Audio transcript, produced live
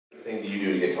do you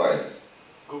do to get clients?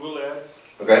 Google ads.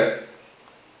 Okay.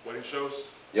 Wedding shows.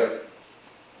 Yep.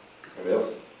 Anybody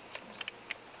else?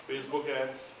 Facebook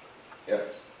ads.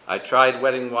 Yep. I tried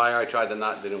Wedding Wire, I tried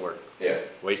didn't work. Yeah.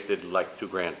 Wasted like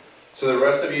 $2,000. So the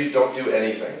rest of you don't do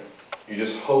anything. You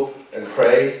just hope and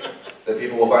pray that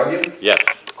people will find you? Yes.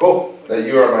 Cool. Then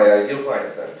you are my ideal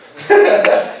clients then.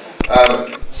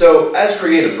 So as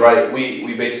creatives, right,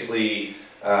 we basically,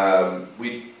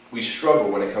 we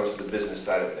struggle when it comes to the business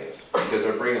side of things because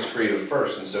our brain is creative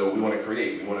first, and so we want to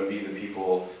create. We want to be the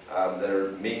people that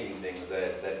are making things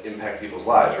that impact people's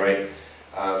lives, right?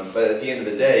 But at the end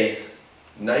of the day,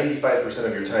 95%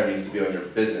 of your time needs to be on your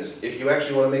business if you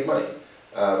actually want to make money.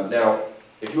 Now,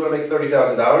 if you want to make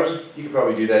 $30,000, you can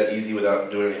probably do that easy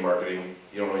without doing any marketing.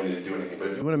 You don't really need to do anything. But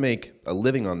if you want to make a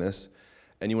living on this,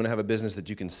 and you want to have a business that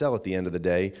you can sell at the end of the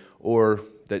day, or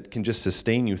that can just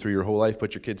sustain you through your whole life,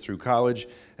 put your kids through college,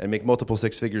 and make multiple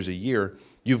six figures a year,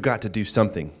 you've got to do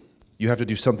something. You have to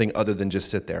do something other than just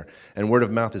sit there. And word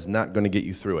of mouth is not going to get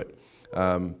you through it.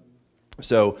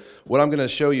 So what I'm going to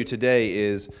show you today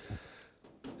is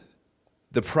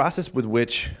the process with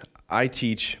which I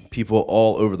teach people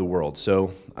all over the world.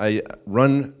 So I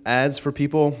run ads for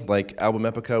people like Album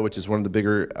Epica, which is one of the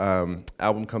bigger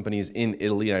album companies in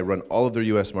Italy. I run all of their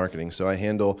US marketing. So I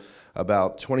handle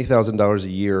about $20,000 a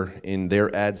year in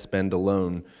their ad spend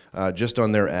alone, just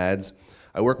on their ads.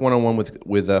 I work one-on-one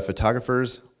with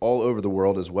photographers all over the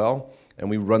world as well, and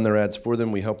we run their ads for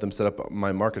them. We help them set up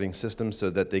my marketing system so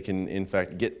that they can, in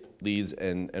fact, get leads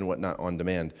and whatnot on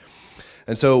demand.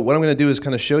 And so what I'm going to do is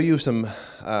kind of show you some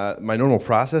my normal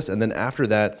process, and then after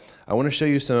that, I want to show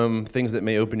you some things that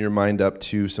may open your mind up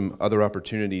to some other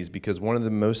opportunities, because one of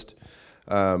the most,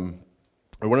 or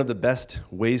one of the best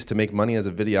ways to make money as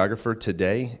a videographer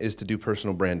today is to do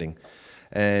personal branding.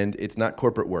 And it's not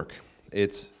corporate work.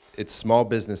 It's small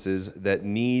businesses that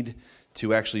need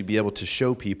to actually be able to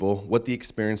show people what the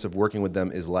experience of working with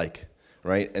them is like,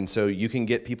 right? And so you can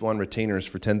get people on retainers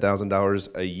for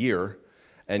 $10,000 a year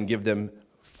and give them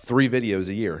 3 videos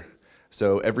a year.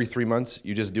 So every 3 months,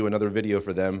 you just do another video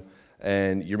for them,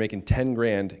 and you're making 10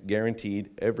 grand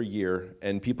guaranteed every year.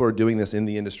 And people are doing this in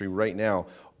the industry right now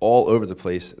all over the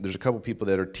place. There's a couple people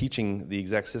that are teaching the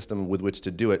exact system with which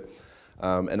to do it.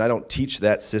 And I don't teach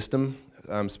that system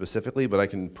specifically, but I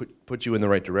can put you in the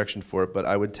right direction for it. But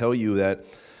I would tell you that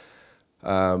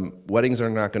weddings are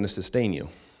not going to sustain you.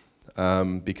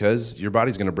 Because your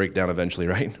body's going to break down eventually,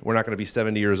 right? We're not going to be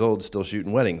 70 years old still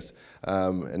shooting weddings.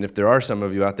 And if there are some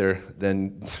of you out there,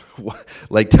 then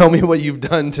like tell me what you've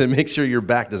done to make sure your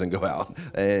back doesn't go out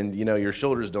and your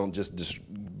shoulders don't just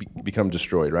become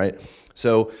destroyed, right?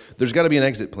 So there's got to be an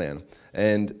exit plan.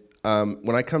 And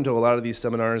when I come to a lot of these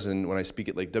seminars and when I speak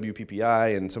at like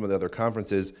WPPI and some of the other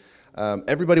conferences,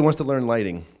 everybody wants to learn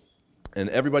lighting. And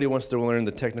everybody wants to learn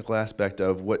the technical aspect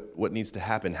of what needs to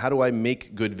happen. How do I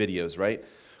make good videos, right?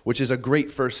 Which is a great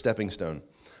first stepping stone.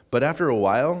 But after a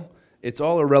while, it's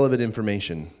all irrelevant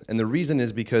information. And the reason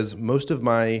is because most of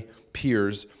my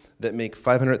peers that make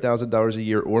 $500,000 a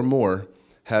year or more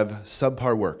have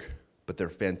subpar work. But they're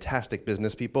fantastic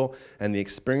business people, and the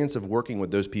experience of working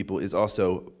with those people is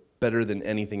also better than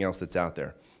anything else that's out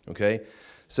there, okay?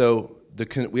 So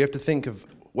we have to think of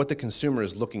what the consumer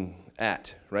is looking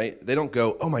at, right? They don't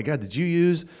go, oh my God, did you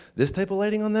use this type of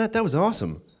lighting on that? That was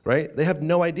awesome, right? They have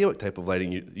no idea what type of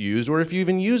lighting you use or if you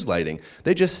even use lighting.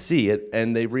 They just see it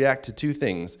and they react to 2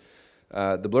 things.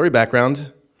 The blurry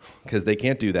background, because they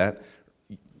can't do that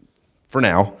for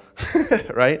now,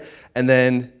 right? And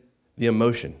then the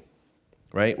emotion,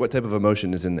 right? What type of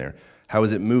emotion is in there? How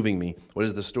is it moving me? What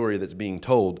is the story that's being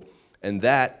told? And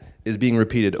that is being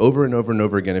repeated over and over and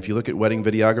over again. If you look at wedding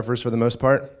videographers for the most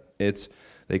part,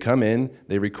 they come in,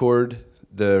 they record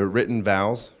the written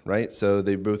vows, right? So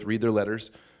they both read their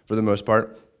letters for the most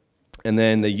part, and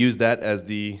then they use that as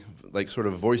the like sort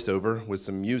of voiceover with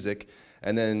some music,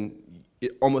 and then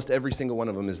almost every single one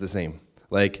of them is the same.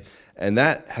 And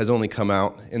that has only come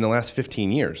out in the last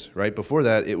 15 years, right? Before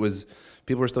that,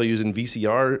 people were still using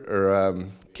VCR or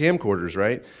camcorders,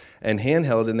 right? And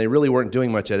handheld, and they really weren't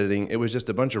doing much editing. It was just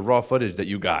a bunch of raw footage that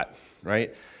you got,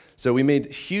 right? So we made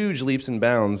huge leaps and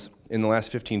bounds in the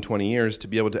last 15, 20 years to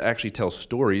be able to actually tell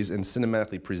stories and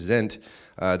cinematically present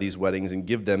these weddings and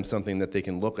give them something that they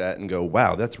can look at and go,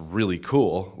 wow, that's really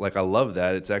cool. Like, I love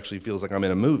that. It actually feels like I'm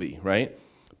in a movie, right?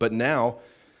 But now,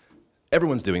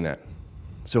 everyone's doing that.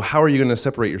 So how are you going to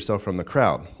separate yourself from the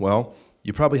crowd? Well,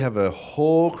 you probably have a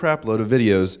whole crap load of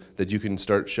videos that you can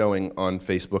start showing on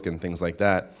Facebook and things like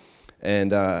that.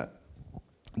 And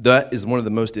that is one of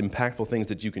the most impactful things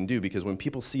that you can do, because when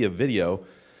people see a video,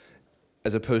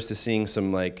 as opposed to seeing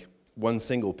some like one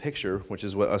single picture, which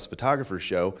is what us photographers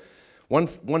show.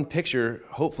 One picture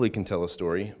hopefully can tell a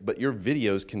story, but your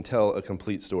videos can tell a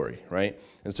complete story, right?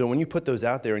 And so when you put those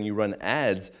out there and you run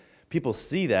ads, people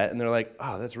see that and they're like,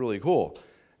 oh, that's really cool.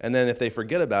 And then if they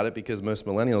forget about it, because most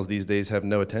millennials these days have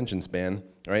no attention span,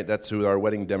 right? That's who our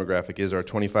wedding demographic is, our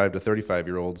 25 to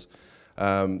 35-year-olds.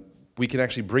 We can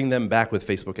actually bring them back with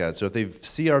Facebook ads. So if they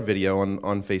see our video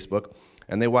on Facebook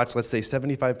and they watch, let's say,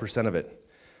 75% of it,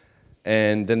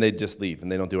 and then they just leave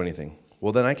and they don't do anything.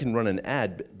 Well, then I can run an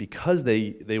ad because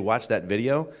they watch that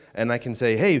video, and I can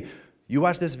say, hey, you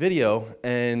watched this video,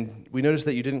 and we noticed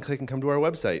that you didn't click and come to our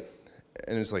website.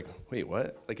 And it's like, wait,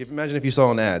 what? Like, imagine if you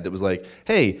saw an ad that was like,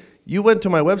 hey, you went to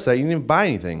my website, you didn't even buy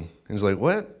anything. And it's like,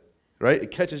 what? Right? It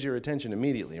catches your attention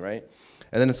immediately, right?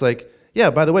 And then it's like,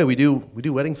 yeah, by the way, we do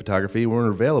wedding photography. We're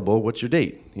available. What's your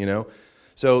date? You know?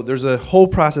 So there's a whole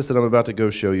process that I'm about to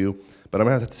go show you, but I'm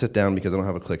going to have to sit down because I don't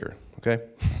have a clicker, okay?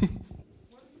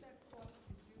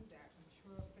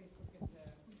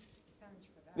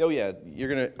 Oh yeah,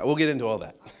 we'll get into all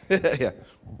that. Yeah.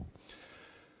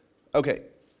 Okay.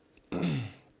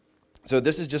 So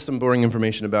this is just some boring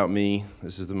information about me.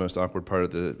 This is the most awkward part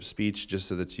of the speech, just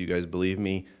so that you guys believe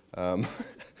me.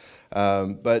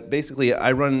 But basically,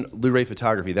 I run Blu-ray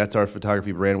Photography. That's our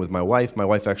photography brand with my wife. My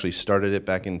wife actually started it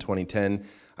back in 2010.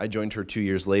 I joined her 2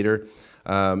 years later.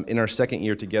 In our second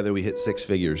year together, we hit 6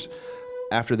 figures.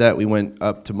 After that, we went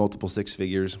up to multiple 6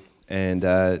 figures, and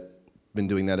been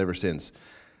doing that ever since.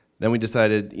 Then we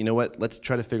decided, you know what, let's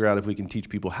try to figure out if we can teach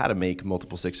people how to make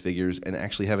multiple 6 figures and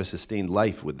actually have a sustained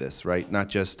life with this, right? Not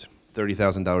just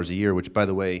 $30,000 a year, which, by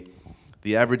the way,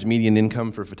 the average median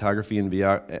income for photography and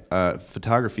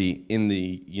photography in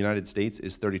the United States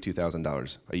is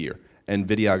 $32,000 a year, and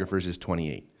videographers is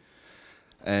 $28,000.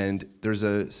 And there's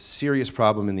a serious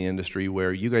problem in the industry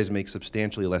where you guys make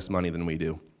substantially less money than we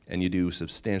do, and you do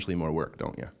substantially more work,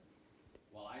 don't you?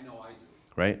 Well, I know I do.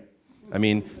 Right? I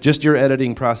mean, just your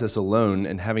editing process alone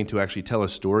and having to actually tell a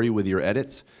story with your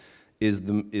edits is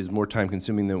more time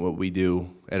consuming than what we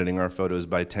do editing our photos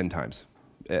by 10 times,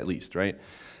 at least, right?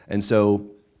 And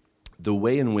so the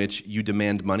way in which you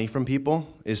demand money from people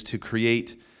is to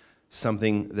create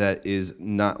something that is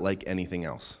not like anything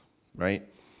else, right?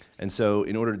 And so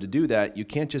in order to do that, you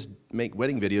can't just make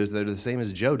wedding videos that are the same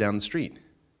as Joe down the street.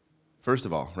 First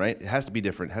of all, right? It has to be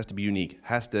different, it has to be unique,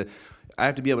 I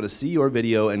have to be able to see your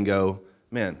video and go,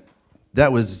 man,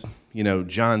 that was, you know,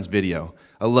 John's video.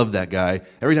 I love that guy.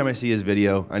 Every time I see his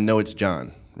video, I know it's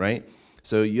John, right?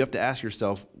 So you have to ask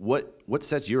yourself, what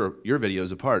sets your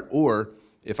videos apart? Or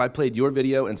if I played your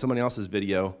video and someone else's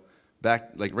video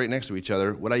back, like right next to each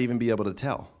other, would I even be able to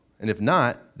tell? And if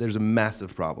not, there's a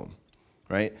massive problem,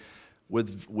 right?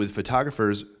 With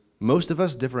photographers, most of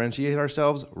us differentiate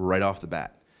ourselves right off the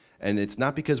bat. And it's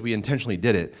not because we intentionally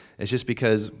did it. It's just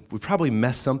because we probably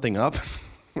messed something up,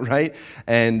 right?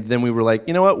 And then we were like,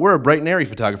 you know what? We're a bright and airy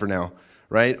photographer now,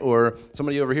 right? Or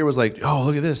somebody over here was like, oh,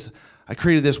 look at this. I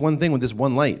created this one thing with this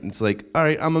one light. And it's like, all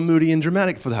right, I'm a moody and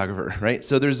dramatic photographer, right?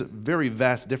 So there's very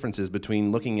vast differences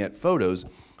between looking at photos.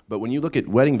 But when you look at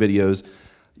wedding videos,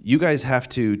 you guys have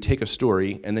to take a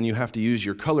story, and then you have to use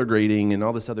your color grading and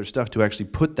all this other stuff to actually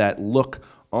put that look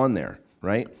on there,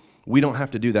 right? We don't have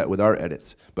to do that with our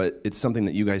edits, but it's something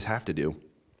that you guys have to do,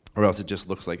 or else it just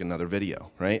looks like another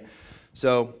video, right?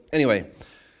 So anyway,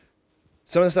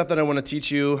 some of the stuff that I want to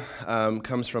teach you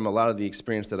comes from a lot of the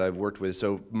experience that I've worked with.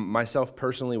 So myself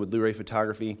personally with Blu-ray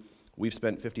Photography, we've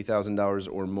spent $50,000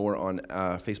 or more on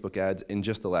Facebook ads in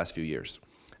just the last few years.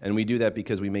 And we do that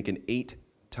because we make an 8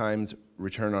 times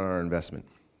return on our investment,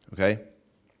 okay?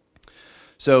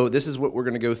 So this is what we're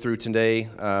going to go through today.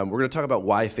 We're going to talk about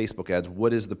why Facebook ads,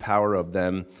 what is the power of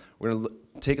them. We're going to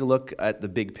take a look at the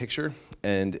big picture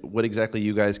and what exactly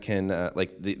you guys can,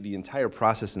 like the entire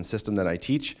process and system that I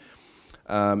teach,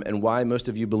 and why most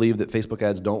of you believe that Facebook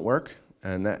ads don't work.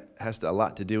 And that has a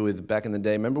lot to do with back in the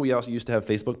day. Remember we also used to have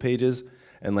Facebook pages,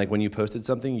 and like when you posted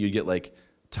something, you'd get like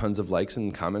tons of likes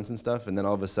and comments and stuff, and then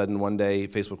all of a sudden one day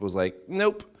Facebook was like,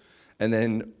 nope. And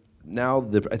then now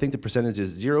I think the percentage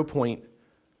is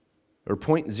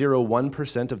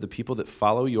 0.01% of the people that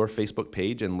follow your Facebook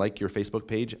page and like your Facebook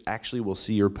page actually will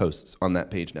see your posts on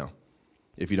that page now,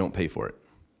 if you don't pay for it.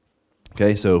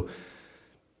 Okay, so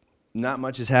not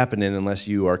much is happening unless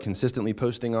you are consistently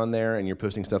posting on there and you're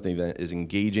posting something that is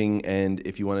engaging, and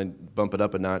if you want to bump it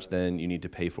up a notch, then you need to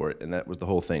pay for it, and that was the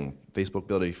whole thing. Facebook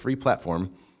built a free platform,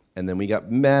 and then we got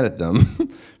mad at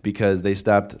them because they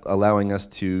stopped allowing us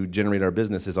to generate our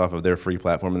businesses off of their free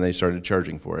platform, and they started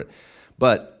charging for it.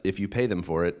 But if you pay them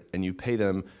for it, and you pay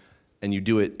them and you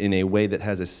do it in a way that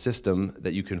has a system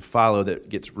that you can follow that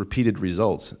gets repeated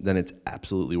results, then it's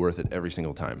absolutely worth it every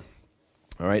single time.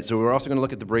 All right, so we're also going to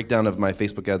look at the breakdown of my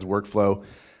Facebook ads workflow,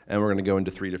 and we're going to go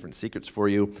into 3 different secrets for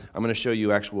you. I'm going to show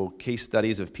you actual case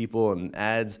studies of people and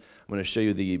ads. I'm going to show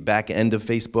you the back end of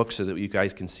Facebook so that you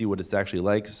guys can see what it's actually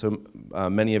like. So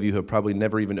many of you have probably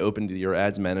never even opened your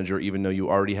ads manager, even though you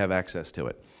already have access to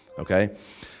it. Okay,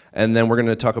 and then we're going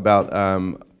to talk about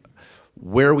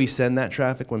where we send that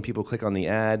traffic when people click on the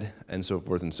ad, and so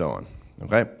forth and so on.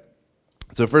 Okay.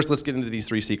 So first, let's get into these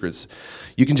 3 secrets.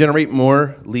 You can generate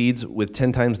more leads with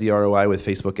 10 times the ROI with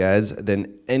Facebook ads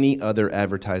than any other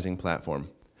advertising platform.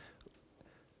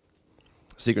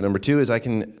 Secret number 2 is I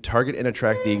can target and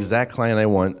attract the exact client I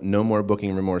want, no more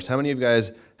booking remorse. How many of you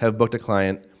guys have booked a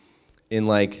client in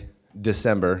like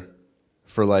December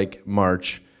for like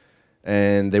March,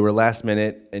 and they were last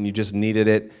minute and you just needed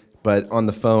it, but on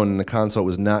the phone and the consult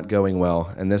was not going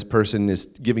well, and this person is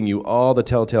giving you all the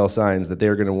telltale signs that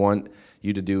they're going to want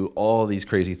you to do all these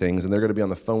crazy things, and they're going to be on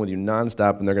the phone with you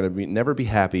nonstop, and they're going to never be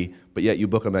happy, but yet you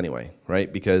book them anyway,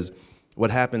 right? Because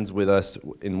what happens with us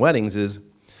in weddings is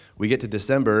we get to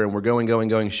December, and we're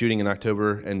going, shooting in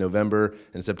October and November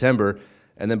and September,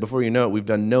 and then before you know it, we've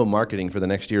done no marketing for the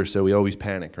next year, so we always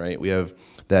panic, right? We have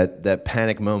that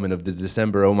panic moment of the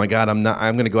December, oh my God, I'm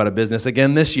going to go out of business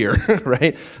again this year,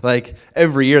 right? Like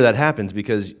every year that happens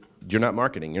because you're not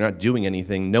marketing, you're not doing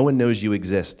anything, no one knows you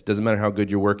exist. Doesn't matter how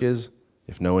good your work is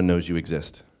if no one knows you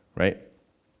exist, right?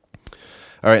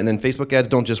 All right, and then Facebook ads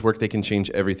don't just work, they can change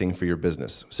everything for your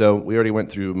business. So we already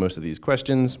went through most of these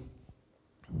questions.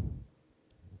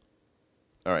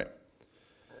 All right.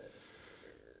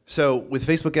 So with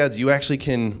Facebook ads, you actually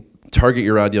can target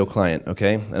your ideal client,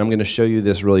 okay? And I'm going to show you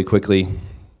this really quickly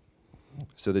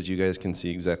so that you guys can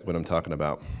see exactly what I'm talking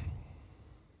about.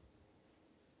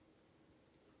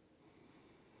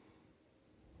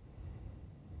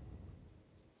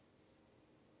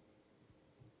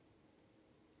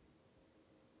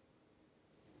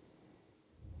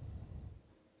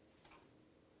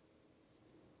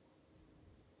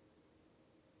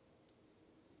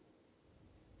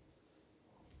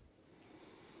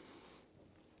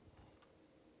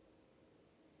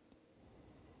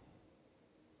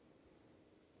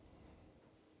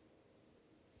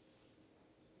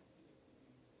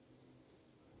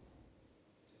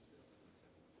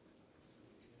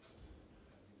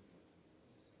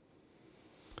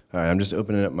 All right, I'm just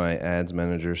opening up my ads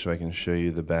manager so I can show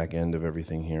you the back end of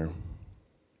everything here.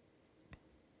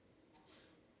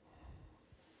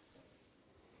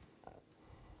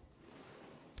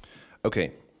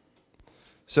 Okay,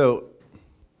 so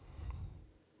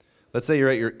let's say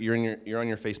you're on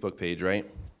your Facebook page, right?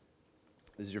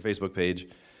 This is your Facebook page.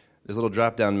 There's a little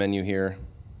drop-down menu here.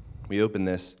 We open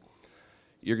this.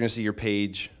 You're going to see your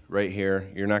page right here.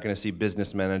 You're not going to see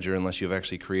Business Manager unless you've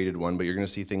actually created one, but you're going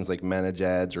to see things like Manage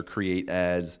Ads or Create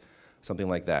Ads, something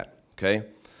like that, okay?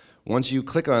 Once you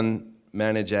click on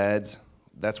Manage Ads,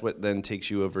 that's what then takes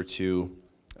you over to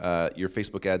your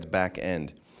Facebook ads back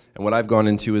end. And what I've gone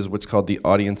into is what's called the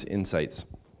Audience Insights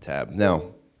tab. Now,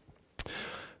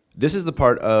 this is the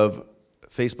part of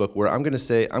Facebook where I'm going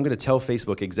to tell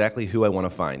Facebook exactly who I want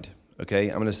to find, okay?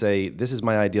 I'm going to say, this is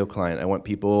my ideal client. I want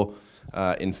people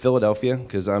in Philadelphia,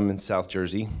 because I'm in South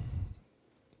Jersey.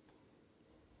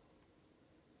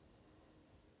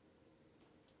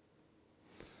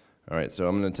 All right, so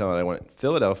I'm going to tell it I want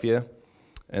Philadelphia,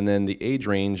 and then the age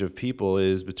range of people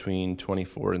is between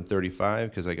 24 and 35,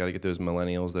 because I got to get those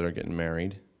millennials that are getting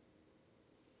married.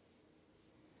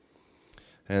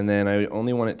 And then I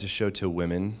only want it to show to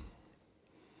women,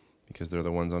 because they're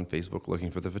the ones on Facebook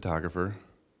looking for the photographer,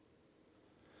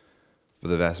 for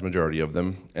the vast majority of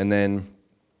them. And then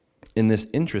in this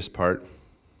interest part,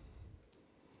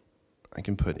 I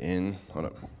can put in, hold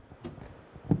up.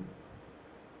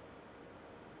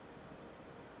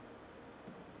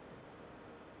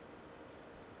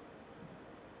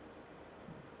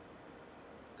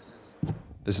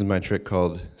 This is my trick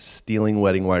called stealing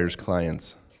Wedding Wire's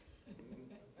clients.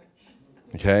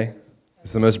 Okay?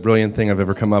 It's the most brilliant thing I've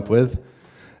ever come up with,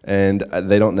 and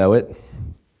they don't know it.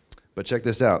 But check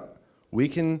this out. We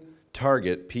can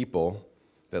target people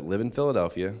that live in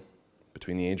Philadelphia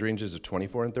between the age ranges of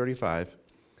 24 and 35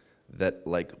 that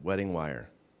like Wedding Wire,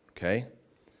 okay?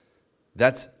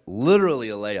 That's literally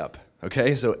a layup,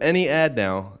 okay? So any ad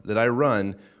now that I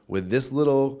run with this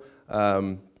little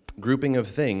grouping of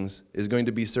things is going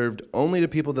to be served only to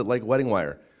people that like Wedding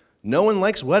Wire. No one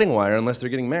likes Wedding Wire unless they're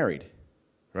getting married,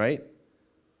 right?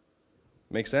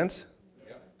 Make sense?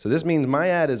 Yeah. So this means my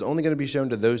ad is only going to be shown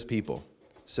to those people.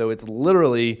 So it's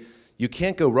literally, you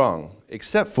can't go wrong,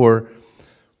 except for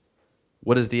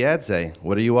What does the ad say?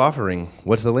 What are you offering?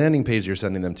 What's the landing page you're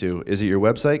sending them to? Is it your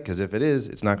website? Because if it is,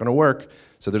 it's not going to work.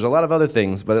 So there's a lot of other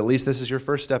things, but at least this is your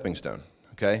first stepping stone,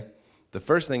 okay? The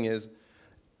first thing is,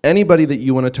 anybody that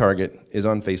you want to target is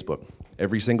on Facebook.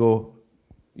 Every single,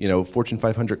 Fortune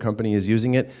 500 company is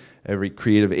using it. Every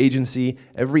creative agency,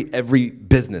 every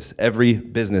business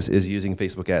is using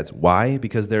Facebook ads. Why?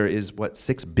 Because there is,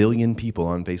 6 billion people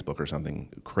on Facebook or something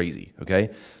crazy,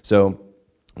 okay? So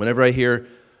whenever I hear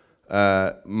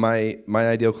my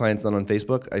ideal client's not on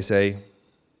Facebook, I say,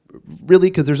 really?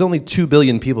 Because there's only 2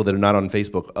 billion people that are not on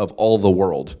Facebook of all the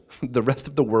world. The rest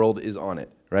of the world is on it,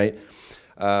 right?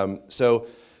 So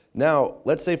now,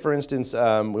 let's say, for instance, we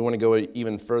want to go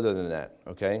even further than that,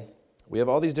 okay? We have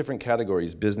all these different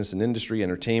categories: business and industry,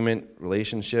 entertainment,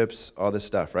 relationships, all this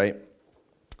stuff, right?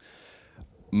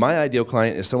 My ideal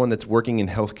client is someone that's working in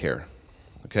healthcare,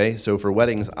 okay? So for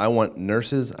weddings, I want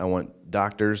nurses, I want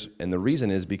doctors, and the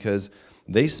reason is because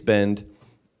they spend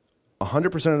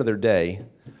 100% of their day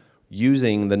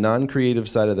using the non-creative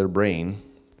side of their brain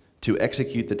to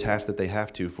execute the task that they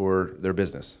have to for their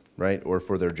business, right, or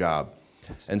for their job.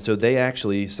 And so they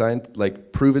actually,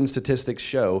 proven statistics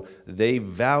show, they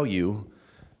value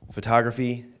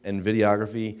photography and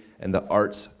videography and the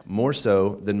arts more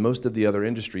so than most of the other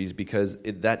industries because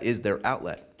that is their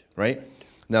outlet, right?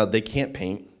 Now, they can't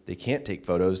paint, they can't take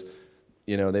photos,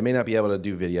 they may not be able to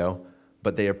do video,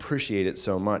 but they appreciate it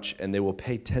so much and they will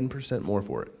pay 10% more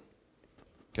for it,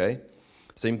 okay?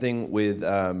 Same thing with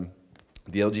the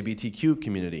LGBTQ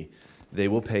community. They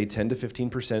will pay 10 to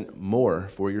 15% more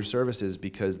for your services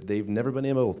because they've never been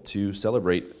able to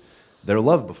celebrate their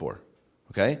love before,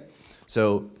 okay?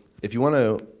 So if you want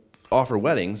to offer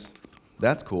weddings,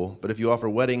 that's cool, but if you offer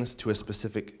weddings to a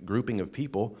specific grouping of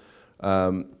people,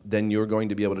 then you're going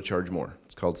to be able to charge more.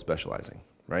 It's called specializing,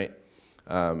 right?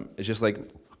 It's just like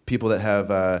people that have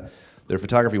their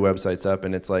photography websites up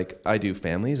and it's like, I do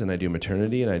families and I do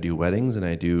maternity and I do weddings and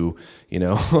I do,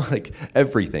 like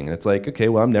everything. And it's like, okay,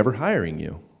 well, I'm never hiring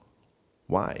you.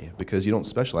 Why? Because you don't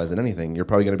specialize in anything. You're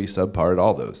probably going to be subpar at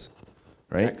all those,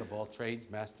 right? Jack of all trades,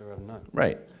 master of none.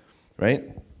 Right, right?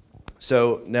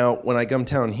 So now when I come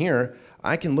down here,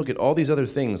 I can look at all these other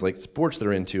things like sports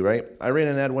they're into, right? I ran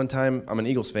an ad one time. I'm an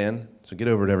Eagles fan, so get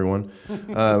over it, everyone.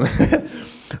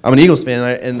 I'm an Eagles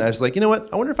fan, and I was like, you know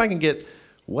what? I wonder if I can get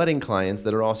wedding clients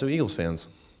that are also Eagles fans.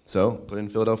 So put in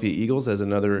Philadelphia Eagles as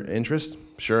another interest.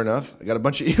 Sure enough, I got a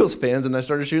bunch of Eagles fans, and I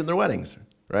started shooting their weddings,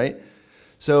 right?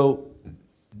 So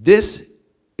this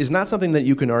is not something that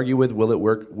you can argue with. Will it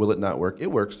work? Will it not work?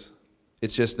 It works.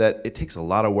 It's just that it takes a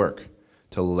lot of work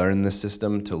to learn the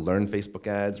system, to learn Facebook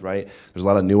ads, right? There's a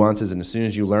lot of nuances, and as soon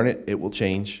as you learn it, it will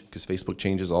change, because Facebook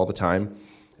changes all the time.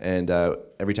 And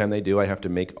every time they do, I have to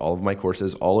make all of my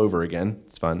courses all over again.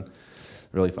 It's fun,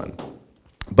 really fun.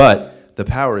 But the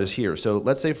power is here. So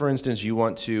let's say, for instance, you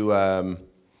want to,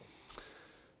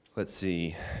 let's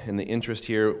see, in the interest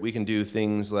here, we can do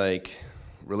things like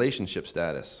relationship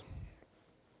status.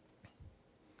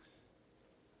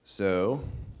 So,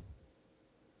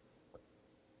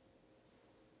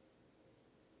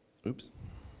 oops,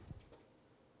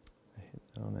 I hit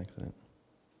that on accident.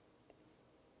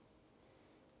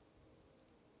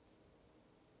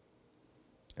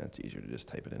 That's easier to just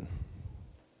type it in.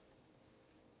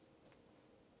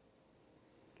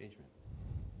 Engagement.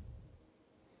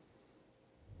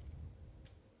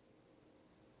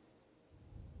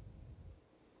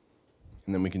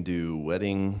 And then we can do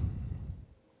wedding.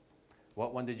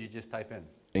 What one did you just type in?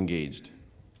 Engaged.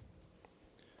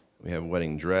 We have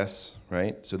wedding dress,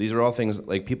 right? So these are all things,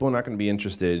 like, people are not going to be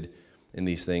interested in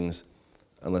these things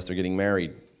unless they're getting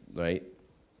married, right?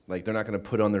 Like, they're not going to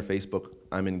put on their Facebook,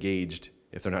 I'm engaged,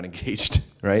 if they're not engaged,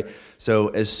 right? So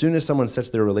as soon as someone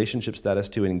sets their relationship status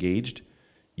to engaged,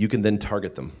 you can then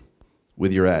target them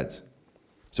with your ads.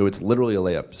 So it's literally a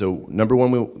layup. So number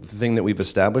one thing that we've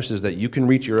established is that you can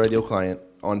reach your ideal client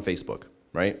on Facebook,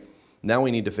 right? Now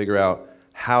we need to figure out,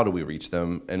 how do we reach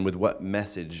them, and with what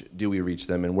message do we reach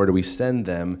them, and where do we send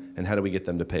them, and how do we get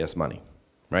them to pay us money,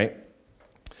 right?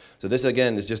 So this,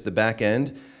 again, is just the back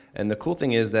end. And the cool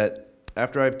thing is that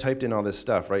after I've typed in all this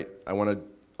stuff, right, I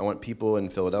want people in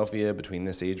Philadelphia between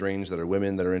this age range that are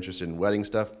women that are interested in wedding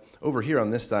stuff. Over here on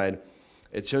this side,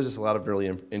 it shows us a lot of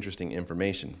really interesting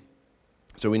information.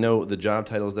 So we know the job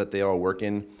titles that they all work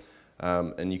in,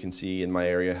 and you can see in my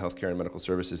area, healthcare and medical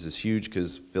services is huge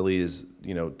because Philly is,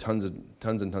 tons and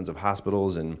tons of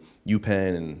hospitals, and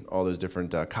UPenn and all those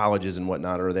different colleges and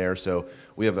whatnot are there. So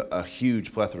we have a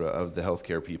huge plethora of the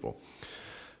healthcare people.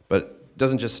 But it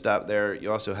doesn't just stop there.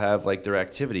 You also have like their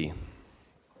activity.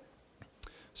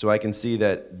 So I can see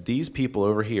that these people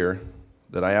over here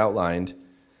that I outlined,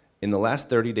 in the last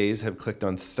 30 days have clicked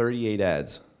on 38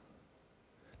 ads.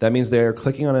 That means they're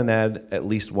clicking on an ad at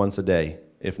least once a day,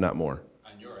 if not more.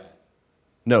 On your ad?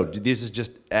 No, this is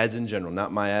just ads in general,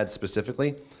 not my ads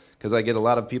specifically. Because I get a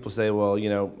lot of people say, well, you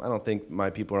know, I don't think my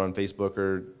people are on Facebook,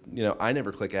 or, you know, I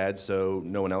never click ads, so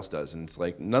no one else does. And it's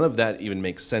like, none of that even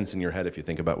makes sense in your head if you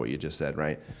think about what you just said,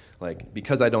 right? Like,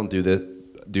 because I don't do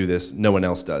this, no one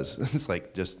else does. It's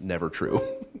like just never true,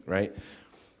 right?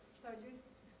 So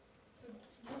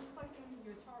you're clicking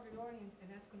your target audience,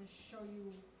 and that's going to show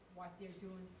you what they're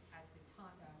doing at the time,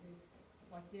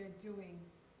 what they're doing.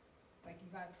 Like you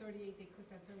got 38, they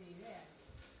clicked on 38 ads.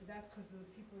 But that's because of the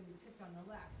people you picked on the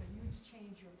left. So you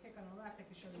change your pick on the left, I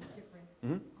can show you a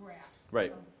different graph.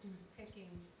 Right. Of who's hitting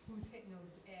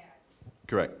those ads.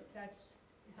 Correct. So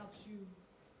it helps you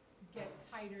get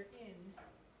tighter in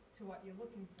to what you're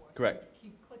looking for. Correct. So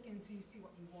you keep clicking until you see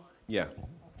what you want. Yeah.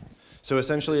 Okay. So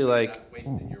essentially, like, Not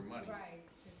wasting your money. Right.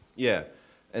 yeah.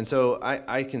 And so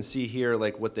I can see here,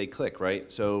 like, what they click,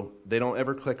 right? So they don't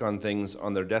ever click on things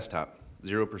on their desktop,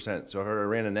 0%. So if I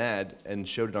ran an ad and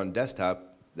showed it on desktop,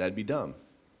 that'd be dumb,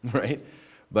 right?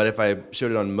 But if I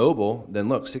showed it on mobile, then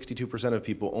look, 62% of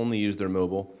people only use their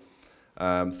mobile.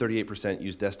 38%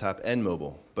 use desktop and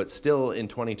mobile. But still, in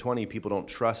 2020, people don't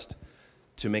trust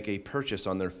to make a purchase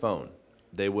on their phone.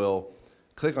 They will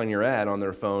click on your ad on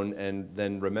their phone and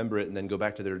then remember it and then go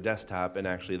back to their desktop and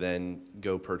actually then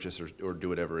go purchase or do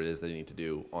whatever it is they need to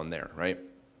do on there, right?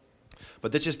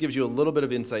 But this just gives you a little bit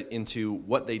of insight into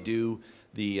what they do,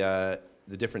 the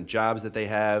different jobs that they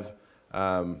have.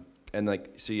 And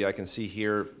like, see, I can see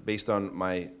here, based on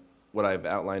what I've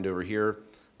outlined over here,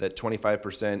 that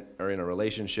 25% are in a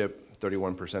relationship,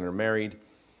 31% are married,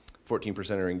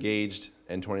 14% are engaged,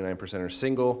 and 29% are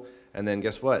single. And then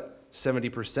guess what?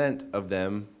 70% of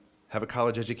them have a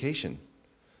college education.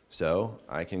 So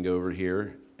I can go over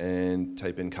here and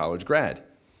type in college grad,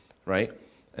 right?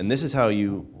 And this is how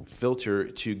you filter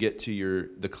to get to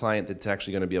the client that's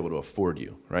actually going to be able to afford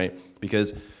you, right?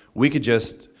 Because we could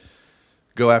just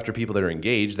go after people that are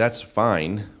engaged, that's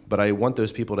fine, but I want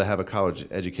those people to have a college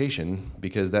education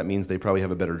because that means they probably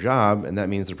have a better job, and that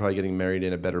means they're probably getting married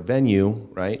in a better venue,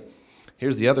 right?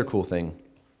 Here's the other cool thing.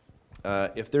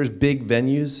 If there's big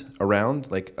venues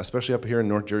around, like especially up here in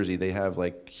North Jersey, they have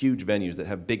like huge venues that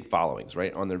have big followings,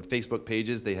 right? On their Facebook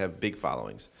pages, they have big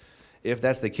followings. If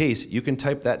that's the case, you can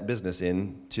type that business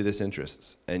in to this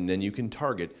interests, and then you can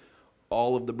target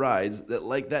all of the brides that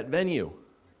like that venue.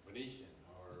 Venetian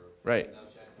or Right.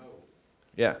 Chateau.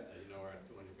 Yeah. You know, are at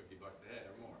 $250 a head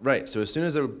or more. Right. So as soon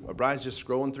as a bride's just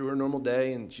scrolling through her normal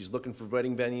day and she's looking for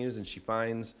wedding venues and she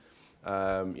finds,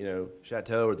 you know,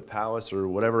 Chateau or the Palace or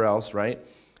whatever else, right?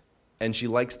 And she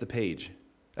likes the page.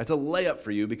 That's a layup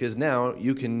for you because now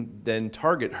you can then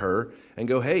target her and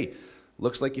go, hey,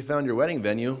 looks like you found your wedding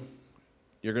venue.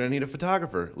 You're going to need a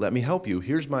photographer. Let me help you.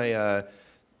 Here's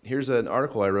an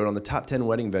article I wrote on the top 10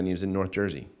 wedding venues in North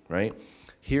Jersey, right?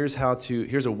 Here's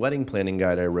a wedding planning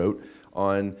guide I wrote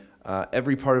on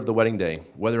every part of the wedding day,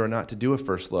 whether or not to do a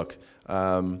first look,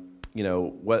 you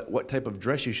know, what type of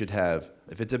dress you should have.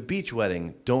 If it's a beach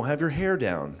wedding, don't have your hair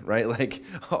down, right? Like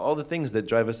all the things that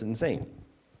drive us insane.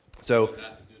 So, But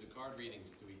not to do the card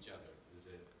readings to each other. Is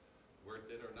it worth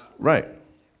it or not? right.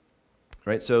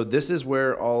 Right, so this is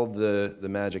where all the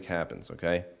magic happens,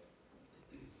 okay?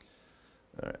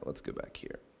 All right, let's go back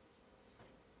here.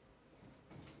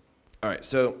 All right,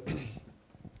 so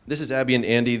this is Abby and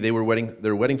Andy. They're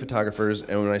wedding photographers,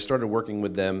 and when I started working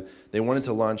with them, they wanted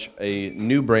to launch a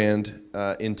new brand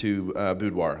into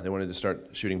boudoir. They wanted to start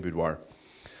shooting boudoir.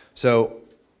 So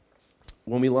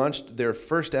when we launched their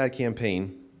first ad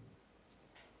campaign,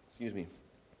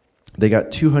 they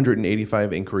got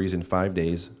 285 inquiries in 5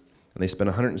 days, and they spent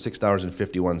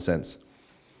 $106.51.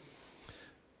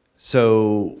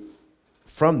 So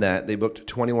from that, they booked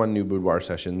 21 new boudoir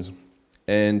sessions,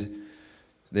 and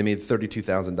they made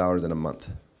 $32,000 in a month.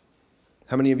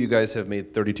 How many of you guys have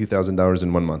made $32,000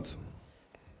 in 1 month?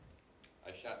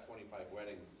 I shot 25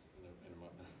 weddings in a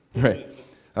month. Right.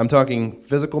 I'm talking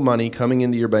physical money coming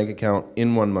into your bank account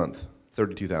in 1 month,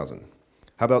 $32,000.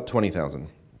 How about $20,000?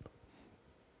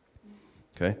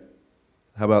 Okay.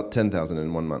 How about $10,000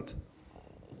 in 1 month?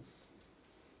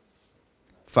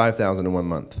 $5,000 in 1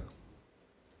 month.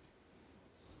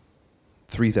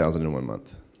 $3,000 in 1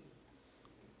 month.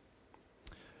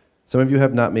 Some of you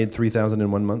have not made $3,000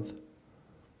 in 1 month?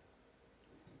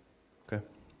 Okay.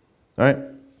 All right.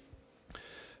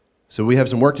 So we have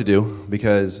some work to do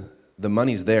because the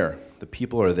money's there. The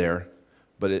people are there.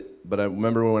 But I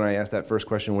remember when I asked that first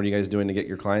question, what are you guys doing to get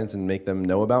your clients and make them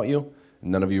know about you?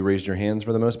 None of you raised your hands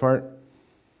for the most part.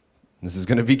 This is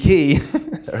going to be key.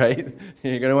 All right?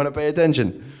 You're going to want to pay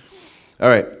attention. All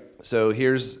right, so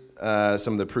here's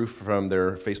some of the proof from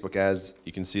their Facebook ads.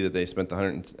 You can see that they spent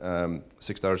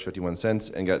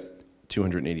 $106.51 and got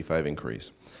 285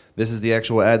 inquiries. This is the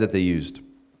actual ad that they used.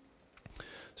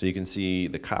 So you can see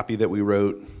the copy that we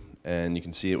wrote, and you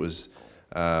can see it was,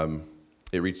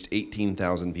 it reached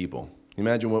 18,000 people. Can you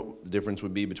imagine what the difference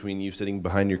would be between you sitting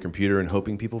behind your computer and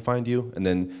hoping people find you, and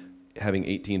then having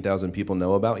 18,000 people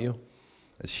know about you?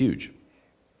 That's huge.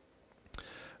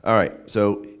 All right,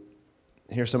 so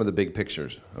here's some of the big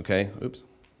pictures, okay? Oops.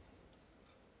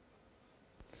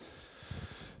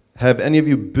 Have any of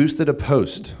you boosted a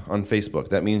post on Facebook?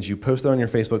 That means you post it on your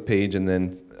Facebook page, and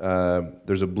then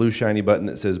there's a blue shiny button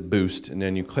that says boost, and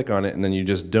then you click on it, and then you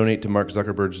just donate to Mark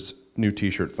Zuckerberg's new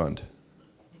t-shirt fund.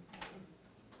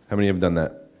 How many have done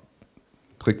that?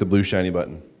 Click the blue shiny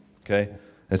button, okay?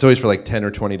 And it's always for like $10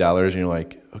 or $20, and you're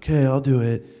like, okay, I'll do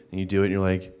it. And you do it, and you're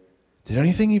like, did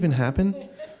anything even happen?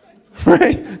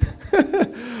 Right?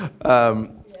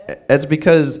 That's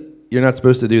because you're not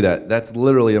supposed to do that. That's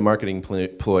literally a marketing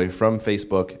ploy from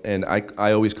Facebook, and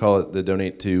I always call it the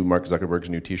donate to Mark Zuckerberg's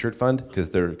new t-shirt fund, because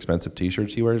they're expensive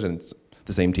t-shirts he wears, and it's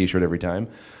the same t-shirt every time.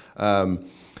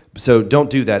 So don't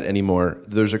do that anymore.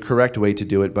 There's a correct way to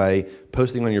do it by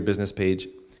posting on your business page,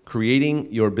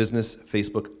 creating your business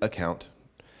Facebook account.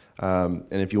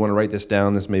 And if you want to write this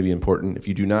down, this may be important. If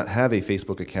you do not have a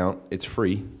Facebook account, it's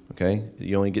free, okay?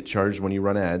 You only get charged when you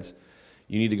run ads.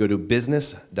 You need to go to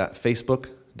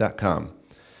business.facebook.com.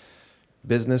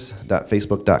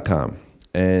 business.facebook.com.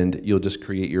 And you'll just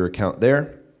create your account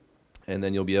there, and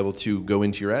then you'll be able to go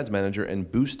into your ads manager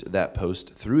and boost that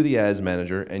post through the ads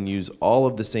manager and use all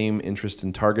of the same interest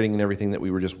in targeting and everything that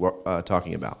we were just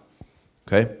talking about,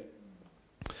 okay?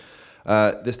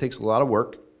 This takes a lot of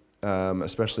work.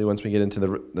 Especially once we get into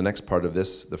the next part of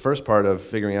this. The first part of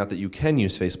figuring out that you can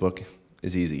use Facebook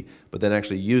is easy, but then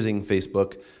actually using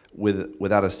Facebook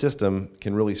without a system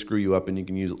can really screw you up, and you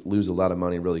can lose a lot of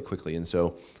money really quickly. And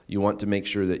so you want to make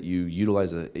sure that you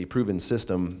utilize a proven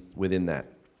system within that,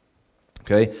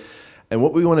 okay? And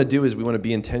what we want to do is we want to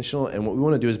be intentional, and what we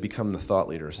want to do is become the thought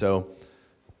leader. So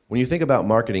when you think about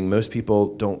marketing, most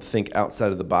people don't think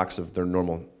outside of the box of their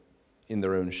normal, in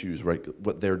their own shoes, right,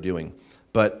 what they're doing.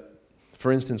 But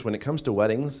for instance, when it comes to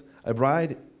weddings, a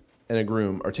bride and a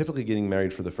groom are typically getting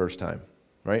married for the first time,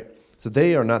 right? So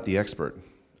they are not the expert.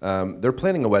 They're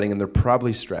planning a wedding, and they're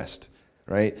probably stressed,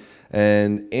 right?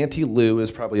 And Auntie Lou is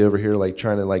probably over here like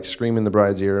trying to like scream in the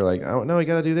bride's ear, like, oh no, you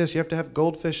got to do this. You have to have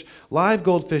goldfish, live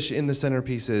goldfish in the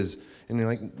centerpieces. And you're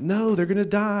like, no, they're gonna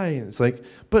die. And it's like,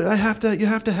 but you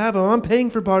have to have them. I'm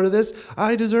paying for part of this.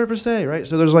 I deserve a say, right?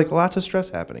 So there's like lots of stress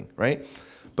happening, right?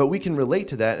 But we can relate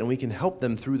to that, and we can help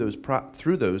them through those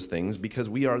things, because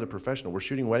we are the professional. We're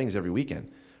shooting weddings every weekend,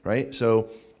 right? So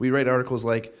we write articles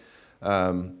like,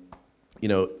 you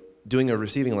know, doing a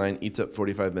receiving line eats up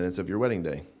 45 minutes of your wedding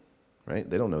day, right?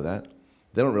 They don't know that.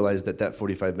 They don't realize that that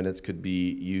 45 minutes could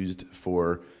be used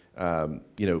for,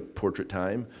 you know, portrait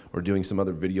time, or doing some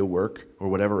other video work, or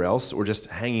whatever else, or just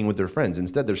hanging with their friends.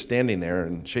 Instead, they're standing there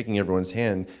and shaking everyone's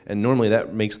hand, and normally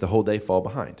that makes the whole day fall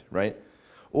behind, right?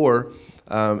 Or,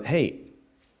 hey,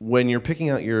 when you're picking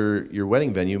out your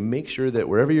wedding venue, make sure that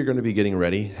wherever you're going to be getting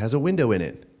ready has a window in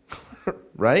it,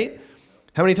 right?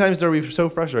 How many times are we so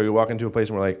frustrated we walk into a place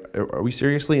and we're like, are we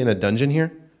seriously in a dungeon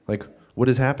here? Like, what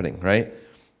is happening, right?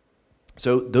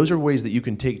 So those are ways that you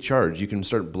can take charge. You can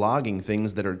start blogging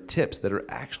things that are tips, that are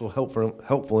actual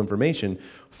helpful information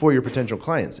for your potential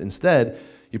clients. Instead,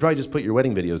 you probably just put your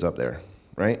wedding videos up there,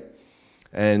 right?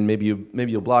 And maybe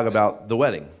you'll blog about the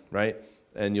wedding, right?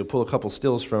 And you'll pull a couple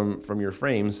stills from your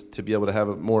frames to be able to have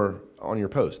it more on your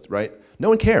post, right? No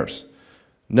one cares.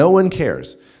 No one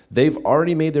cares. They've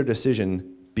already made their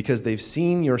decision because they've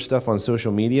seen your stuff on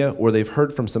social media, or they've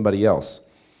heard from somebody else.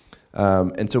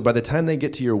 And so by the time they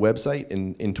get to your website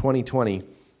in 2020,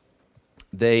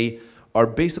 they are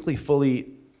basically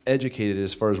fully educated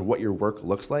as far as what your work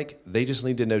looks like. They just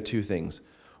need to know two things.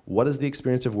 What is the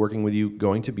experience of working with you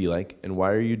going to be like, and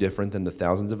why are you different than the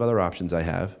thousands of other options I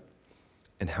have?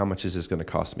 And how much is this going to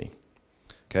cost me?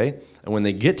 Okay? And when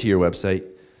they get to your website,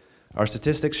 our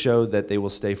statistics show that they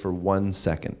will stay for 1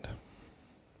 second.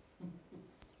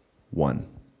 1.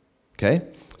 Okay?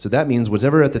 So that means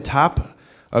whatever at the top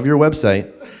of your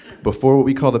website, before what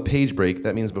we call the page break,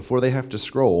 that means before they have to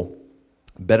scroll,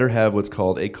 better have what's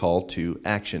called a call to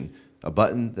action, a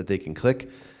button that they can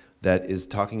click that is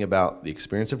talking about the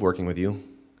experience of working with you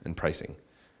and pricing,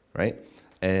 right?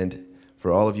 And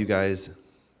for all of you guys,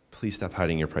 please stop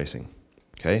hiding your pricing,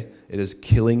 okay? It is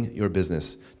killing your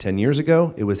business. 10 years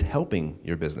ago, it was helping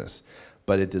your business.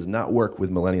 but it does not work with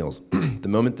millennials. The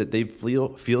moment that they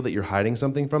feel that you're hiding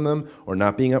something from them or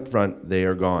not being upfront, they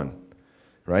are gone,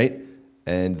 right?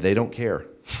 And they don't care.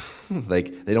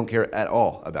 Like, they don't care at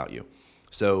all about you.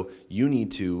 So you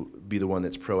need to be the one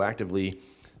that's proactively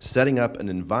setting up an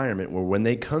environment where when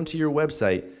they come to your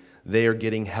website, they are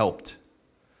getting helped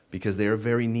because they are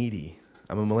very needy.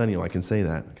 I'm a millennial, I can say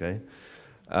that, okay?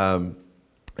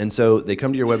 And so they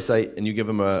come to your website and you give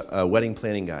them a wedding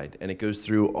planning guide, and it goes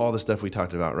through all the stuff we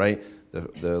talked about, right?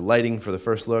 The lighting for the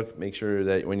first look, make sure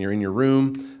that when you're in your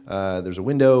room, there's a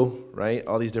window, right?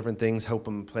 All these different things, help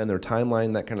them plan their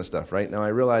timeline, that kind of stuff, right? Now I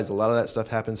realize a lot of that stuff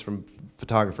happens from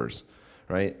photographers,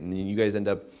 right? And you guys end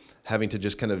up having to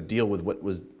just kind of deal with what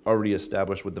was already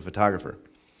established with the photographer.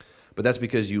 But that's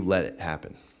because you let it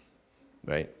happen,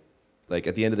 right? Like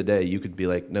at the end of the day, you could be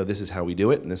like, no, this is how we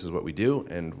do it, and this is what we do,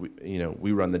 and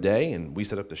we run the day, and we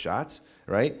set up the shots,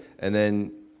 right? And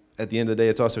then at the end of the day,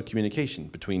 it's also communication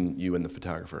between you and the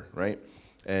photographer, right?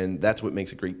 And that's what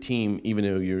makes a great team, even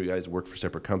though you guys work for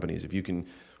separate companies. If you can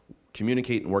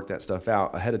communicate and work that stuff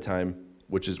out ahead of time,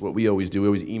 which is what we always do. We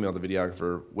always email the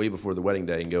videographer way before the wedding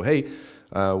day and go, hey,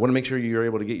 want to make sure you're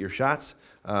able to get your shots.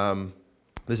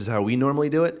 This is how we normally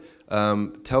do it.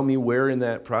 Tell me where in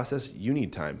that process you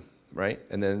need time, right?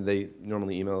 And then they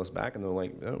normally email us back and they're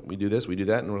like, oh, we do this, we do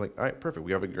that. And we're like, all right, perfect.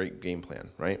 We have a great game plan,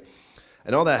 right?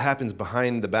 And all that happens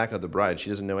behind the back of the bride. She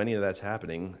doesn't know any of that's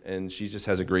happening, and she just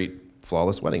has a great,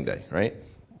 flawless wedding day, right?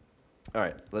 All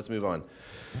right, let's move on.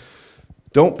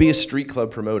 Don't be a street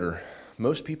club promoter.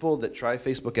 Most people that try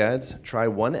Facebook ads try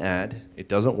one ad, it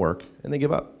doesn't work, and they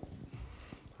give up,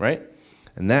 right?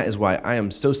 And that is why I am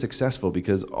so successful,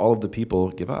 because all of the people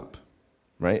give up,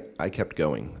 right? I kept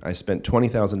going. I spent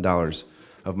 $20,000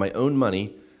 of my own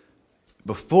money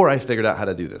before I figured out how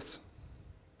to do this,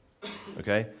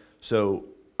 okay? So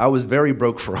I was very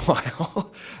broke for a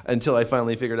while until I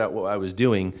finally figured out what I was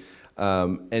doing.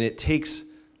 And it takes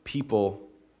people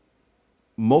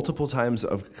multiple times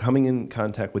of coming in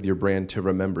contact with your brand to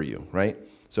remember you, right?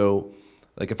 So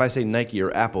like if I say Nike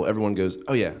or Apple, everyone goes,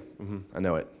 oh yeah, I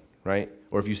know it, right?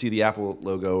 Or if you see the Apple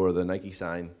logo or the Nike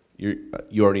sign,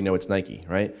 you already know it's Nike,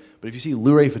 right? But if you see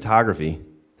Luray Photography,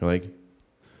 you're like,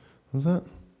 what's that?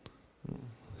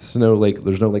 There's no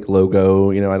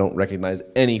logo, I don't recognize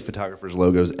any photographer's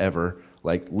logos ever,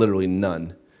 like literally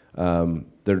none.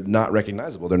 They're not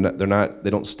recognizable. They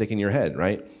don't stick in your head,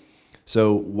 right?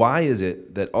 So why is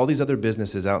it that all these other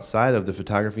businesses outside of the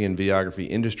photography and videography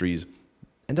industries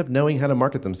end up knowing how to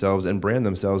market themselves and brand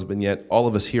themselves, but yet all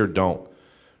of us here don't,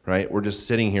 right? We're just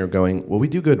sitting here going, well, we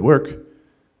do good work,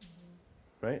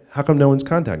 right? How come no one's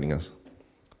contacting us?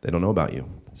 They don't know about you.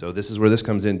 So this is where this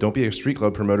comes in. Don't be a street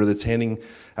club promoter that's handing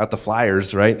out the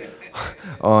flyers, right,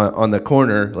 on the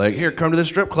corner, like, here, come to this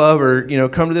strip club, or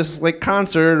come to this like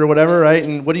concert or whatever, right?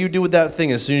 And what do you do with that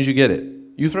thing as soon as you get it?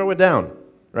 You throw it down,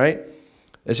 right?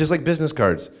 It's just like business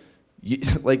cards.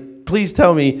 Please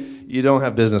tell me you don't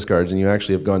have business cards and you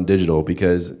actually have gone digital,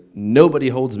 because nobody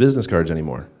holds business cards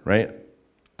anymore, right?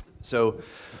 So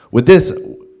with this,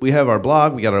 we have our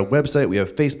blog, we got our website, we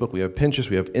have Facebook, we have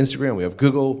Pinterest, we have Instagram, we have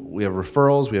Google, we have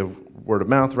referrals, we have word of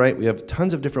mouth, right? We have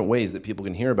tons of different ways that people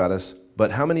can hear about us,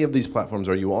 but how many of these platforms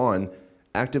are you on,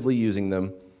 actively using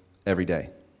them every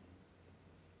day?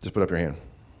 Just put up your hand.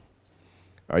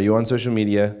 Are you on social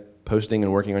media, posting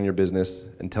and working on your business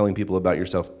and telling people about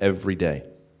yourself every day?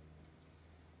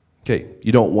 Okay,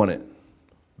 you don't want it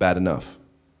bad enough.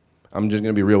 I'm just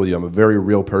gonna be real with you. I'm a very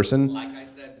real person. Like I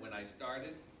said, when I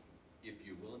started, if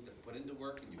you're willing to put in the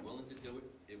work and you're willing to do it,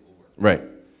 it will work. Right,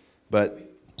 but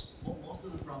most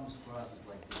of the problems for us is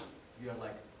like this. We are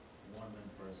like one-man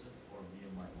person, or me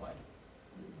and my wife.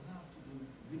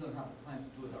 We don't have the time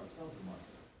to do it ourselves, the market.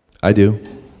 I do.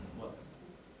 Well,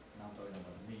 now I'm talking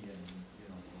about me and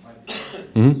my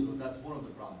business. So that's one of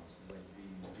the problems, like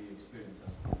we experience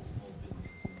as small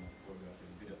businesses, where we have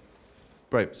to do it.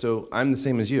 Right, so I'm the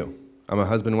same as you. I'm a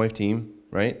husband-wife team,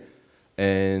 right?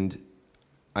 And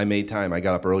I made time. I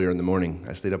got up earlier in the morning.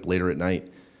 I stayed up later at night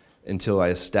until I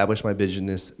established my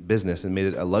business and made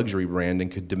it a luxury brand and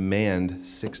could demand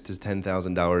 $6,000 to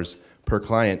 $10,000 per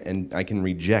client, and I can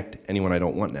reject anyone I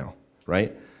don't want now,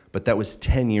 right? But that was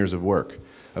 10 years of work,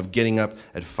 of getting up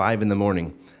at 5 in the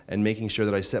morning and making sure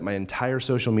that I set my entire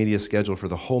social media schedule for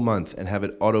the whole month and have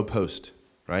it auto-post,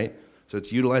 right? So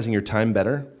it's utilizing your time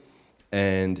better,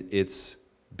 and it's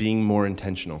being more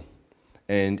intentional,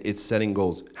 and it's setting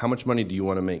goals. How much money do you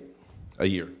want to make a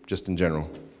year, just in general?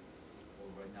 Well,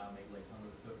 right now I make like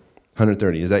 130.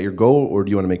 130. Is that your goal, or do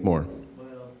you want to make more?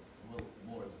 Well,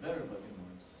 more is better, but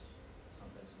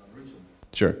sometimes it's not reachable.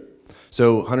 Sure.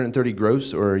 So 130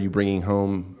 gross, or are you bringing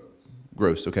home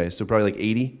Gross, okay, so probably like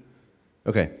 80?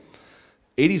 Okay.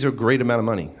 80 is a great amount of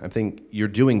money. I think you're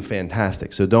doing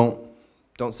fantastic. So don't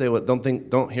hear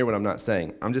what I'm not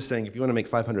saying. I'm just saying if you want to make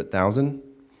 500,000,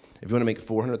 if you want to make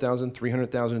 400,000,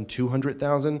 300,000,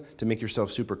 200,000 to make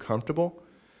yourself super comfortable,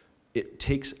 it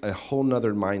takes a whole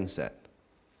nother mindset.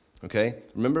 Okay?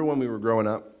 Remember when we were growing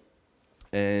up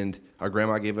and our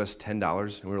grandma gave us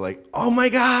 $10 and we were like, "Oh my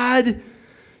God,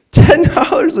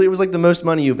 $10!" It was like the most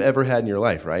money you've ever had in your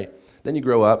life, right? Then you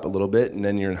grow up a little bit, and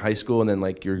then you're in high school, and then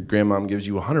like your grandmom gives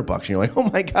you $100, and you're like,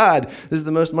 "Oh my God, this is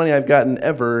the most money I've gotten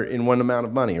ever in one amount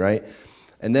of money," right?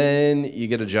 And then you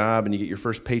get a job, and you get your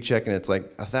first paycheck, and it's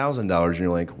like $1,000, and you're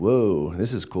like, "Whoa,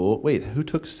 this is cool." Wait, who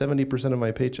took 70% of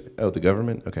my paycheck? Oh, the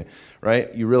government? Okay,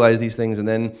 right? You realize these things, and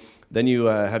then you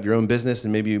have your own business,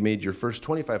 and maybe you made your first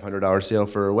 $2,500 sale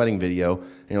for a wedding video,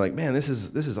 and you're like, "Man, this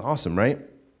is awesome," right?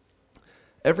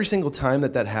 Every single time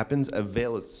that happens, a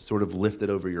veil is sort of lifted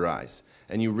over your eyes,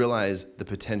 and you realize the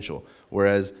potential.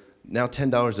 Whereas now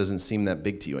 $10 doesn't seem that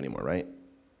big to you anymore, right?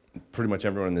 Pretty much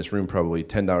everyone in this room probably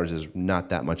 $10 is not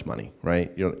that much money,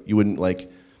 right? You wouldn't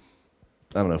like,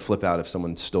 I don't know, flip out if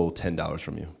someone stole $10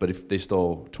 from you. But if they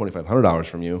stole $2,500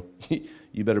 from you,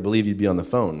 you better believe you'd be on the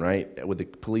phone, right? With the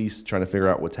police trying to figure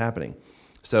out what's happening.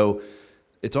 So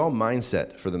it's all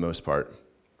mindset for the most part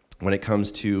when it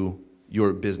comes to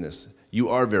your business. You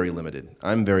are very limited.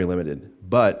 I'm very limited.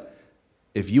 But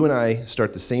if you and I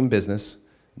start the same business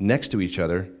next to each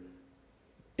other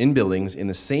in buildings in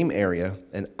the same area,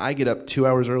 and I get up 2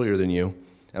 hours earlier than you,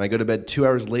 and I go to bed 2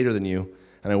 hours later than you,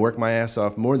 and I work my ass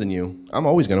off more than you, I'm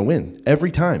always going to win.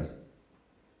 Every time.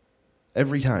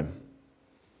 Every time.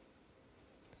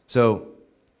 So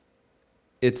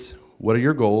it's what are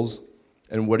your goals,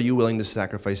 and what are you willing to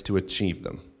sacrifice to achieve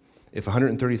them? If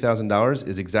 $130,000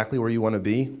 is exactly where you want to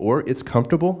be, or it's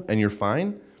comfortable and you're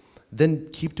fine, then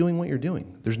keep doing what you're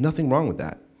doing. There's nothing wrong with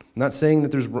that. I'm not saying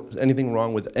that there's anything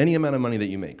wrong with any amount of money that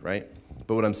you make, right?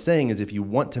 But what I'm saying is if you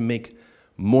want to make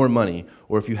more money,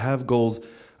 or if you have goals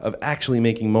of actually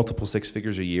making multiple six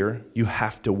figures a year, you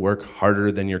have to work harder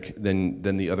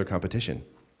than the other competition.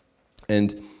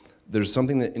 And there's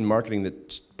something that in marketing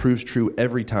that proves true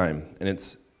every time, and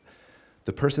it's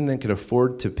the person that can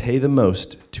afford to pay the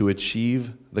most to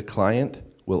achieve the client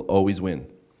will always win.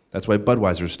 That's why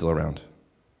Budweiser is still around,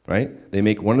 right? They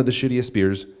make one of the shittiest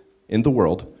beers in the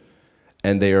world,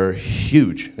 and they are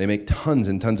huge. They make tons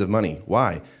and tons of money.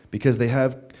 Why? Because they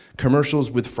have commercials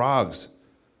with frogs,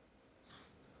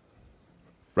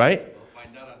 right? We'll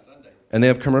find out on Sunday. And they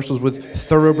have commercials with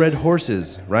thoroughbred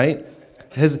horses, right?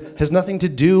 Has nothing to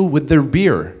do with their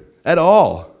beer at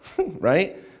all,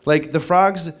 right? Like the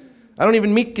frogs, I don't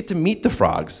even get to meet the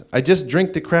frogs. I just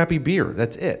drink the crappy beer.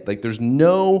 That's it. Like there's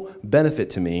no benefit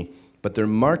to me, but their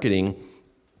marketing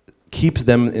keeps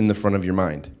them in the front of your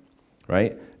mind,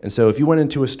 right? And so if you went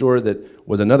into a store that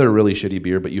was another really shitty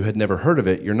beer, but you had never heard of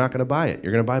it, you're not going to buy it.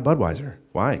 You're going to buy Budweiser.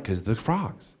 Why? Because the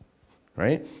frogs,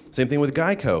 right? Same thing with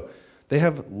Geico. They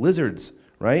have lizards,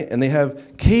 right? And they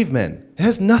have cavemen. It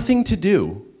has nothing to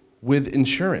do with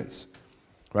insurance,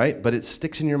 right? But it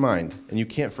sticks in your mind, and you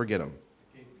can't forget them.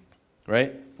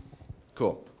 Right?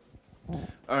 Cool.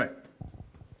 All right.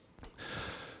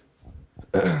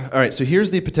 All right, so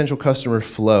here's the potential customer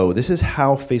flow. This is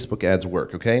how Facebook ads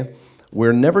work, okay?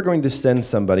 We're never going to send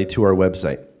somebody to our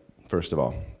website, first of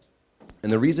all.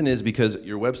 And the reason is because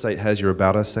your website has your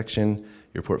About Us section,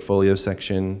 your Portfolio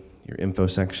section, your Info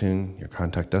section, your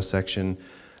Contact Us section.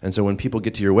 And so when people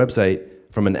get to your website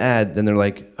from an ad, then they're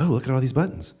like, "Oh, look at all these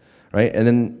buttons," right? And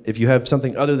then if you have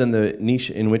something other than the niche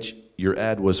in which your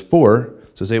ad was for,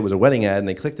 so say it was a wedding ad and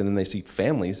they clicked and then they see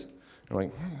families, they're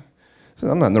like,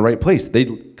 "I'm not in the right place." They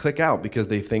click out because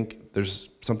they think there's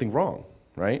something wrong,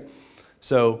 right?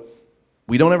 So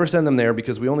we don't ever send them there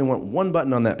because we only want one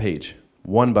button on that page,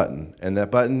 one button, and that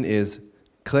button is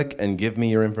click and give me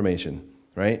your information,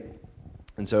 right?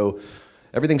 And so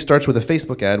everything starts with a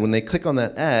Facebook ad. When they click on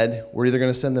that ad, we're either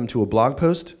going to send them to a blog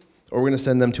post or we're going to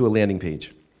send them to a landing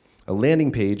page. A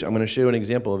landing page, I'm going to show you an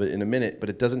example of it in a minute, but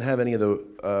it doesn't have any of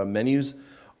the menus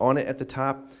on it at the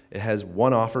top. It has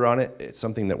one offer on it. It's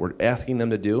something that we're asking them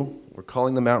to do. We're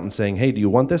calling them out and saying, "Hey, do you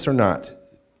want this or not?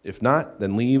 If not,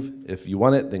 then leave. If you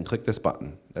want it, then click this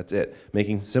button." That's it.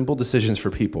 Making simple decisions for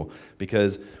people,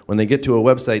 because when they get to a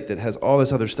website that has all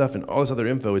this other stuff and all this other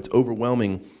info, it's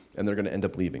overwhelming and they're going to end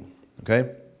up leaving,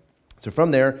 okay? So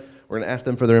from there, we're going to ask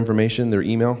them for their information, their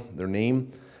email, their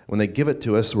name. When they give it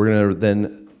to us, we're going to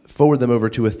then forward them over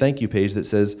to a thank you page that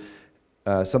says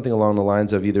something along the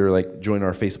lines of either like join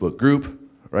our Facebook group,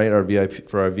 right,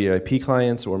 for our VIP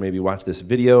clients, or maybe watch this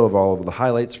video of all of the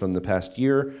highlights from the past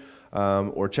year.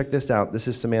 Or check this out. This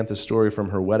is Samantha's story from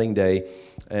her wedding day.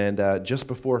 And just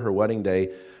before her wedding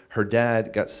day, her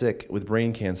dad got sick with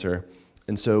brain cancer.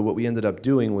 And so what we ended up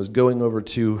doing was going over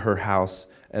to her house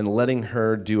and letting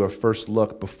her do a first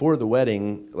look before the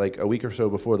wedding, like a week or so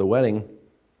before the wedding.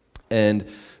 And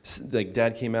like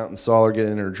dad came out and saw her get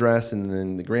in her dress, and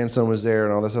then the grandson was there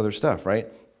and all this other stuff, right?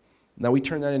 Now we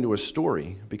turned that into a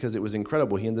story because it was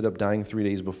incredible. He ended up dying 3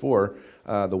 days before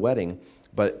the wedding,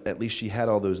 but at least she had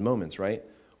all those moments, right?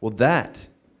 Well, that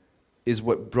is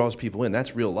what draws people in.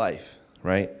 That's real life,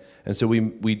 right? And so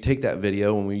we take that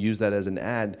video and we use that as an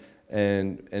ad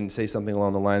and say something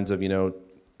along the lines of, you know,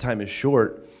 time is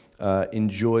short,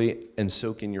 enjoy and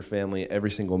soak in your family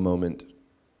every single moment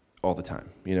all the time,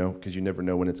 you know, because you never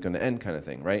know when it's going to end kind of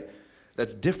thing, right?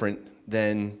 That's different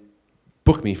than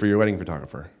book me for your wedding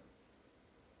photographer,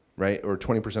 right? Or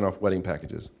 20% off wedding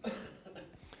packages.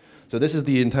 So this is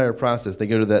the entire process. They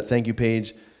go to that thank you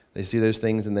page, they see those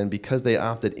things, and then because they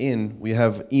opted in, we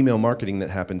have email marketing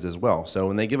that happens as well. So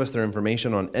when they give us their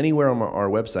information on anywhere on our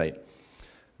website,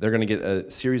 they're going to get a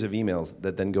series of emails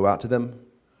that then go out to them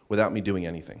without me doing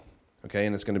anything, okay?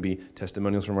 And it's going to be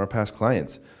testimonials from our past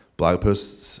clients, blog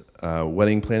posts,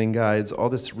 wedding planning guides, all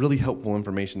this really helpful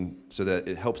information so that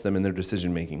it helps them in their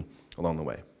decision making along the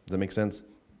way. Does that make sense?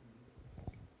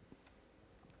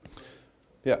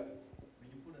 Yeah. When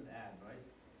you put an ad, right,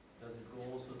 does it go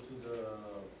also to the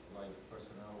like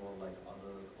personnel or like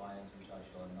other clients which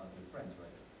actually are not your friends,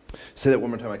 right? Say that one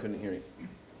more time, I couldn't hear you.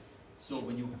 So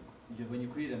when you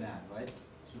create an ad, right,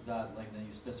 so that like then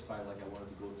you specify like I wanted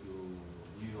to go to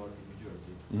New York and New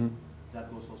Jersey. Mm-hmm.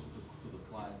 That goes also to the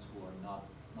clients who are not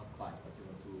clients, but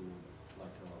even to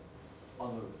like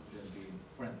other than being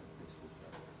friends, basically.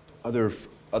 Right?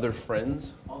 Other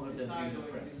friends? Other than being a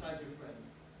friend. Besides your friends.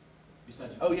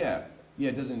 Besides your Oh friends. yeah, yeah.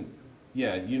 It doesn't.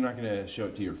 Yeah, you're not going to show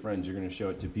it to your friends. You're going to show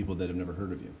it to people that have never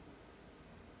heard of you.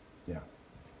 Yeah.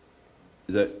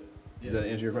 Does that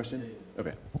answer your question? Yeah.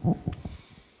 Okay. All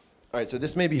right. So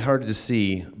this may be hard to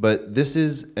see, but this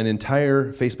is an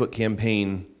entire Facebook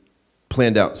campaign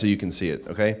planned out so you can see it.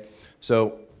 Okay.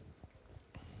 So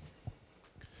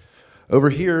over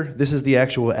here, this is the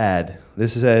actual ad.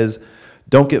 This says,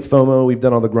 "Don't get FOMO. We've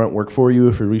done all the grunt work for you.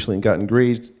 If you recently got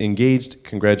engaged,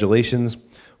 congratulations.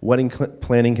 Wedding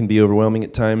planning can be overwhelming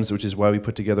at times, which is why we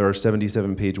put together our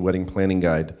 77-page wedding planning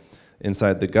guide.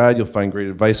 Inside the guide, you'll find great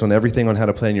advice on everything on how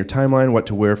to plan your timeline, what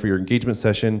to wear for your engagement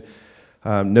session.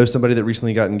 Know somebody that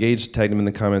recently got engaged, tag them in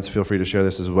the comments. Feel free to share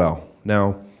this as well."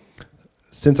 Now,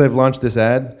 since I've launched this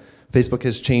ad, Facebook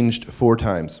has changed 4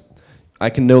 times. I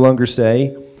can no longer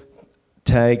say,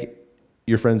 tag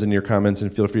your friends in your comments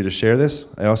and feel free to share this.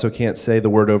 I also can't say the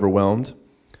word overwhelmed.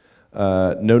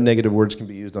 No negative words can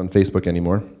be used on Facebook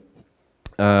anymore.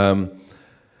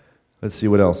 Let's see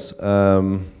what else.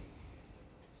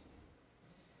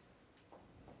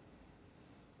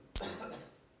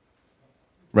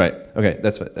 Right, okay,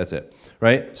 that's it,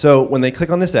 right? So when they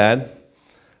click on this ad,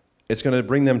 it's going to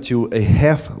bring them to a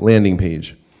half landing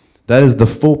page. That is the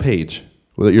full page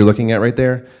that you're looking at right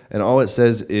there, and all it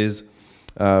says is,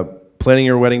 planning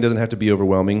your wedding doesn't have to be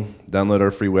overwhelming. Download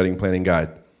our free wedding planning guide.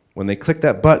 When they click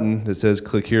that button that says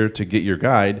click here to get your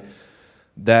guide,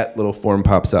 that little form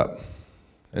pops up.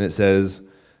 And it says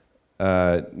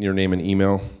your name and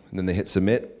email, and then they hit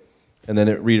submit. And then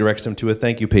it redirects them to a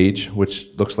thank you page, which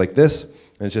looks like this.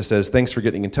 And it just says, "Thanks for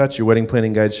getting in touch. Your wedding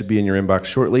planning guide should be in your inbox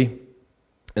shortly."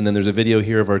 And then there's a video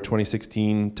here of our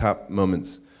 2016 top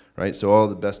moments, right? So all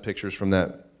the best pictures from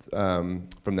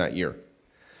that year.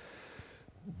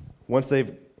 Once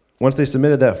they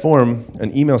submitted that form,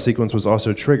 an email sequence was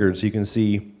also triggered. So you can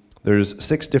see there's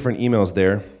 6 different emails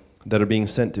there that are being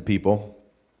sent to people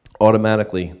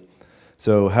automatically.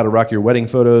 So how to rock your wedding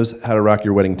photos, how to rock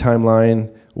your wedding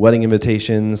timeline, wedding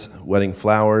invitations, wedding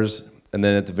flowers, and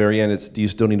then at the very end, it's, do you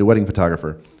still need a wedding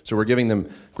photographer? So we're giving them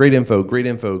great info, great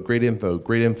info, great info,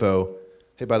 great info.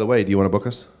 Hey, by the way, do you want to book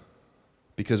us?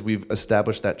 Because we've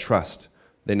established that trust.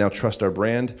 They now trust our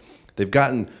brand. They've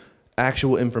gotten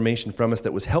actual information from us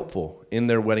that was helpful in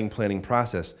their wedding planning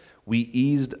process. We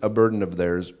eased a burden of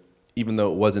theirs, even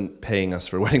though it wasn't paying us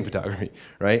for wedding photography,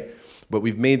 right? But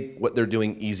we've made what they're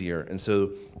doing easier, and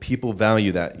so people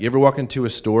value that. You ever walk into a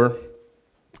store,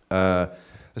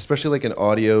 especially like an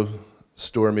audio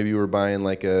store, maybe you were buying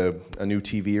like a new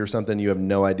TV or something, you have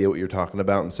no idea what you're talking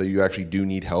about, and so you actually do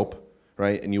need help,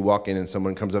 right? And you walk in and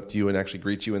someone comes up to you and actually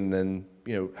greets you and then,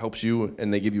 you know, helps you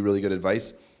and they give you really good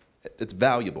advice. It's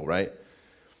valuable, right?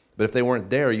 But if they weren't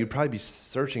there, you'd probably be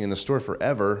searching in the store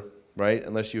forever right?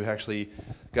 Unless you actually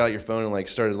got out your phone and like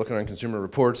started looking on Consumer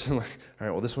Reports and like, all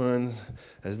right, well this one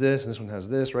has this and this one has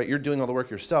this, right? You're doing all the work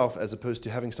yourself as opposed to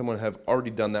having someone have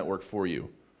already done that work for you,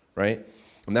 right?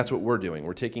 And that's what we're doing.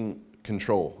 We're taking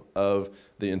control of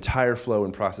the entire flow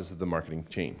and process of the marketing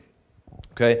chain,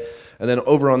 okay? And then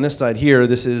over on this side here,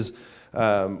 this is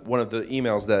one of the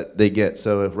emails that they get.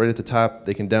 So right at the top,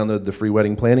 they can download the free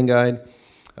wedding planning guide.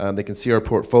 They can see our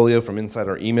portfolio from inside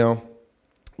our email.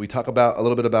 We talk about a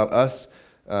little bit about us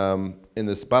in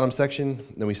this bottom section.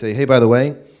 Then we say, hey, by the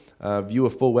way, view a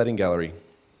full wedding gallery.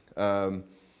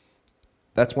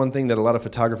 That's one thing that a lot of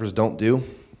photographers don't do,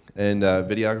 and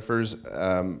videographers,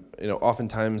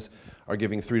 oftentimes are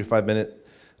giving 3 to 5 minute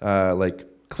like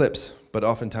clips, but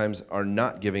oftentimes are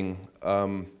not giving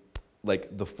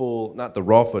like the full, not the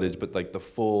raw footage, but like the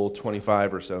full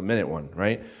 25 or so minute one,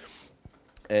 right?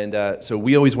 And so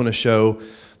we always want to show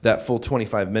that full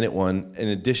 25-minute one in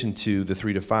addition to the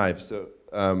 3 to 5. So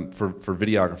for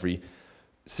videography,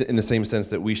 in the same sense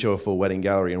that we show a full wedding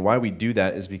gallery. And why we do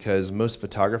that is because most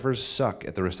photographers suck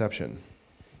at the reception,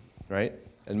 right?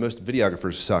 And most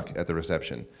videographers suck at the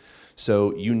reception.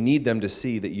 So you need them to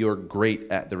see that you're great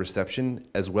at the reception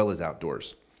as well as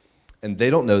outdoors. And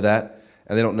they don't know that,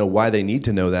 and they don't know why they need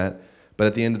to know that. But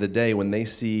at the end of the day, when they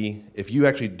see, if you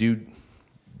actually do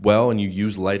well and you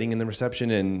use lighting in the reception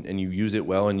and you use it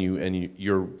well and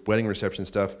your wedding reception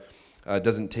stuff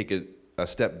doesn't take a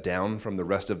step down from the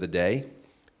rest of the day,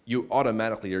 you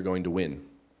automatically are going to win.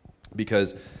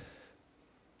 Because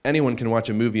anyone can watch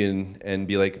a movie and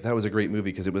be like, that was a great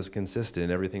movie because it was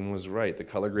consistent, everything was right, the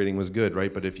color grading was good,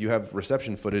 right? But if you have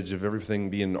reception footage of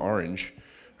everything being orange,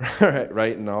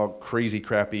 right, and all crazy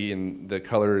crappy and the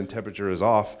color and temperature is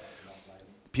off,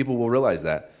 people will realize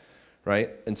that.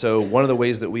 Right? And so one of the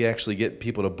ways that we actually get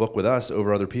people to book with us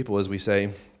over other people is we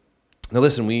say, now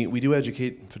listen, we do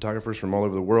educate photographers from all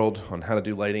over the world on how to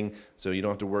do lighting, so you don't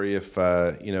have to worry if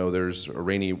there's a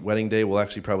rainy wedding day. We'll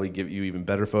actually probably give you even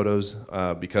better photos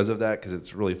because of that, because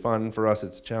it's really fun for us,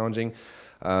 it's challenging.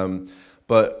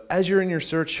 But as you're in your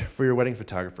search for your wedding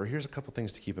photographer, here's a couple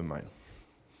things to keep in mind.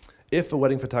 If a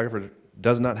wedding photographer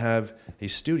does not have a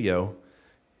studio,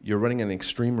 you're running an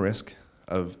extreme risk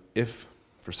of, if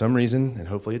for some reason, and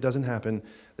hopefully it doesn't happen,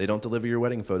 they don't deliver your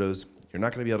wedding photos, you're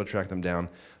not going to be able to track them down.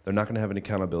 They're not going to have any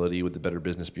accountability with the Better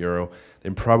Business Bureau.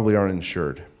 They probably aren't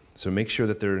insured. So make sure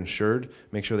that they're insured.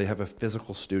 Make sure they have a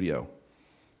physical studio.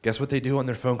 Guess what they do on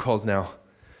their phone calls now?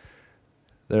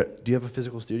 Do you have a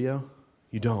physical studio?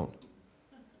 You don't.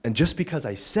 And just because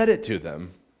I said it to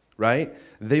them, right,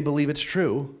 they believe it's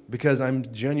true because I'm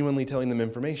genuinely telling them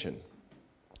information.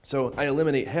 So I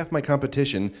eliminate half my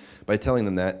competition by telling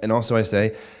them that, and also I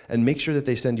say, and make sure that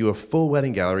they send you a full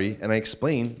wedding gallery, and I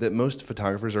explain that most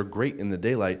photographers are great in the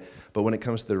daylight, but when it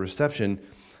comes to the reception,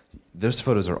 those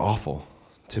photos are awful,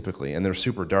 typically, and they're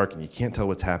super dark, and you can't tell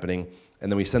what's happening,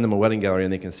 and then we send them a wedding gallery,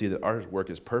 and they can see that our work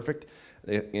is perfect,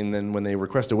 and then when they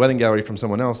request a wedding gallery from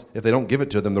someone else, if they don't give it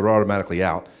to them, they're automatically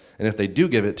out, and if they do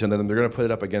give it to them, they're going to put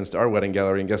it up against our wedding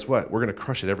gallery, and guess what? We're going to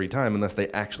crush it every time unless they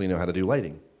actually know how to do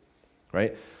lighting.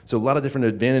 Right? So a lot of different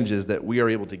advantages that we are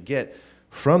able to get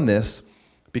from this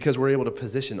because we're able to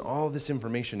position all this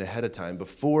information ahead of time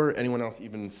before anyone else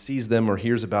even sees them or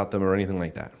hears about them or anything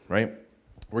like that, right?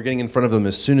 We're getting in front of them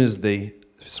as soon as they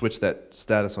switch that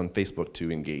status on Facebook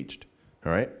to engaged,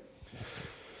 all right?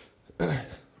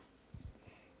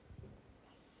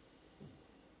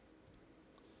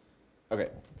 Okay,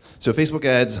 so Facebook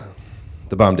ads,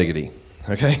 the bomb diggity,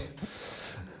 okay?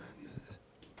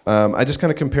 I just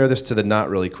kind of compare this to the Knot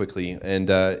really quickly, and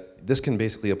this can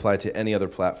basically apply to any other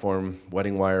platform,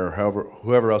 Wedding Wire, or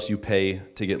whoever else you pay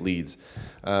to get leads.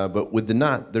 But with the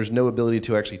Knot, there's no ability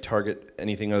to actually target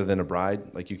anything other than a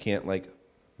bride. Like you can't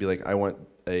be like, I want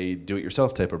a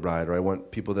do-it-yourself type of bride, or I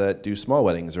want people that do small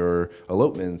weddings or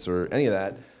elopements or any of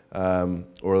that,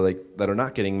 or like that are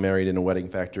not getting married in a wedding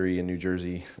factory in New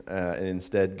Jersey and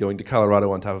instead going to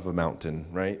Colorado on top of a mountain,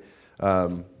 right?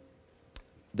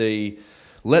 They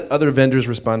let other vendors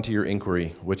respond to your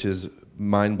inquiry, which is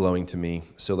mind-blowing to me.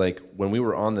 So like when we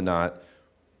were on the Knot,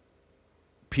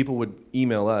 people would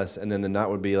email us and then the Knot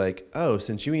would be like, oh,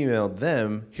 since you emailed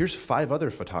them, here's 5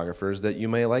 other photographers that you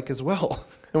may like as well.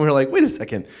 And we're like, wait a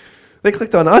second, they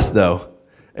clicked on us though.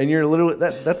 And you're literally,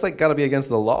 that's like gotta be against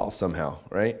the law somehow,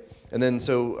 right? And then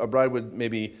so a bride would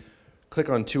maybe click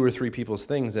on 2 or 3 people's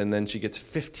things and then she gets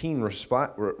 15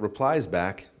 replies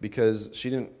back because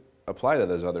she didn't apply to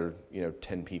those other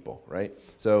 10 people, right?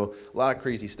 So a lot of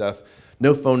crazy stuff.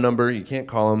 No phone number, you can't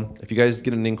call them. If you guys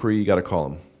get an inquiry, you got to call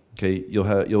them. Okay,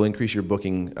 you'll increase your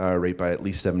booking rate by at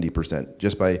least 70%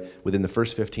 just by within the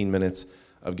first 15 minutes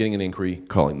of getting an inquiry,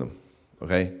 calling them.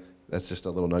 Okay, That's just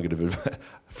a little nugget of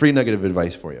free nugget of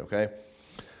advice for you, okay?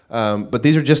 But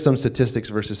these are just some statistics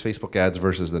versus Facebook ads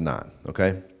versus the not,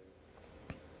 okay?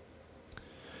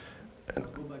 Go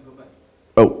back.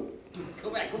 Oh, Go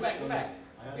back.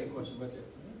 I had a question back there.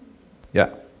 yeah.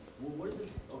 Well, what is it?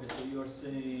 Okay, so you are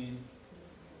saying,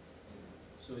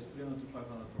 so it's 300 to 500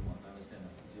 per month. I understand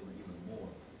that. It's even more.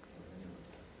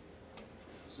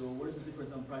 So what is the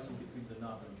difference on pricing between the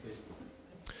not and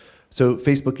Facebook? So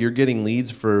Facebook, you're getting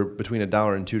leads for between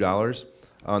 $1 and $2.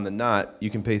 On the not, you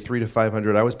can pay $300 to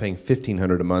 $500. I was paying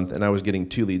 $1,500 a month, and I was getting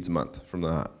 2 leads a month from the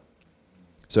not.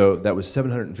 So that was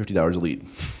 $750 a lead.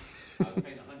 I was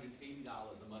paying $180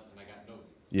 a month and I got no leads.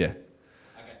 Yeah.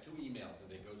 I got 2 emails and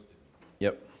they ghosted me.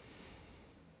 Yep.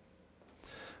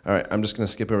 All right, I'm just going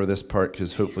to skip over this part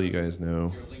because hopefully you guys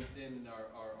know. Your LinkedIn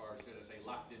or should I say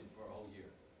locked in for a whole year.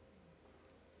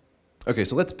 Okay,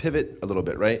 so let's pivot a little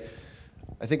bit, right?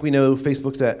 I think we know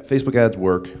Facebook ads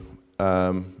work.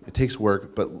 It takes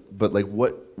work, but like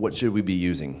what should we be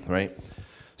using, right?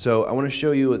 So I want to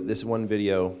show you this one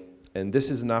video, and this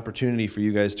is an opportunity for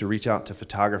you guys to reach out to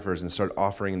photographers and start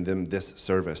offering them this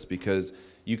service, because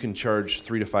you can charge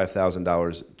 $3,000 to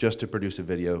 $5,000 just to produce a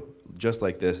video just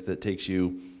like this that takes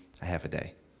you a half a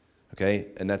day, okay?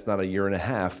 And that's not a year and a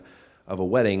half of a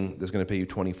wedding that's going to pay you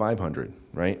 $2,500,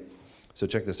 right? So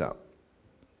check this out.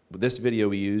 This video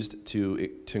we used to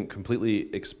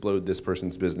completely explode this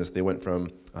person's business. They went from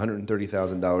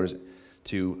 $130,000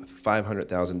 to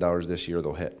 $500,000 this year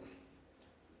they'll hit.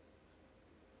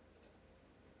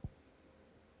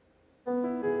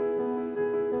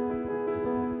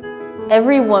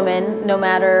 Every woman, no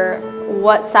matter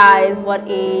what size, what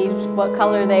age, what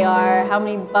color they are, how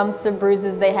many bumps or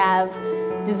bruises they have,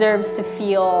 deserves to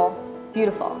feel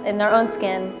beautiful in their own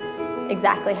skin,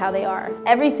 exactly how they are.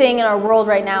 Everything in our world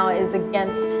right now is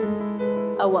against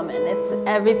a woman.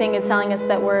 Everything is telling us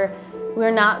that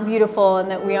we're not beautiful and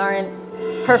that we aren't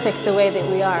perfect the way that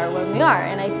we are when we are.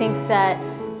 And I think that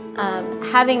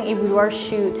having a boudoir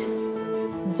shoot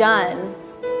done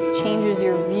changes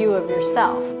your view of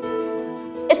yourself.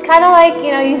 It's kind of like,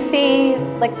 you know, you see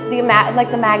like the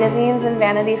magazines and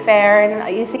Vanity Fair,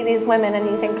 and you see these women and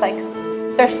you think like,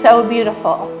 they're so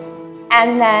beautiful.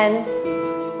 And then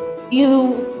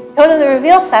you go to the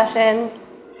reveal session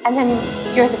and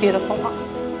then you're the beautiful one.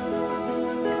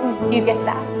 You get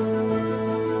that.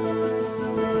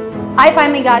 I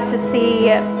finally got to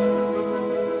see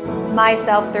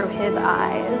myself through his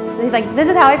eyes. He's like, this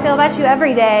is how I feel about you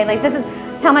every day. Like, this is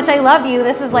how much I love you.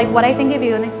 This is like what I think of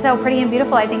you, and it's so pretty and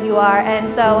beautiful I think you are.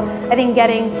 And so I think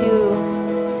getting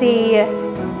to see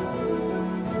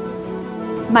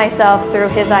myself through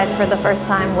his eyes for the first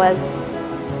time was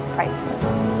priceless.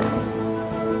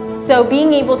 So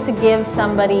being able to give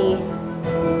somebody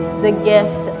the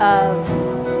gift of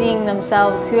seeing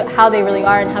themselves, how they really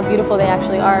are and how beautiful they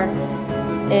actually are,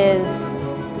 is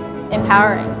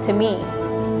empowering to me.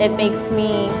 It makes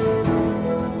me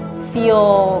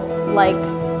feel like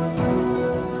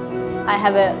I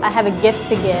have a gift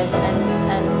to give,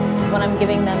 and what I'm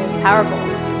giving them is powerful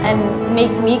and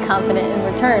makes me confident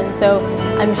in return. So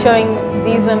I'm showing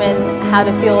these women how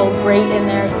to feel great in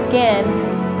their skin,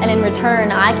 and in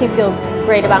return I can feel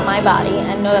great about my body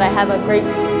and know that I have a great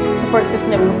support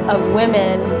system of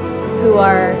women who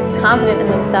are confident in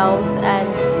themselves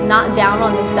and not down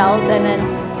on themselves. And then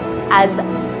as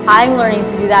I'm learning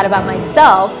to do that about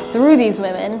myself through these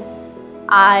women,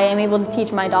 I am able to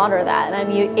teach my daughter that, and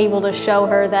I'm able to show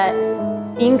her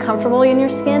that being comfortable in your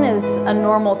skin is a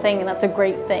normal thing, and that's a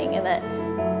great thing, and that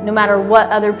no matter what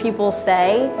other people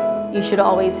say, you should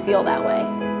always feel that way.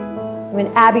 When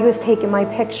Abby was taking my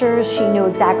pictures, she knew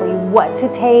exactly what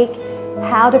to take,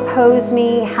 how to pose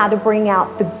me, how to bring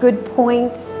out the good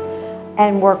points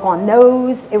and work on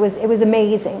those. It was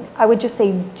amazing. I would just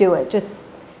say do it. Just,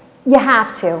 you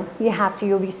have to,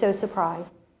 you'll be so surprised.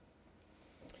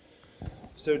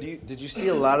 So did you see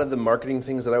a lot of the marketing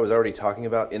things that I was already talking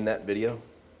about in that video?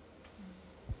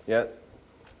 Yeah?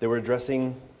 They were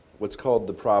addressing what's called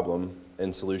the problem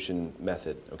and solution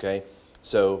method, okay?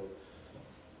 So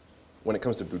when it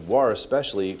comes to boudoir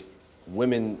especially,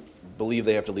 women believe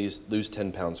they have to lose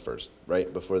 10 pounds first,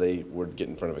 right, before they would get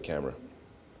in front of a camera.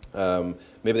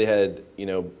 Maybe they had,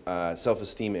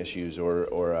 self-esteem issues,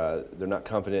 or they're not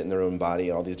confident in their own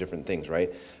body, all these different things,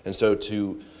 right? And so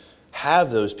to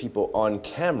have those people on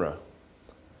camera,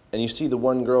 and you see the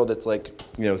one girl that's like,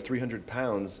 300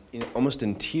 pounds, almost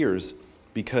in tears,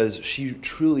 because she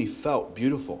truly felt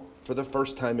beautiful for the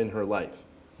first time in her life.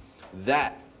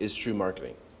 That is true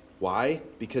marketing. Why?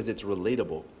 Because it's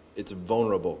relatable. It's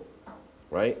vulnerable,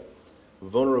 right?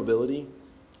 Vulnerability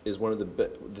is one of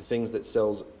the things that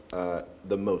sells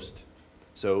the most.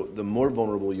 So the more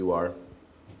vulnerable you are,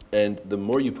 and the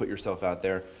more you put yourself out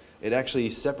there, it actually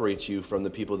separates you from the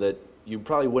people that you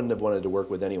probably wouldn't have wanted to work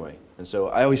with anyway. And so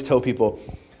I always tell people,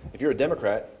 if you're a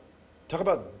Democrat, talk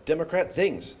about Democrat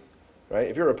things, right?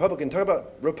 If you're a Republican, talk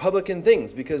about Republican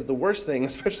things, because the worst thing,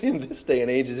 especially in this day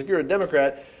and age, is if you're a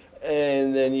Democrat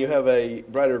and then you have a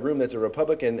bride or groom that's a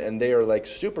Republican and they are like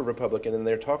super Republican and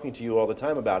they're talking to you all the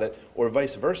time about it, or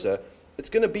vice versa, it's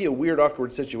going to be a weird,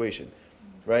 awkward situation,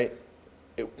 right?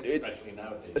 Especially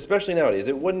nowadays. Especially nowadays.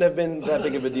 It wouldn't have been that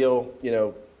big of a deal,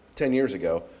 10 years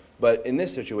ago. But in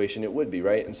this situation, it would be,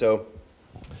 right? And so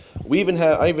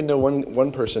I even know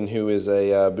one person who is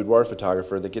a boudoir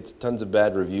photographer that gets tons of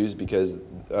bad reviews because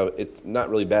it's not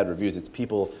really bad reviews. It's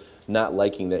people not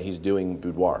liking that he's doing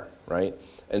boudoir, right?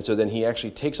 And so then he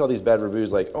actually takes all these bad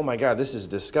reviews like, oh my God, this is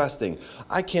disgusting.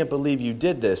 I can't believe you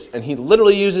did this. And he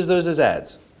literally uses those as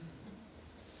ads.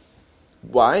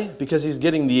 Why? Because he's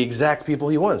getting the exact people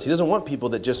he wants. He doesn't want people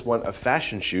that just want a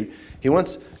fashion shoot. He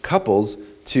wants couples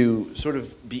to sort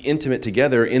of be intimate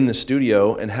together in the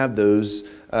studio and have those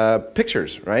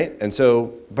pictures, right? And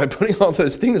so by putting all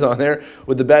those things on there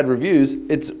with the bad reviews,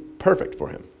 it's perfect for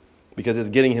him because it's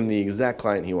getting him the exact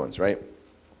client he wants, right?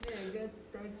 Yeah,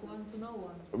 that's one to know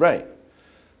one. Right.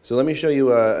 So let me show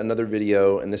you another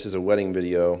video, and this is a wedding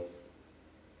video.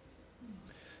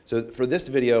 So for this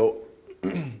video,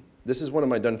 this is one of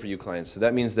my done-for-you clients. So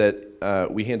that means that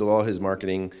we handle all his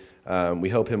marketing. We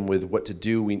help him with what to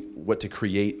do, what to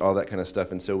create, all that kind of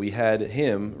stuff. And so we had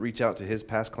him reach out to his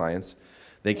past clients.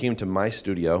 They came to my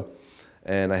studio,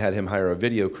 and I had him hire a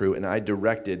video crew, and I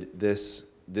directed this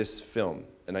film.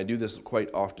 And I do this quite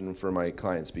often for my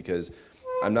clients because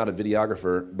I'm not a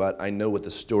videographer, but I know what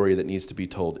the story that needs to be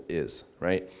told is,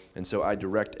 right? And so I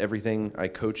direct everything. I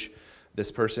coach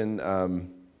this person.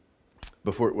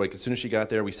 As soon as she got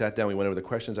there, we sat down, we went over the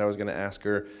questions I was going to ask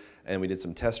her, and we did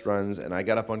some test runs, and I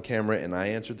got up on camera and I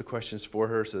answered the questions for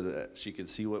her so that she could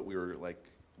see what we were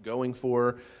going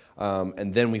for,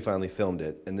 and then we finally filmed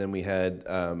it, and then we had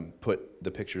put the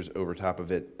pictures over top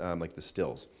of it, like the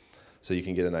stills, so you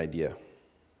can get an idea.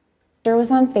 She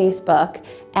was on Facebook,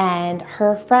 and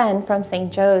her friend from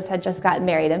St. Joe's had just gotten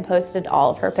married and posted all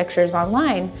of her pictures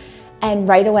online, and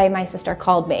right away my sister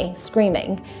called me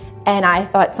screaming. And I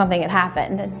thought something had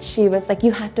happened. And she was like,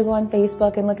 you have to go on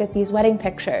Facebook and look at these wedding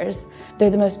pictures.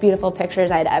 They're the most beautiful pictures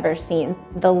I'd ever seen.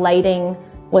 The lighting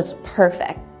was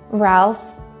perfect. Ralph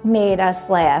made us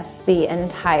laugh the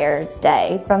entire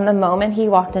day. From the moment he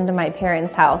walked into my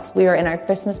parents' house, we were in our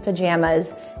Christmas pajamas.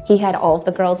 He had all of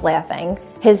the girls laughing.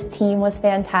 His team was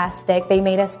fantastic. They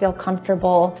made us feel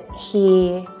comfortable.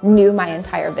 He knew my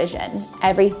entire vision.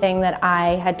 Everything that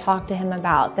I had talked to him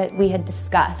about, that we had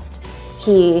discussed,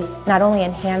 he not only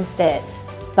enhanced it,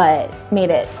 but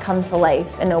made it come to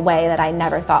life in a way that I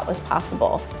never thought was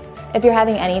possible. If you're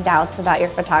having any doubts about your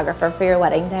photographer for your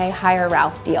wedding day, hire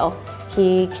Ralph Deal.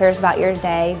 He cares about your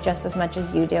day just as much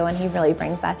as you do, and he really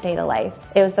brings that day to life.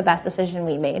 It was the best decision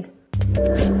we made.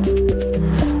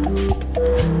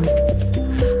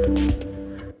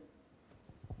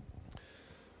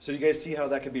 So you guys see how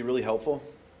that could be really helpful?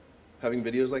 Having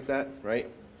videos like that, right?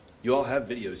 You all have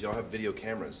videos, you all have video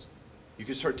cameras. You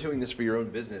can start doing this for your own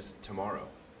business tomorrow,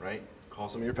 right? Call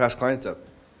some of your past clients up.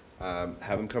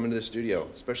 Have them come into the studio,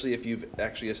 especially if you've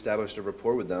actually established a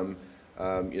rapport with them.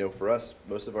 For us,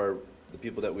 most of the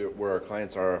people that were our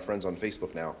clients are our friends on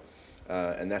Facebook now.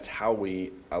 And that's how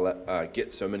we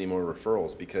get so many more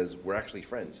referrals, because we're actually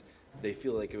friends. They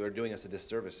feel like they're doing us a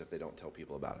disservice if they don't tell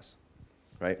people about us,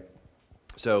 right?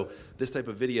 So this type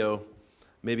of video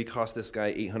maybe cost this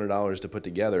guy $800 to put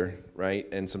together, right?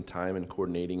 And some time and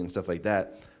coordinating and stuff like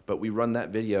that. But we run that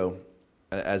video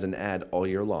as an ad all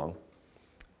year long.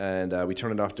 And we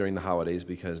turn it off during the holidays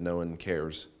because no one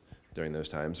cares during those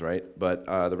times, right? But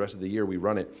the rest of the year we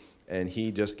run it, and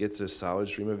he just gets a solid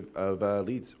stream of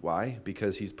leads. Why?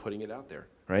 Because he's putting it out there,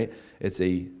 right? It's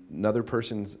another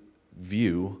person's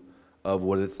view of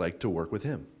what it's like to work with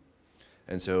him.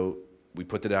 And so we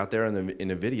put it out there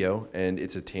in a video, and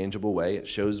it's a tangible way. It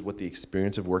shows what the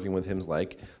experience of working with him is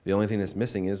like. The only thing that's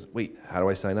missing is, wait, how do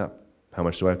I sign up? How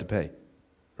much do I have to pay,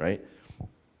 right?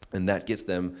 And that gets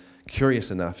them curious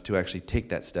enough to actually take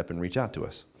that step and reach out to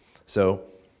us. So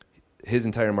his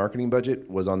entire marketing budget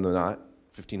was on the knot,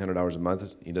 $1,500 a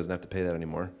month. He doesn't have to pay that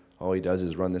anymore. All he does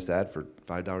is run this ad for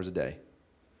 $5 a day,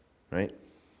 right?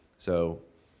 So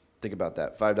think about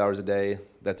that, $5 a day.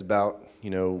 That's about,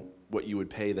 what you would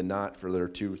pay the knot for their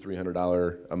 $200,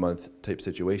 $300 a month type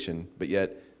situation, but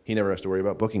yet he never has to worry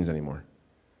about bookings anymore.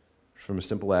 From a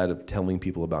simple ad of telling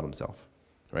people about himself,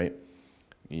 right?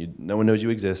 No one knows you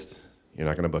exist. You're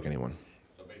not going to book anyone.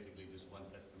 So basically,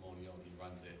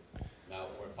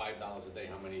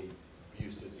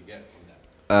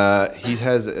 He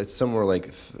has, it's somewhere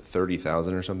like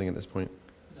 30,000 or something at this point.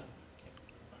 I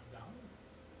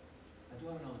do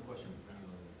have another question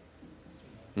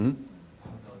for you. Mm-hmm. I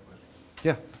have another question.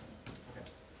 Yeah. Okay.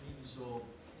 So,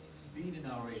 being in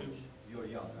our age, you're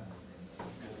young, I understand.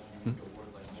 You could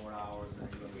work like more hours and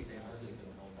you understand the system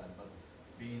and all that. But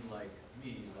being like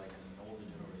me, like an older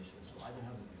generation, so I don't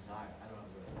have the desire, I don't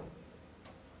have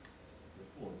the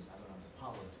force, I don't have the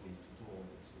power to do all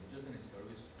this. Is this any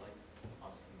service like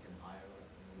us we can hire,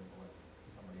 like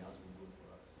somebody else will do it for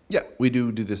us? Yeah, we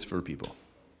do this for people.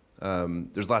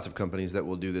 There's lots of companies that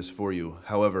will do this for you.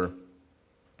 However,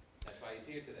 That's why he's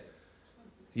here today.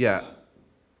 yeah,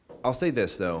 I'll say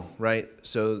this though, right?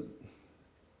 So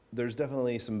there's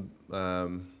definitely some,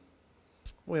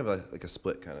 we have like a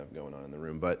split kind of going on in the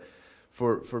room, but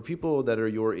for people that are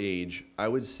your age, I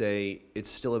would say it's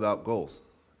still about goals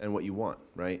and what you want,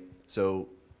 right? So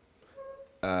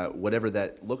whatever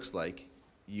that looks like,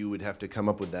 you would have to come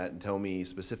up with that and tell me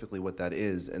specifically what that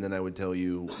is, and then I would tell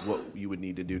you what you would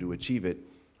need to do to achieve it,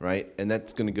 right? And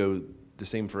that's going to go the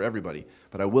same for everybody.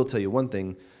 But I will tell you one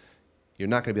thing, you're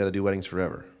not going to be able to do weddings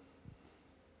forever,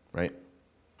 right?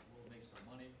 We'll make some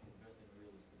money, invest in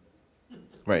real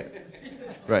estate.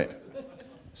 Right, right.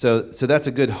 So that's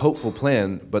a good hopeful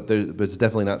plan, but it's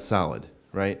definitely not solid,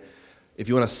 right? If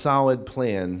you want a solid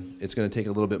plan, it's going to take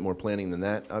a little bit more planning than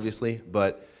that, obviously,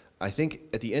 but I think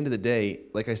at the end of the day,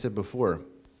 like I said before,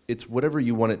 it's whatever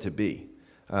you want it to be.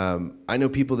 I know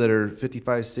people that are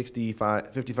 55 to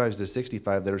 65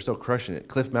 that are still crushing it.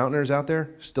 Cliff Mountainers out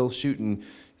there still shooting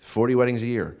 40 weddings a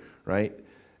year, right?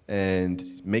 And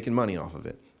making money off of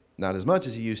it. Not as much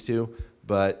as he used to,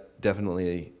 but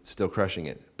definitely still crushing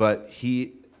it. But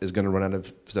he is going to run out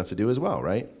of stuff to do as well,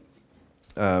 right?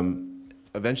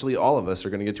 Eventually, all of us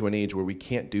are going to get to an age where we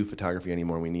can't do photography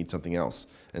anymore. We need something else.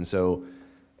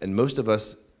 And most of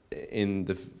us in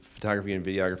the photography and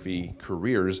videography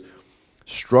careers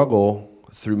struggle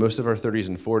through most of our 30s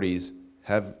and 40s,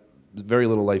 have very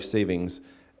little life savings,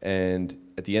 and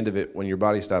at the end of it, when your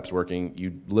body stops working,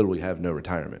 you literally have no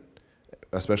retirement,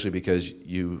 especially because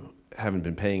you haven't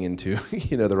been paying into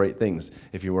the right things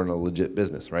if you weren't a legit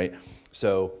business, right?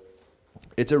 So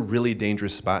it's a really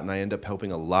dangerous spot, and I end up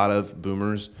helping a lot of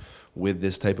boomers with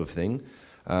this type of thing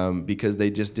because they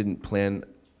just didn't plan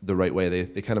the right way.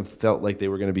 They kind of felt like they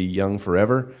were going to be young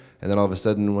forever, and then all of a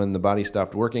sudden when the body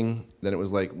stopped working, then it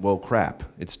was like, well, crap,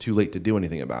 it's too late to do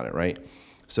anything about it, right?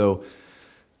 So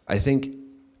I think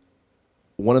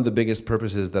one of the biggest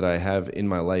purposes that I have in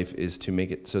my life is to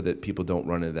make it so that people don't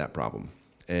run into that problem.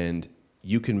 And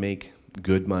you can make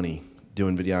good money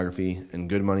doing videography and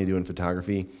good money doing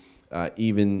photography,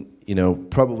 even,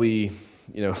 probably,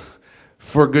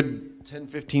 for a good 10,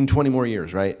 15, 20 more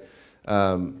years, right?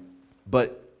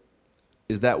 But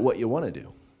is that what you want to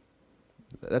do?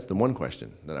 That's the one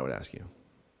question that I would ask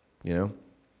you,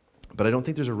 But I don't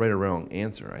think there's a right or wrong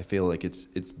answer. I feel like it's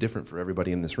different for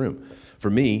everybody in this room. For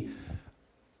me,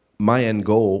 my end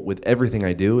goal with everything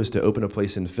I do is to open a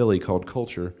place in Philly called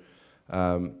Culture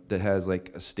that has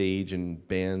like a stage and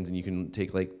bands, and you can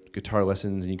take like guitar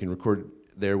lessons and you can record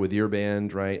there with your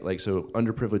band, right? Like, so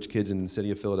underprivileged kids in the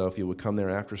city of Philadelphia would come there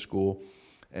after school,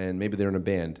 and maybe they're in a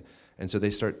band. And so they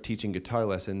start teaching guitar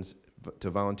lessons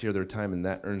to volunteer their time, and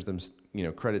that earns them,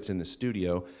 credits in the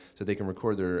studio so they can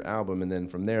record their album, and then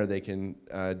from there they can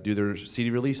do their CD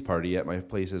release party at my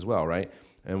place as well, right?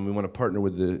 And we want to partner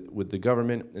with the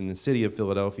government and the city of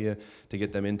Philadelphia to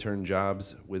get them intern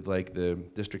jobs with like the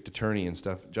district attorney and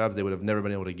stuff, jobs they would have never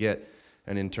been able to get,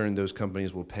 and in turn those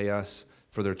companies will pay us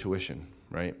for their tuition,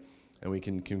 right? And we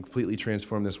can completely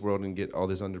transform this world and get all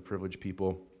these underprivileged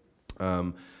people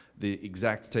the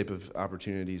exact type of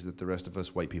opportunities that the rest of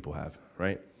us white people have,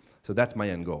 right? So that's my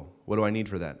end goal. What do I need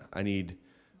for that? I need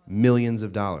millions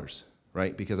of dollars,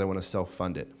 right? Because I want to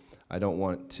self-fund it. I don't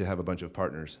want to have a bunch of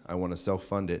partners. I want to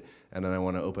self-fund it, and then I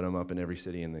want to open them up in every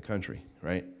city in the country,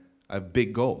 right? I have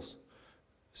big goals.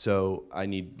 So I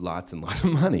need lots and lots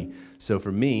of money. So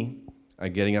for me,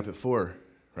 I'm getting up at 4,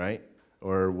 right?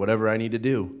 Or whatever I need to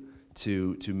do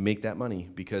to make that money,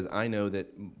 because I know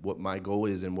that what my goal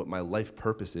is and what my life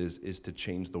purpose is to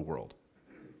change the world,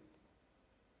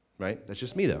 right? That's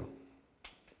just me, though.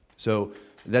 So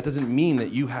that doesn't mean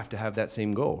that you have to have that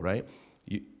same goal, right?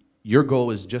 Your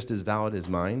goal is just as valid as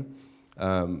mine,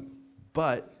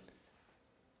 but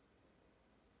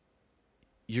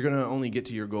you're going to only get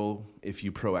to your goal if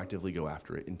you proactively go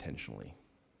after it intentionally,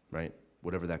 right?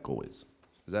 Whatever that goal is.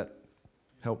 Does that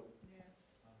help? Yeah.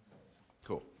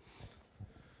 Cool.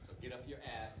 So get up your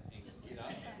ass and get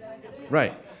up.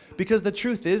 Right. Because the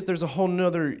truth is, there's a whole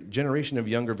nother generation of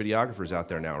younger videographers out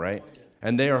there now, right?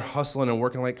 And they are hustling and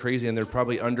working like crazy, and they're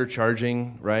probably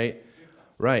undercharging, right?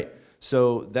 Right.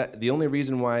 So that the only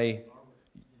reason why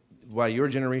your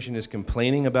generation is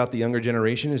complaining about the younger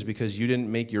generation is because you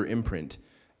didn't make your imprint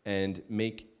and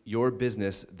make your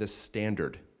business the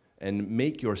standard and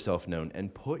make yourself known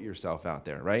and put yourself out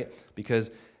there, right?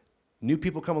 Because new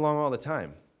people come along all the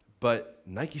time, but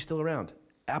Nike's still around,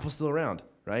 Apple's still around,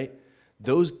 right?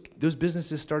 Those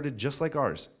businesses started just like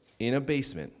ours, in a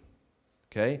basement,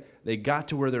 okay? They got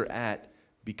to where they're at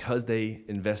because they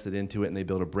invested into it and they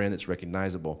built a brand that's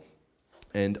recognizable.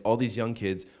 And all these young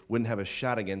kids wouldn't have a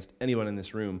shot against anyone in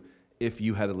this room if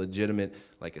you had a legitimate,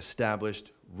 like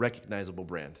established, recognizable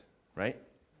brand, right?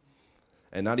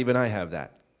 And not even I have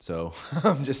that. So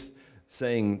I'm just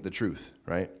saying the truth,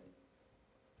 right?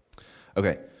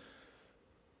 Okay.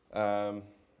 How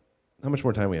much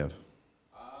more time we have?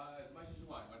 As much as you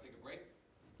want. Want to take a break?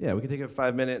 Yeah, we can take a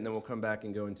 5-minute and then we'll come back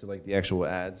and go into like the actual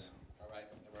ads. All right.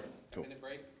 Cool. 5-minute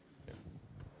break.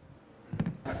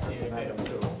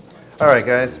 All right,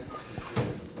 guys.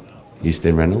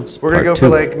 Easton Reynolds. We're going to go for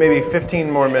like maybe 15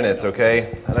 more minutes,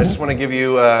 okay? And I just want to give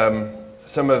you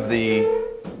some of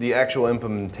the actual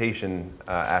implementation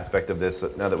aspect of this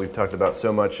now that we've talked about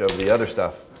so much of the other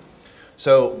stuff.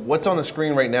 So what's on the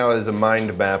screen right now is a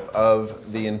mind map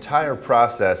of the entire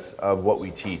process of what we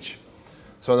teach.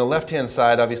 So on the left-hand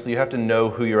side, obviously, you have to know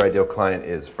who your ideal client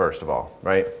is, first of all,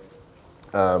 right?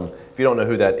 If you don't know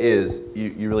who that is,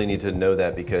 you really need to know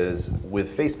that, because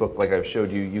with Facebook, like I've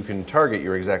showed you, you can target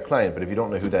your exact client, but if you don't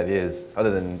know who that is,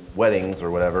 other than weddings or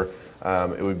whatever,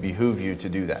 it would behoove you to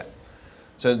do that.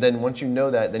 So then once you know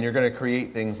that, then you're going to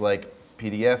create things like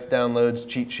PDF downloads,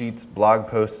 cheat sheets, blog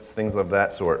posts, things of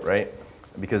that sort, right?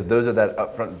 Because those are that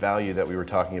upfront value that we were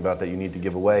talking about that you need to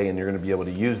give away, and you're going to be able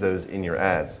to use those in your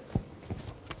ads.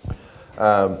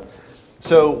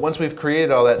 So once we've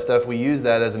created all that stuff, we use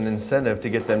that as an incentive to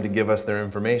get them to give us their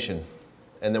information.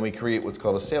 And then we create what's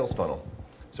called a sales funnel.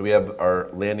 So we have our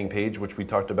landing page, which we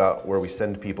talked about, where we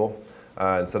send people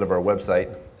instead of our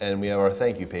website. And we have our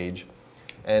thank you page.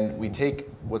 And we take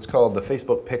what's called the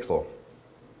Facebook pixel.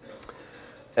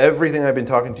 Everything I've been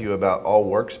talking to you about all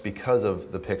works because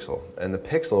of the pixel. And the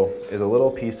pixel is a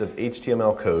little piece of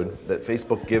HTML code that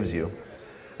Facebook gives you,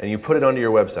 and you put it onto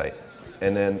your website.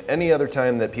 And then any other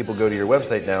time that people go to your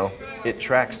website now, it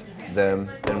tracks them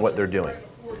and what they're doing.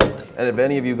 And if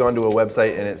any of you have gone to a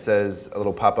website and it says, a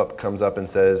little pop-up comes up and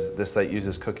says, this site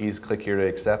uses cookies, click here to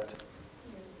accept,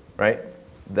 right?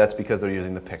 That's because they're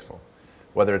using the pixel.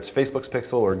 Whether it's Facebook's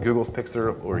pixel or Google's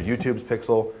pixel or YouTube's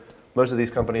pixel, most of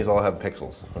these companies all have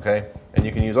pixels, okay? And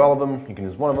you can use all of them, you can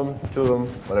use one of them, two of them,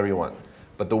 whatever you want.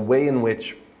 But the way in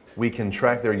which we can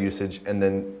track their usage and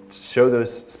then show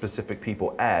those specific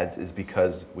people ads is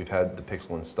because we've had the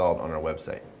pixel installed on our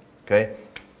website, okay?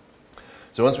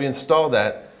 So once we install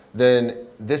that, then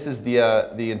this is the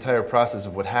entire process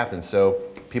of what happens. So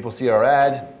people see our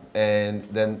ad, and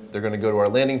then they're going to go to our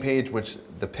landing page, which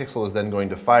the pixel is then going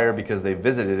to fire because they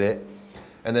visited it.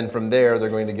 And then from there, they're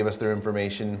going to give us their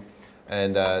information.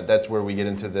 And that's where we get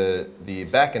into the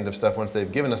back end of stuff. Once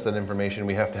they've given us that information,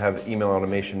 we have to have email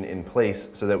automation in place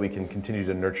so that we can continue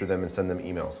to nurture them and send them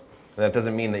emails. And that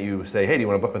doesn't mean that you say, hey, do you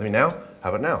want to book with me now? How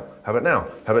about now? How about now?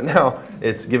 How about now?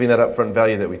 It's giving that upfront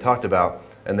value that we talked about.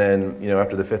 And then, you know,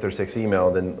 after the 5th or 6th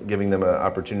email, then giving them an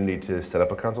opportunity to set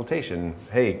up a consultation.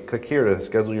 Hey, click here to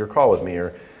schedule your call with me,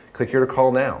 or click here to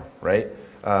call now, right?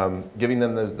 Giving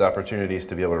them those opportunities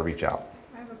to be able to reach out.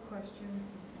 I have a question.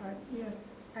 Yes,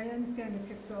 I understand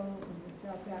the pixel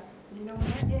about that. You know,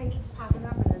 when that ad keeps popping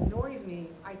up and annoys me,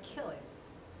 I kill it.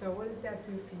 So what does that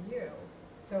do for you?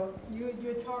 So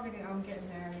you're targeting, I'm getting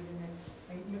married, and then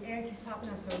your ad keeps popping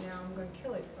up, so now I'm going to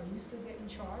kill it. Are you still getting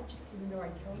charged, even though I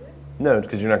killed it? No,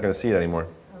 because you're not going to see it anymore.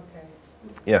 Okay.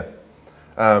 Yeah.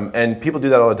 And people do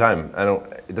that all the time.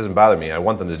 It doesn't bother me. I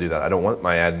want them to do that. I don't want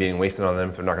my ad being wasted on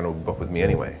them if they're not going to book with me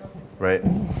anyway, right?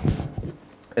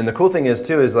 And the cool thing is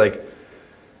too is like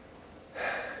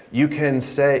you can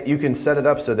set it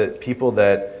up so that people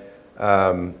that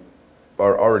are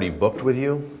already booked with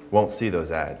you won't see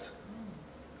those ads.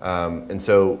 And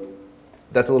so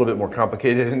that's a little bit more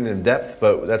complicated and in depth,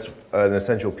 but that's an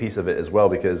essential piece of it as well,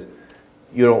 because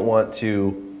you don't want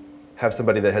to have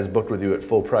somebody that has booked with you at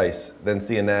full price, then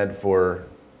see an ad for,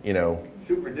 you know,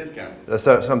 super discounted,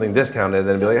 something discounted, and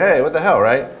then be like, hey, what the hell,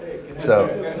 right? So,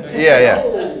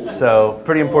 yeah. So,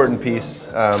 pretty important piece.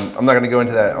 I'm not going to go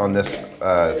into that on this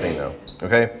thing though.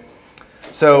 Okay.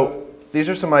 So, these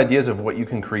are some ideas of what you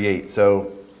can create.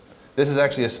 So, this is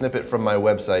actually a snippet from my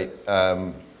website,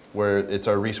 where it's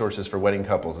our resources for wedding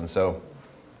couples, and so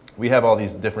we have all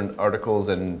these different articles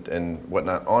and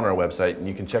whatnot on our website, and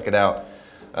you can check it out.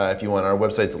 if you want. Our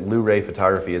website's Lurey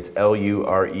Photography. It's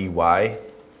L-U-R-E-Y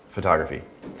Photography.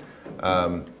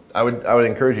 I would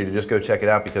encourage you to just go check it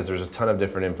out because there's a ton of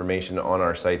different information on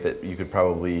our site that you could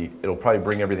it'll probably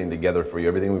bring everything together for you,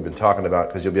 everything we've been talking about,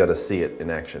 because you'll be able to see it in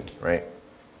action, right?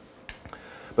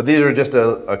 But these are just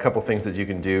a couple things that you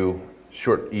can do,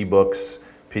 short ebooks,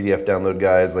 PDF download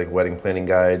guides like wedding planning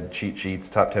guide, cheat sheets,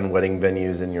 top 10 wedding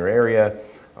venues in your area,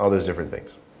 all those different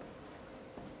things.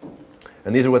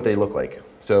 And these are what they look like.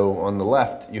 So on the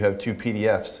left, you have 2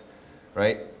 PDFs,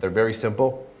 right? They're very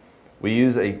simple. We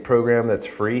use a program that's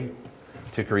free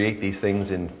to create these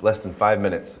things in less than 5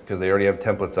 minutes because they already have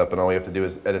templates up and all we have to do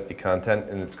is edit the content,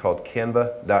 and it's called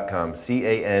canva.com,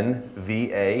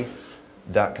 C-A-N-V-A.com,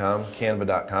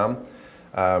 canva.com.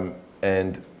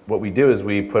 And what we do is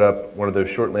we put up one of those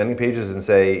short landing pages and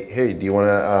say, hey, do you want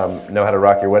to know how to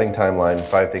rock your wedding timeline?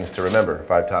 5 things to remember,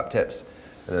 5 top tips.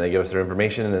 And then they give us their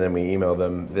information and then we email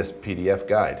them this PDF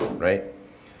guide, right?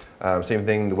 Same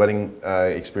thing, the wedding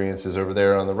experience is over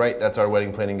there on the right. That's our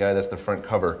wedding planning guide. That's the front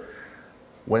cover.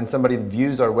 When somebody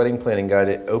views our wedding planning guide,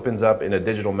 it opens up in a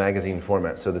digital magazine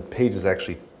format. So the pages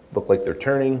actually look like they're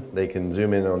turning. They can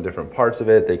zoom in on different parts of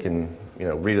it. They can,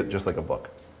 read it just like a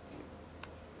book.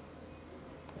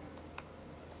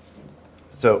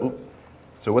 So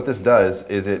what this does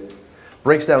is it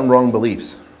breaks down wrong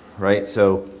beliefs, right?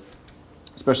 So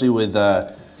especially with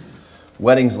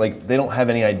weddings, like they don't have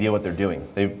any idea what they're doing.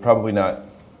 They've probably not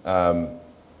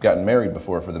gotten married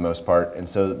before for the most part, and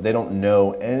so they don't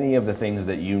know any of the things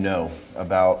that you know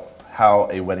about how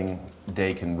a wedding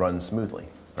day can run smoothly,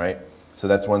 right? So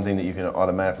that's one thing that you can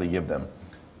automatically give them.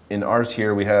 In ours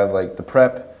here, we have like the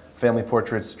prep, family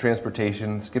portraits,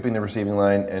 transportation, skipping the receiving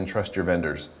line, and trust your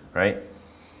vendors, right?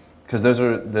 Because those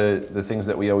are the things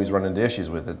that we always run into issues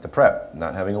with at the prep,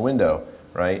 not having a window,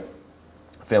 right?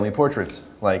 Family portraits,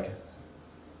 like,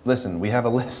 listen, we have a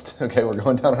list, okay? We're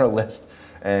going down our list,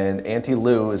 and Auntie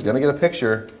Lou is gonna get a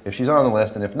picture if she's on the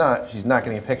list, and if not, she's not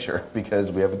getting a picture because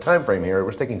we have a time frame here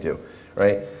we're sticking to,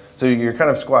 right? So you're kind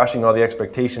of squashing all the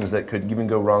expectations that could even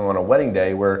go wrong on a wedding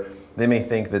day where they may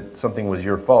think that something was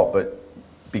your fault, but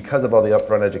because of all the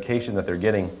upfront education that they're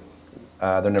getting,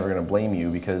 they're never gonna blame you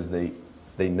because they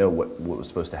know what was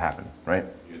supposed to happen, right?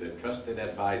 You're the trusted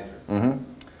advisor.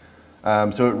 Mm-hmm.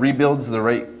 So it rebuilds the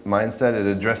right mindset. It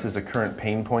addresses a current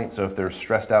pain point. So if they're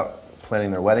stressed out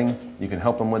planning their wedding, you can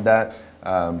help them with that.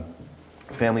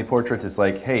 Family portraits, it's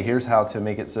like, hey, here's how to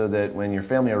make it so that when your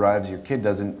family arrives, your kid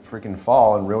doesn't freaking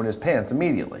fall and ruin his pants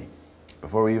immediately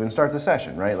before we even start the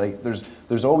session, right? Like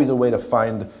there's always a way to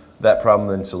find that problem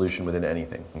and solution within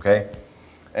anything, okay?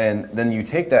 And then you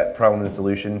take that problem and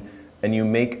solution and you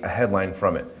make a headline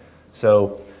from it.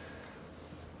 So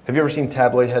have you ever seen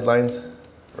tabloid headlines?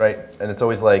 Right? And it's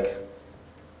always like,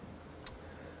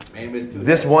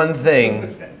 this one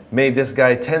thing made this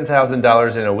guy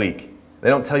 $10,000 in a week. They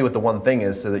don't tell you what the one thing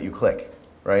is so that you click,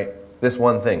 right? This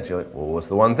one thing. So you're like, well, what's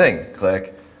the one thing?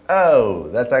 Click. Oh,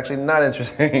 that's actually not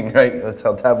interesting, right? That's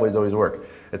how tabloids always work.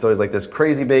 It's always like this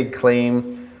crazy big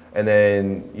claim, and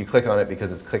then you click on it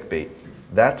because it's clickbait.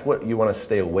 That's what you want to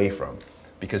stay away from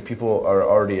because people are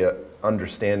already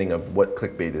understanding of what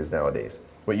clickbait is nowadays.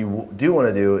 What you do want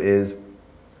to do is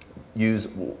use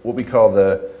what we call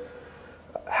the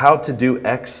how to do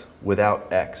X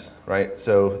without X, right?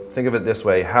 So think of it this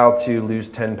way, how to lose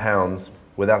 10 pounds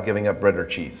without giving up bread or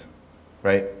cheese,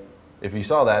 right? If you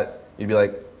saw that, you'd be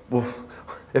like, well,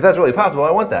 if that's really possible,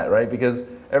 I want that, right? Because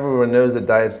everyone knows that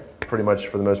diets, pretty much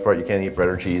for the most part, you can't eat bread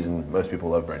or cheese, and most people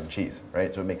love bread and cheese,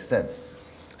 right? So it makes sense.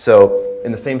 So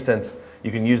in the same sense,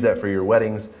 you can use that for your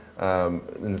weddings,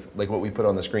 and like what we put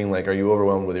on the screen, like, are you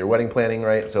overwhelmed with your wedding planning,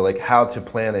 right? So like how to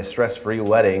plan a stress-free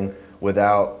wedding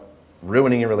without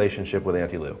ruining your relationship with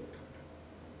Auntie Lou,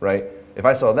 right? If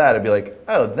I saw that, I'd be like,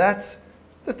 oh, that's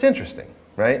interesting,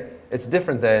 right? It's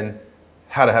different than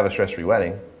how to have a stress-free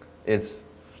wedding. It's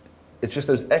just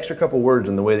those extra couple words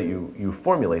in the way that you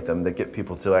formulate them that get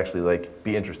people to actually like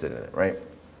be interested in it, right?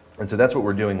 And so that's what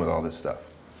we're doing with all this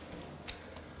stuff.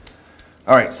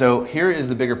 All right, so here is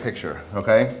the bigger picture,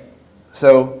 okay?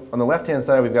 So on the left-hand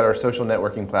side, we've got our social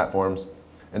networking platforms,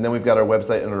 and then we've got our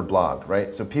website and our blog,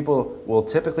 right? So people will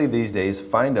typically these days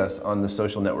find us on the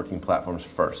social networking platforms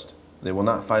first. They will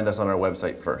not find us on our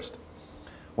website first.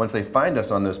 Once they find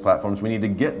us on those platforms, we need to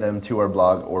get them to our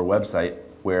blog or website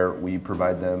where we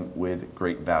provide them with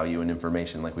great value and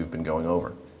information like we've been going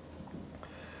over.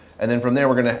 And then from there,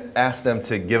 we're gonna ask them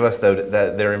to give us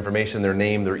their information, their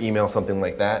name, their email, something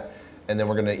like that. and then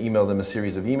we're going to email them a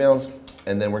series of emails,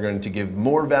 and then we're going to give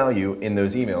more value in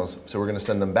those emails. So we're going to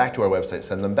send them back to our website,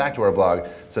 send them back to our blog,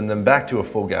 send them back to a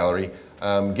full gallery,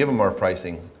 give them our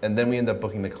pricing, and then we end up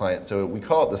booking the client. So we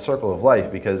call it the circle of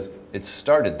life because it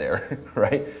started there,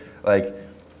 right? Like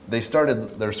they're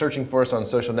searching for us on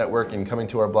social network and coming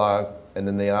to our blog, and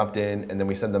then they opt in, and then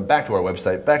we send them back to our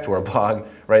website, back to our blog,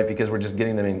 right? Because we're just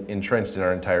getting them entrenched in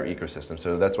our entire ecosystem.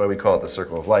 So that's why we call it the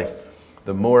circle of life.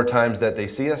 The more times that they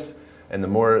see us, and the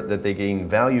more that they gain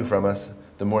value from us,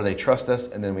 the more they trust us,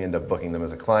 and then we end up booking them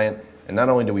as a client. And not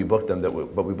only do we book them,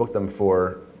 but we book them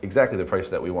for exactly the price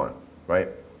that we want, right?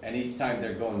 And each time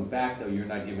they're going back, though, you're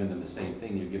not giving them the same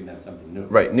thing, you're giving them something new.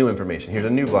 Right, new information. Here's a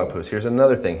new blog post. Here's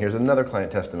another thing. Here's another client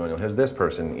testimonial. Here's this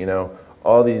person, you know,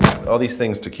 all these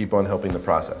things to keep on helping the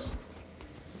process.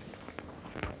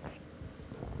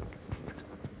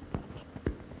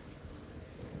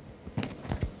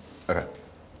 Okay.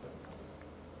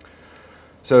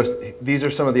 So these are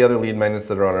some of the other lead magnets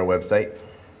that are on our website.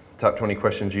 Top 20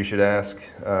 questions you should ask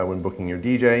when booking your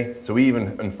DJ. So we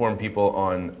even inform people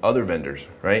on other vendors,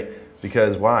 right?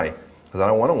 Because why? Because I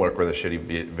don't want to work with a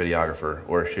shitty videographer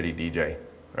or a shitty DJ,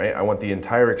 right? I want the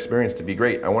entire experience to be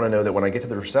great. I want to know that when I get to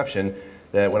the reception,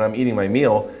 that when I'm eating my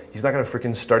meal, he's not going to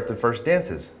freaking start the first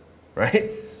dances, right?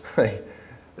 Like,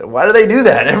 why do they do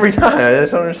that every time? I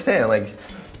just don't understand. Like,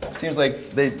 it seems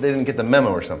like they didn't get the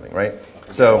memo or something, right?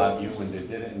 So about you when they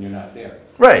did it and you're not there.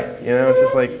 Right, you know, it's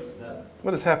just like,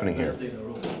 what is happening here?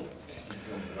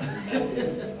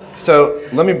 So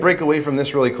let me break away from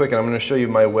this really quick, and I'm going to show you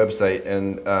my website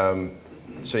and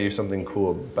show you something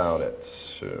cool about it.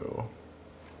 So.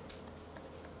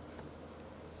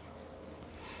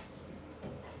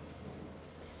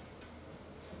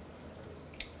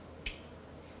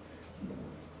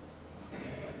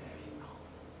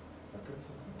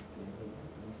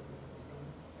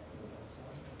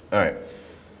 All right,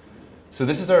 so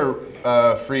this is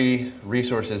our free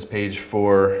resources page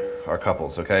for our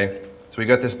couples, okay? So we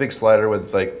got this big slider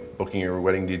with like booking your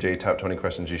wedding DJ, top 20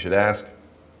 questions you should ask.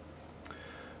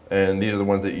 And these are the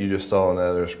ones that you just saw in that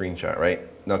other screenshot, right?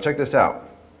 Now check this out.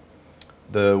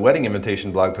 The wedding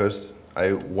invitation blog post,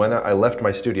 I left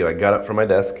my studio, I got up from my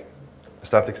desk,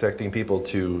 stopped expecting people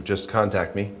to just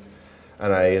contact me,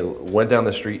 and I went down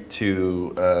the street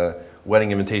to a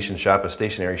wedding invitation shop, a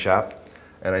stationery shop,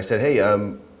 and I said, hey,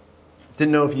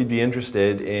 didn't know if you'd be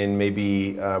interested in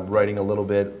maybe writing a little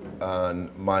bit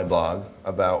on my blog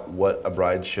about what a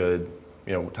bride should,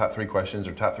 you know, top 3 questions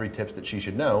or top 3 tips that she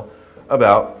should know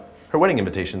about her wedding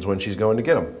invitations when she's going to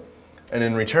get them. And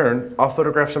in return, I'll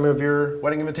photograph some of your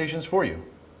wedding invitations for you,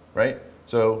 right?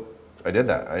 So I did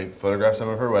that. I photographed some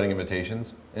of her wedding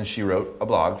invitations, and she wrote a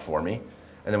blog for me.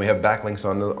 And then we have backlinks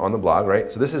on the blog,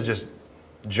 right? So this is just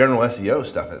general SEO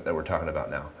stuff that we're talking about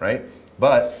now, right?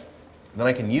 But then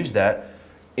I can use that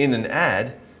in an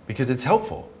ad because it's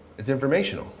helpful, it's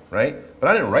informational, right? But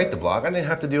I didn't write the blog, I didn't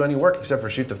have to do any work except for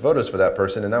shoot the photos for that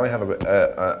person, and now I have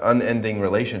an unending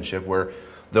relationship where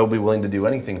they'll be willing to do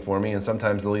anything for me, and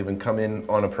sometimes they'll even come in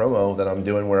on a promo that I'm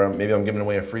doing where maybe I'm giving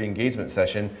away a free engagement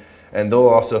session, and they'll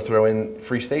also throw in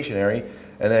free stationery.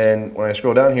 And then when I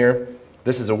scroll down here,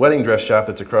 this is a wedding dress shop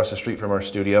that's across the street from our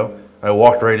studio. I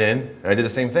walked right in, and I did the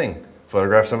same thing.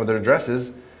 Photographed some of their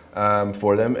dresses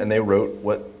for them, and they wrote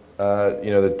what you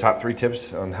know, the top 3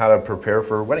 tips on how to prepare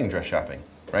for wedding dress shopping,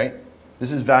 right?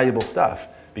 This is valuable stuff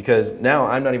because now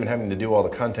I'm not even having to do all the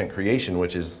content creation,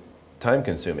 which is time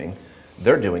consuming.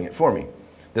 They're doing it for me.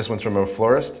 This one's from a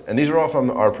florist, and these are all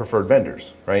from our preferred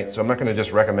vendors, right? So I'm not going to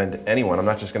just recommend anyone. I'm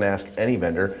not just going to ask any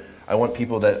vendor. I want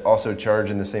people that also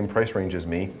charge in the same price range as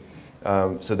me,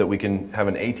 so that we can have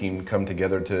an A-team come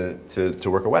together to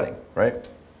work a wedding, right?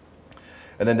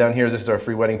 And then down here, this is our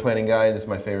free wedding planning guide. This is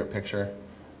my favorite picture.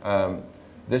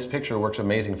 This picture works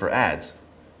amazing for ads.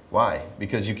 Why?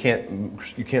 Because you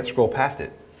can't scroll past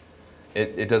it.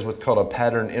 It does what's called a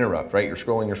pattern interrupt, right? You're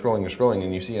scrolling,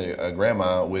 and you see a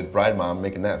grandma with bride mom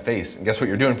making that face. And guess what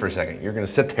you're doing for a second? You're going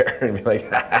to sit there and be like,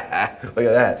 ha, ha, ha, look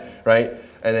at that, right?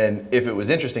 And then if it was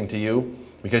interesting to you,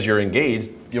 because you're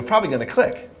engaged, you're probably going to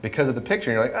click because of the picture.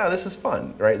 And you're like, oh, this is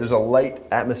fun, right? There's a light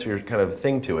atmosphere kind of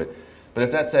thing to it. But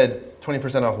if that said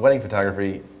 20% off wedding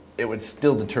photography, it would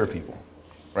still deter people,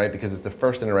 right? Because it's the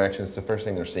first interaction, it's the first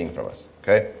thing they're seeing from us,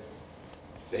 okay?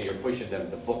 That you're pushing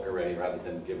them to book already rather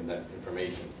than giving them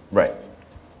information. Right.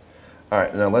 All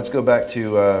right, now let's go back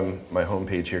to my home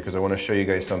page here because I want to show you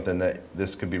guys something that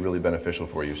this could be really beneficial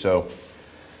for you. So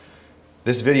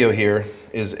this video here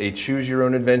is a choose your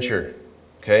own adventure,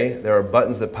 okay? There are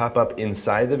buttons that pop up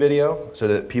inside the video so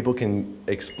that people can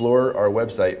explore our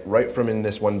website right from in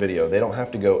this one video. They don't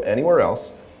have to go anywhere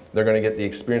else. They're going to get the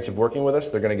experience of working with us.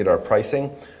 They're going to get our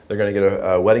pricing. They're going to get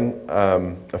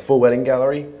a full wedding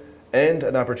gallery, and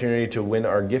an opportunity to win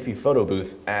our Giphy photo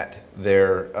booth at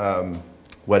their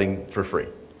wedding for free.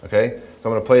 Okay? So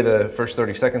I'm going to play the first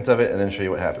 30 seconds of it and then show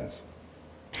you what happens.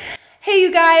 Hey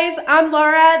you guys, I'm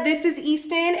Laura, this is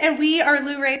Easton, and we are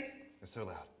Lou Ray. It's so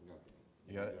loud.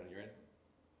 You got it?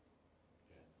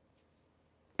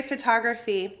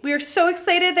 Photography. We are so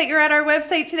excited that you're at our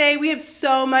website today. We have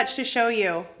so much to show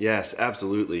you. Yes,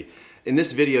 absolutely. In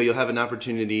this video, you'll have an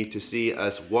opportunity to see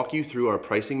us walk you through our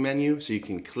pricing menu so you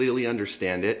can clearly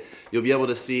understand it. You'll be able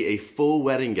to see a full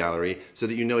wedding gallery so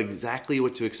that you know exactly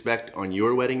what to expect on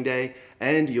your wedding day,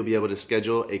 and you'll be able to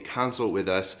schedule a consult with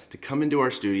us to come into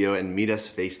our studio and meet us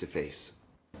face to face.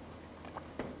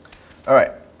 All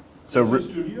right. So Is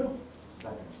this studio?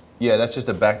 yeah, that's just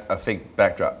a fake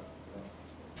backdrop.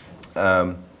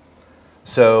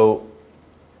 So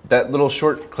that little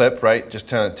short clip, right, just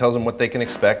kind of tells them what they can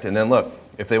expect. And then look,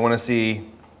 if they want to see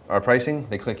our pricing,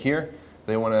 they click here.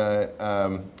 They want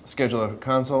to schedule a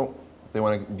consult. They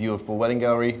want to view a full wedding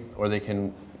gallery, or they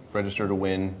can register to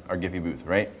win our Giphy booth,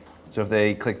 right? So if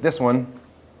they click this one.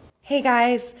 Hey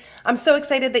guys, I'm so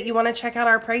excited that you want to check out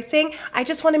our pricing. I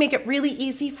just want to make it really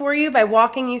easy for you by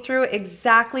walking you through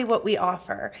exactly what we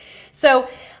offer. So,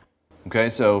 Okay,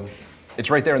 so it's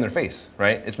right there in their face,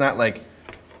 right? It's not like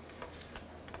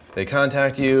they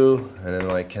contact you and then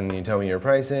like, can you tell me your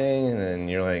pricing? And then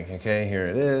you're like, okay, here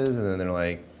it is. And then they're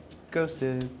like,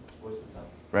 ghosted,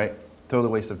 right? Total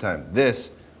waste of time.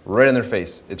 This, right in their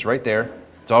face. It's right there.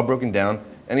 It's all broken down.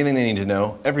 Anything they need to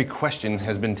know. Every question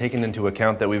has been taken into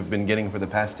account that we've been getting for the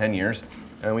past 10 years,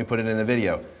 and we put it in the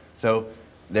video. So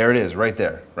there it is, right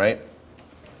there, right?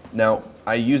 Now,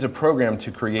 I use a program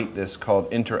to create this called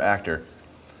Interactor.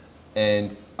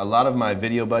 And a lot of my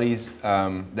video buddies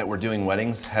that were doing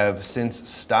weddings have since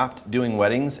stopped doing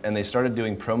weddings, and they started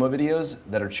doing promo videos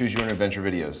that are choose your own adventure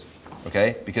videos,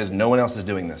 okay? Because no one else is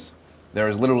doing this. There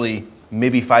is literally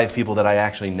maybe 5 people that I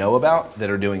actually know about that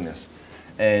are doing this.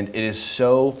 And it is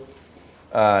so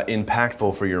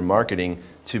impactful for your marketing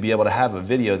to be able to have a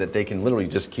video that they can literally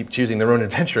just keep choosing their own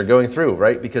adventure going through,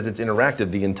 right? Because it's interactive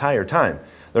the entire time.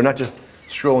 They're not just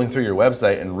scrolling through your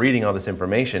website and reading all this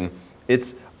information.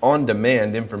 It's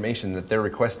on-demand information that they're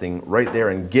requesting right there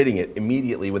and getting it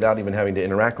immediately without even having to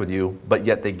interact with you, but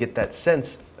yet they get that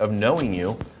sense of knowing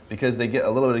you because they get a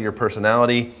little bit of your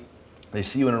personality. They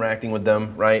see you interacting with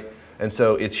them, right? And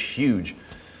so it's huge.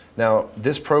 Now,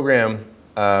 this program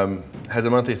has a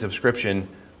monthly subscription,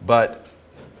 but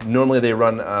normally they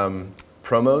run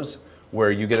promos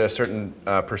where you get a certain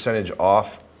percentage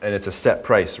off, and it's a set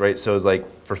price, right? So it's like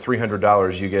for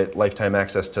 $300, you get lifetime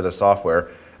access to the software,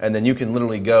 and then you can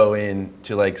literally go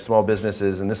into like small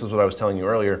businesses, and this is what I was telling you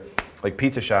earlier, like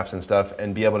pizza shops and stuff,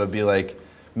 and be able to be like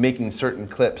making certain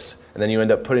clips, and then you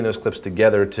end up putting those clips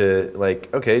together to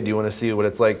like, okay, do you want to see what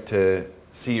it's like to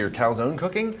see your calzone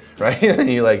cooking, right? And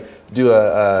you like do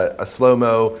a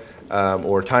slow-mo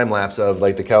or time lapse of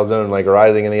like the calzone like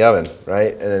rising in the oven,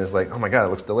 right? And then it's like, oh my God, it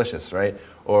looks delicious, right?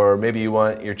 Or maybe you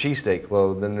want your cheesesteak.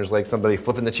 Well, then there's like somebody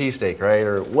flipping the cheesesteak, right?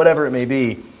 Or whatever it may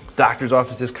be. Doctor's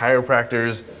offices,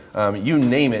 chiropractors, you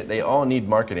name it, they all need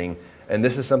marketing. And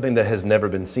this is something that has never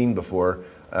been seen before.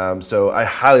 So I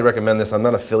highly recommend this. I'm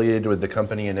not affiliated with the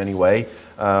company in any way.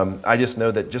 I just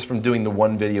know that just from doing the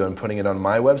one video and putting it on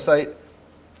my website,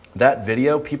 that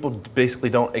video, people basically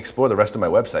don't explore the rest of my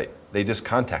website. They just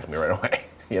contact me right away,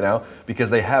 you know, because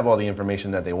they have all the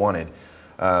information that they wanted.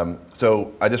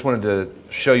 So I just wanted to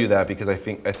show you that because I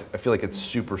feel like it's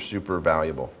super, super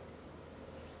valuable.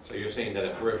 So you're saying that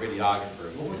if we're a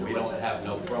videographer, we don't have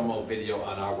no promo video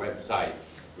on our website,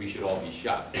 we should all be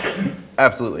shot?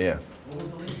 Absolutely, yeah.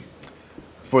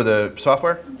 For the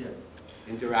software? Yeah.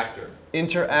 Interactor.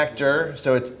 Interactor,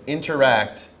 so it's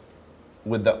interact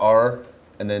with the R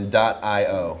and then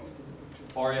 .io.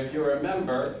 Or if you're a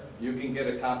member, you can get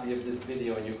a copy of this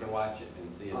video and you can watch it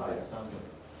and see it All there. right, sounds good.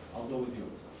 I'll go with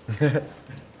yours.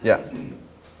 Yeah.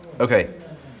 Okay.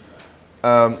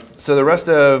 So the rest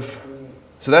of,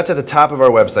 so that's at the top of our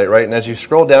website, right? And as you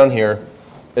scroll down here,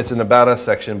 it's an About Us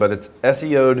section, but it's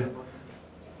SEO'd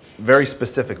very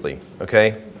specifically,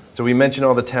 okay? So we mention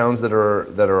all the towns that are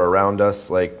around us,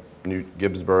 like New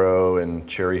Gibbsboro and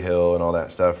Cherry Hill and all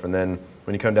that stuff. And then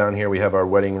when you come down here, we have our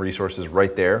wedding resources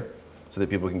right there so that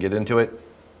people can get into it.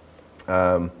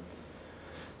 Then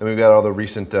we've got all the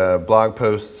recent blog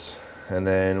posts, and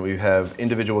then we have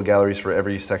individual galleries for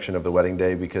every section of the wedding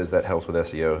day because that helps with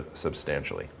SEO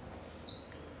substantially.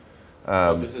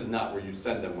 So this is not where you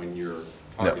send them when you're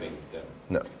targeting them?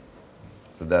 No.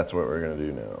 So that's what we're going to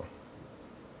do now.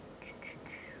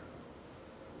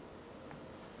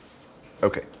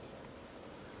 Okay.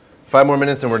 5 more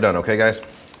minutes and we're done, okay, guys?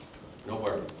 No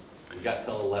worries. We got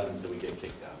till 11 till we get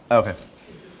kicked out. Okay.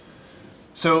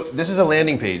 So this is a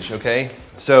landing page, okay?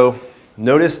 So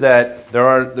notice that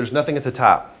there's nothing at the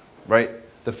top, right?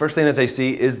 The first thing that they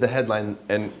see is the headline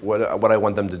and what I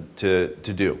want them to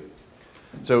do.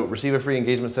 So receive a free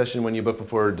engagement session when you book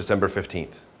before December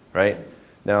 15th, right?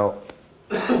 Now,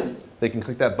 they can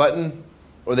click that button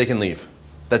or they can leave.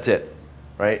 That's it,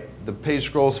 right? The page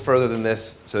scrolls further than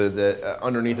this, so that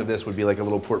underneath of this would be like a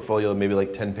little portfolio, maybe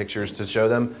like 10 pictures to show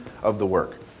them of the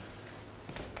work.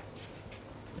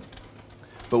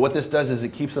 But what this does is it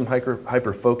keeps them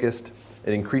hyper-focused.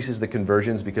 It increases the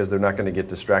conversions because they're not going to get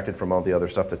distracted from all the other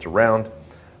stuff that's around.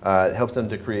 It helps them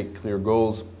to create clear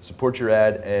goals, support your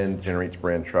ad, and generates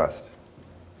brand trust.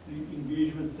 The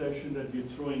engagement session that you're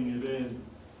throwing it in,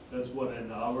 that's what,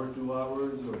 an hour, 2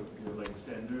 hours, or like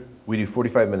standard? We do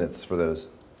 45 minutes for those.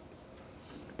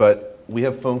 But we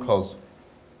have phone calls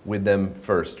with them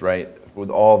first, right? With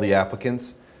all the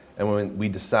applicants. And when we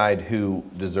decide who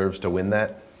deserves to win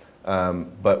that,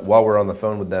 but while we're on the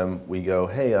phone with them, we go,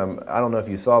 hey, I don't know if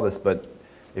you saw this, but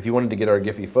if you wanted to get our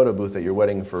Giphy photo booth at your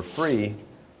wedding for free,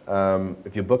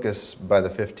 if you book us by the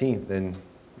 15th, then,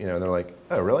 you know, they're like,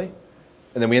 oh, really?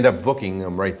 And then we end up booking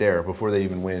them right there before they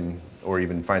even win or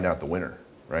even find out the winner,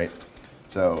 right?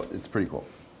 So it's pretty cool.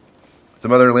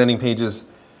 Some other landing pages.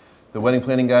 The wedding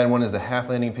planning guide one is the half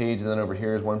landing page, and then over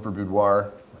here is one for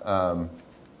boudoir,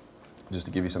 just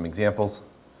to give you some examples.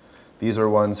 These are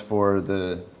ones for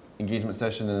the engagement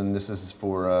session, and this is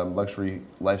for luxury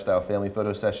lifestyle family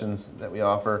photo sessions that we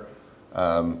offer.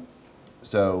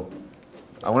 So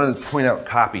I wanted to point out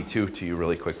copy too to you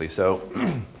really quickly. So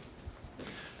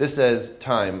this says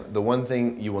time, the one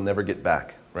thing you will never get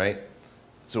back, right?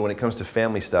 So when it comes to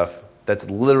family stuff, that's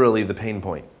literally the pain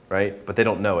point, right? But they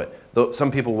don't know it. Though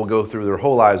some people will go through their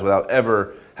whole lives without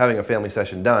ever having a family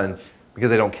session done because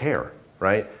they don't care,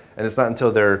 right? And it's not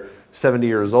until they're 70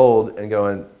 years old and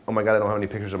going, oh my God, I don't have any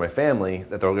pictures of my family,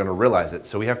 that they're gonna realize it.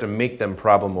 So we have to make them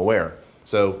problem aware.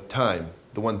 So time,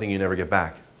 the one thing you never get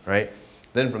back, right?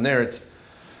 Then from there, it's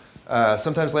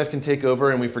sometimes life can take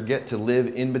over and we forget to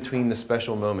live in between the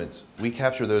special moments. We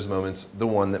capture those moments, the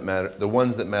ones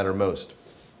that matter most.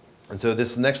 And so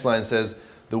this next line says,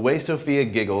 the way Sophia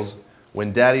giggles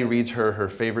when Daddy reads her her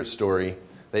favorite story,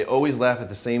 they always laugh at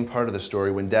the same part of the story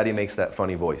when Daddy makes that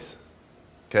funny voice.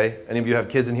 Okay? Any of you have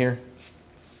kids in here?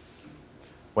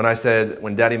 When I said,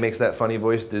 when Daddy makes that funny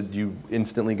voice, did you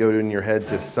instantly go in your head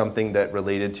to something that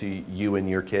related to you and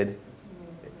your kid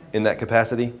in that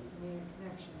capacity?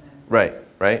 Right,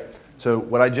 right? So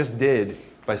what I just did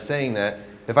by saying that,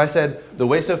 if I said, the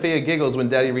way Sophia giggles when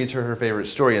Daddy reads her her favorite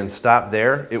story and stop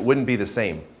there, it wouldn't be the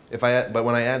same. But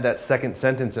when I add that second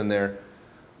sentence in there,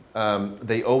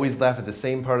 they always laugh at the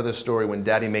same part of the story when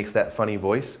Daddy makes that funny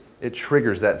voice, it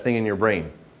triggers that thing in your brain.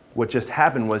 What just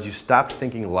happened was you stopped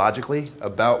thinking logically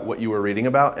about what you were reading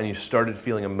about and you started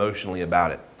feeling emotionally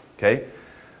about it, okay?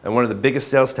 And one of the biggest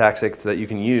sales tactics that you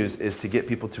can use is to get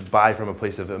people to buy from a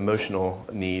place of emotional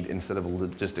need instead of a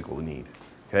logistical need,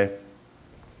 okay?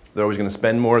 They're always gonna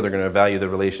spend more, they're gonna value the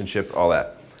relationship, all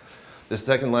that. The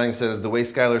second line says, the way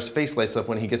Skylar's face lights up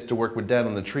when he gets to work with Dad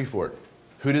on the tree fort.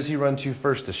 Who does he run to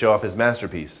first to show off his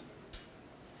masterpiece?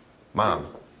 Mom,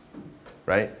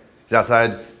 right? He's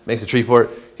outside, makes a tree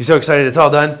fort. He's so excited it's all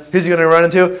done. Who's he gonna run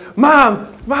into?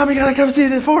 Mom, Mom, you gotta come see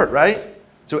the fort, right?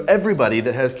 So everybody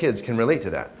that has kids can relate to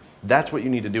that. That's what you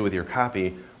need to do with your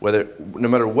copy, no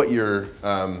matter what you're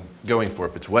going for,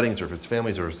 if it's weddings or if it's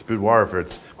families or if it's boudoir, or if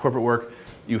it's corporate work,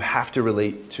 you have to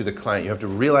relate to the client. You have to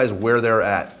realize where they're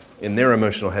at in their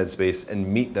emotional headspace and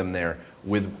meet them there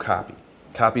with copy.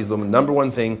 Copy is the number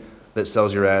one thing that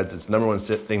sells your ads. It's the number one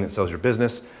thing that sells your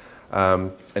business.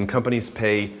 And companies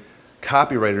pay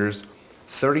copywriters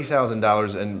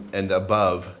 $30,000 and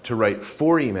above to write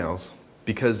 4 emails,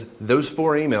 because those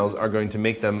 4 emails are going to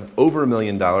make them over $1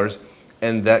 million,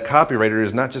 and that copywriter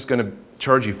is not just going to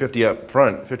charge you $50,000 up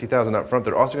front,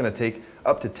 they're also going to take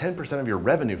up to 10% of your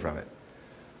revenue from it.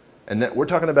 And that we're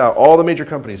talking about all the major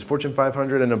companies, Fortune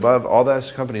 500 and above, all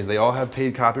those companies, they all have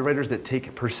paid copywriters that take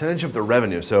a percentage of the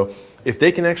revenue. So if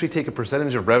they can actually take a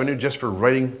percentage of revenue just for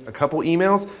writing a couple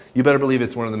emails, you better believe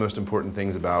it's one of the most important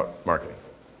things about marketing,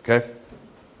 okay?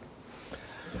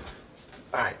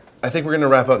 All right, I think we're gonna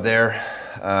wrap up there.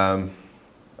 I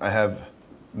have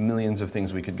millions of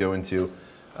things we could go into,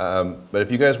 but if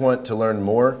you guys want to learn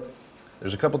more,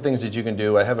 there's a couple things that you can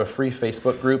do. I have a free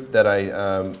Facebook group that I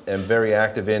am very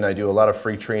active in. I do a lot of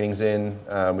free trainings in.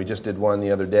 We just did one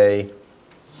the other day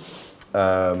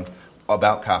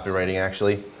about copywriting,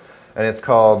 actually. and it's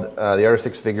called The Art of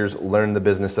Six Figures, Learn the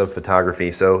Business of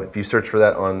Photography. So if you search for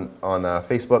that on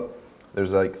Facebook,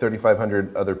 there's like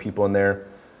 3,500 other people in there.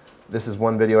 This is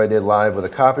one video I did live with a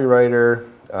copywriter.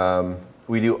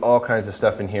 We do all kinds of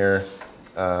stuff in here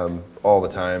all the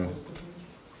time.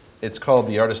 It's called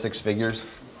The Art of Six Figures.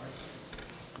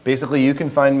 Basically, you can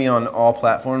find me on all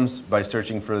platforms by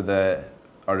searching for The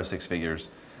Art of Six Figures.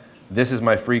 This is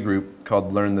my free group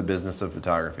called Learn the Business of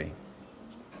Photography.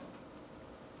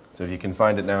 So if you can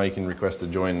find it now, you can request to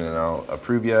join and I'll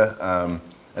approve you. And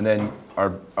then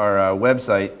our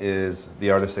website is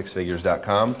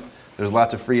theartofsixfigures.com. There's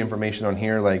lots of free information on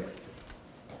here, like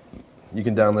you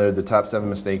can download the top 7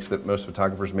 mistakes that most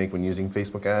photographers make when using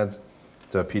Facebook ads.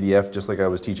 It's a PDF, just like I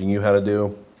was teaching you how to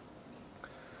do.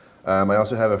 I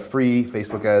also have a free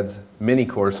Facebook ads mini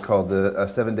course called the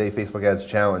 7-Day Facebook Ads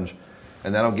Challenge,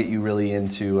 and that'll get you really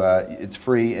into, it's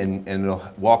free and it'll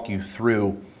walk you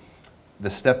through the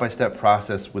step-by-step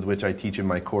process with which I teach in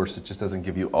my course. It just doesn't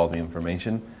give you all the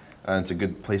information. It's a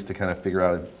good place to kind of figure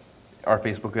out, are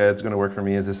Facebook ads going to work for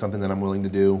me? Is this something that I'm willing to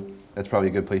do? That's probably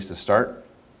a good place to start.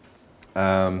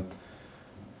 And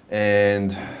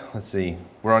let's see,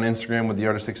 we're on Instagram with The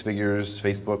Art of Six Figures,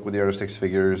 Facebook with The Art of Six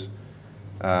Figures.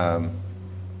 Yeah,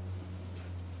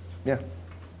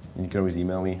 you can always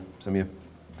email me, send me a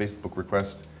Facebook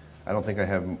request. I don't think I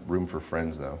have room for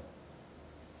friends though.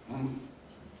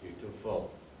 You're too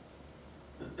full.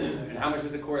 And how much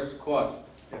does the course cost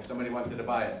if somebody wanted to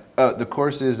buy it? The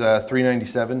course is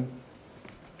 $397,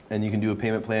 and you can do a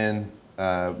payment plan.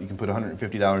 You can put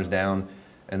 $150 down,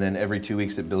 and then every 2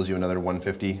 weeks it bills you another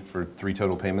 $150 for 3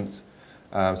 total payments.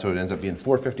 So it ends up being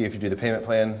 $450 if you do the payment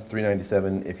plan,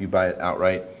 $397 if you buy it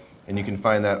outright. And you can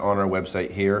find that on our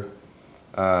website here.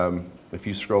 If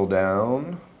you scroll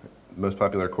down, most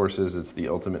popular courses, it's the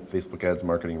Ultimate Facebook Ads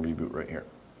Marketing Reboot right here.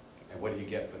 And what do you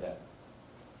get for that?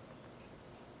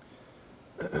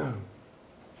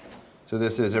 So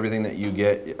this is everything that you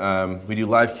get. We do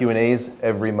live Q&As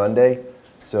every Monday.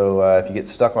 So if you get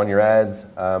stuck on your ads,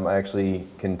 I actually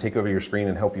can take over your screen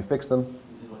and help you fix them.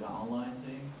 Is it like an online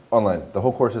thing? Online. The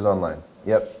whole course is online.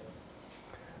 Yep.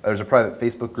 There's a private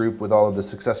Facebook group with all of the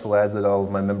successful ads that all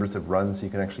of my members have run, so you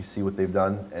can actually see what they've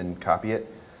done and copy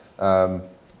it.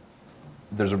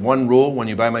 There's one rule when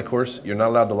you buy my course: you're not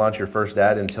allowed to launch your first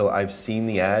ad until I've seen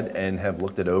the ad and have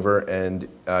looked it over and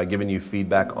given you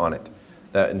feedback on it.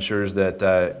 That ensures that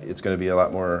it's going to be a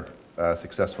lot more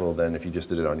successful than if you just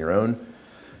did it on your own.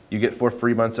 You get 4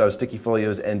 free months out of Sticky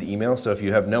Folios and email, so if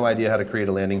you have no idea how to create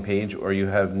a landing page or you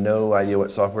have no idea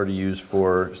what software to use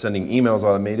for sending emails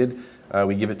automated,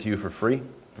 we give it to you for free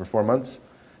for 4 months.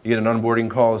 You get an onboarding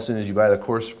call as soon as you buy the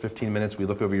course, 15 minutes, we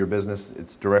look over your business,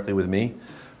 it's directly with me.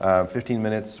 15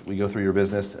 minutes, we go through your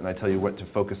business and I tell you what to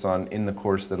focus on in the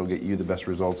course that'll get you the best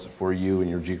results for you and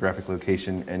your geographic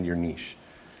location and your niche.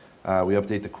 We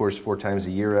update the course 4 times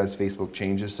a year as Facebook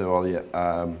changes, so all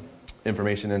the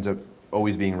information ends up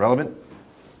always being relevant.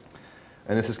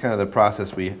 And this is kind of the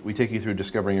process. We take you through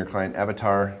discovering your client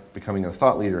avatar, becoming a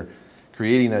thought leader,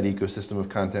 creating that ecosystem of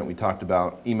content we talked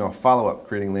about, email follow-up,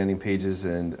 creating landing pages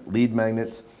and lead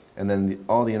magnets, and then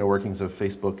all the inner workings of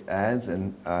Facebook ads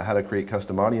and how to create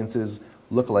custom audiences,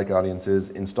 lookalike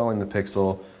audiences, installing the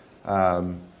pixel,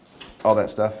 all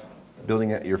that stuff,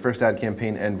 building your first ad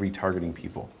campaign and retargeting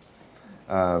people.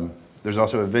 There's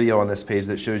also a video on this page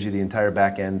that shows you the entire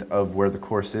back end of where the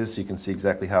course is, so you can see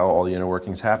exactly how all the inner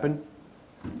workings happen.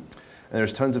 And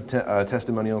there's tons of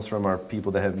testimonials from our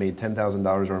people that have made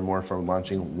 $10,000 or more from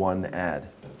launching one ad.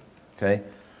 Okay,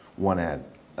 one ad.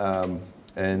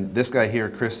 And this guy here,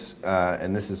 Chris,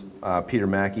 and this is Peter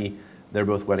Mackey. They're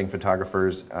both wedding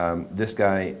photographers. This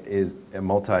guy is a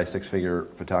multi-6-figure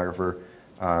photographer,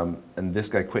 and this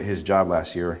guy quit his job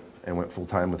last year and went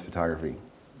full-time with photography.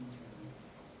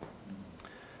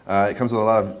 It comes with a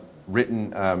lot of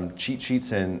written cheat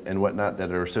sheets and whatnot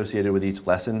that are associated with each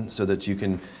lesson, so that you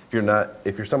can,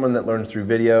 if you're someone that learns through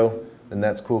video, then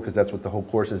that's cool because that's what the whole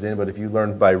course is in. But if you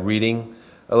learn by reading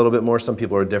a little bit more, some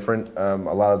people are different. A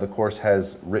lot of the course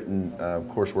has written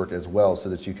coursework as well, so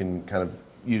that you can kind of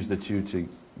use the two to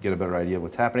get a better idea of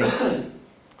what's happening.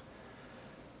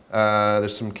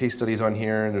 There's some case studies on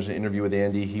here, and there's an interview with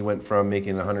Andy. He went from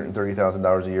making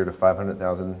 $130,000 a year to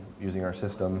 $500,000 using our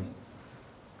system.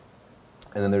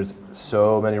 And then there's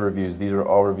so many reviews. These are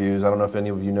all reviews. I don't know if any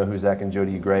of you know who Zach and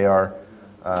Jody Gray are,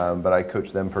 but I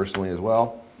coach them personally as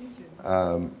well.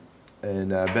 And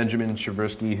Benjamin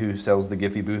Shaversky, who sells the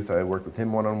Giphy booth, I worked with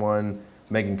him one-on-one.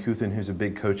 Megan Kuthin, who's a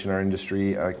big coach in our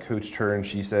industry, I coached her, and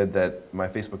she said that my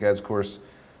Facebook ads course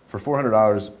for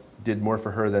 $400 did more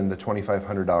for her than the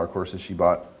 $2,500 courses she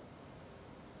bought.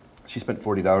 She spent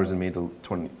 $40 and made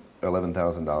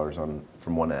 $11,000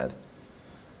 from one ad.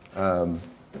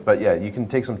 But yeah, you can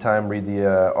take some time, read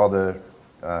all the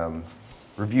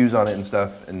reviews on it and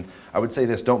stuff. And I would say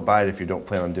this: don't buy it if you don't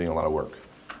plan on doing a lot of work.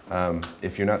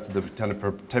 If you're not the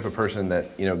type of person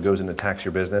that goes and attacks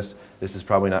your business, this is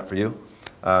probably not for you.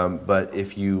 But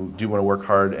if you do want to work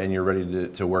hard and you're ready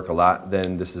to work a lot,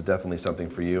 then this is definitely something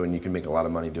for you, and you can make a lot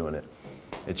of money doing it.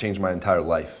 It changed my entire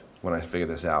life when I figured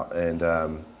this out,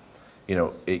 and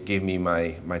it gave me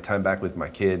my time back with my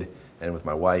kid and with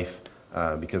my wife,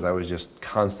 because I was just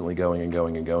constantly going and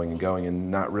going and going and going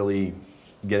and not really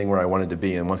getting where I wanted to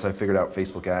be. And once I figured out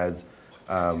Facebook ads,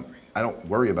 I don't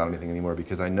worry about anything anymore,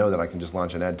 because I know that I can just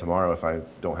launch an ad tomorrow if I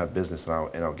don't have business,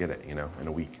 and I'll get it, in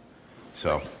a week.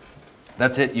 So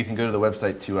that's it. You can go to the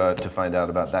website to find out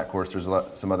about that course. There's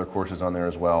some other courses on there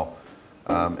as well.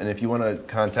 And if you want to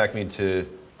contact me to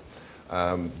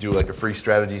do like a free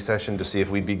strategy session to see if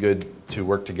we'd be good to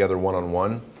work together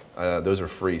one-on-one, those are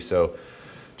free. So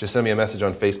just send me a message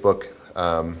on Facebook.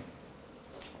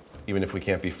 Even if we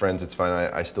can't be friends, it's fine.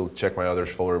 I still check my others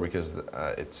folder, because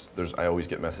I always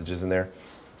get messages in there.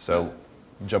 So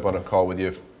jump on a call with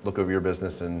you, look over your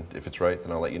business, and if it's right,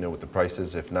 then I'll let you know what the price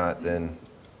is. If not, then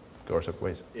go our separate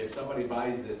ways. If somebody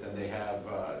buys this and they have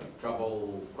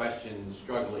trouble, questions,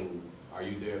 struggling, are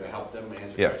you there to help them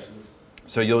answer questions?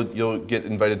 So you'll get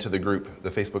invited to the group,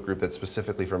 the Facebook group that's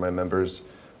specifically for my members.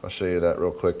 I'll show you that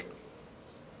real quick.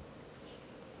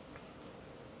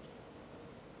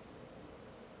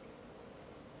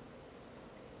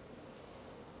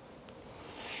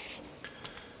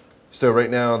 So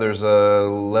right now there's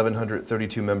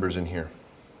 1,132 members in here,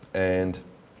 and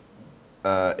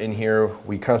in here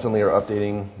we constantly are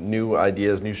updating new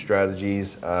ideas, new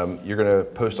strategies. You're going to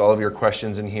post all of your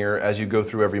questions in here as you go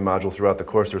through every module throughout the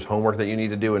course. There's homework that you need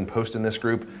to do and post in this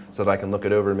group so that I can look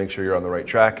it over and make sure you're on the right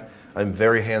track. I'm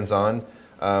very hands-on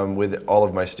with all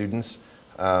of my students.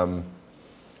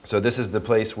 So this is the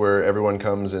place where everyone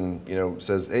comes and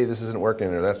says, hey, this isn't working,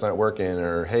 or that's not working,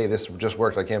 or hey, this just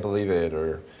worked, I can't believe it,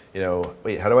 or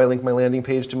wait, how do I link my landing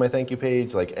page to my thank you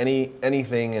page? Like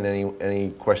anything and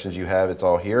any questions you have, it's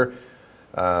all here.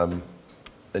 Then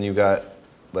you've got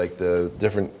like the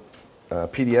different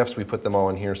PDFs. We put them all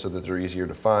in here so that they're easier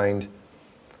to find.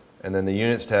 And then the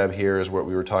units tab here is what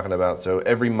we were talking about. So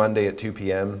every Monday at 2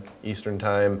 p.m. Eastern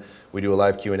time, we do a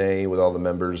live Q&A with all the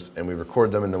members, and we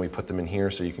record them, and then we put them in here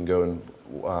so you can go and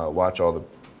watch all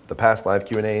the past live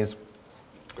Q&As.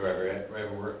 Where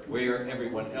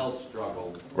everyone else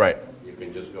struggled, right? You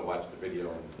can just go watch the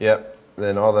video. Yep.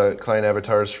 Then all the client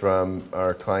avatars from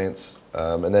our clients,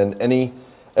 and then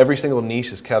every single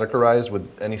niche is categorized with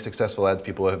any successful ads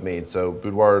people have made. So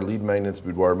boudoir lead magnets,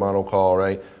 boudoir model call,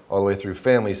 right? All the way through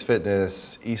families,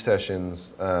 fitness,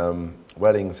 e-sessions,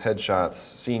 weddings,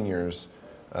 headshots, seniors,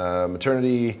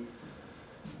 maternity,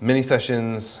 mini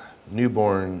sessions,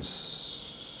 newborns,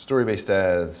 story-based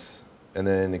ads, and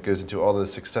then it goes into all the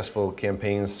successful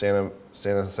campaigns,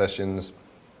 Santa sessions,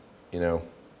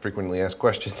 frequently asked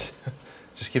questions.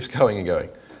 Just keeps going and going.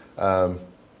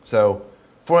 So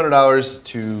 $400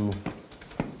 to,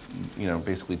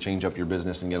 basically change up your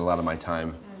business and get a lot of my time.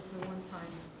 And it's a one-time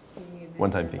fee.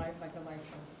 One-time fee. Like a live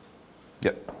show.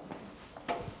 Yep.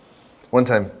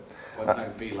 One-time.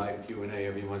 One-time fee, live Q&A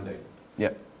every Monday.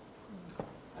 Yep.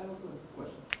 I have a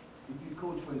question. If you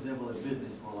coach, for example, a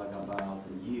business for like about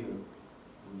a year,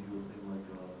 would you think like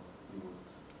you would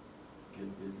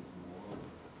get business more?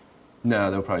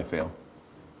 No, they'll probably fail.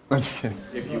 I'm just kidding.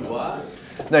 If you what?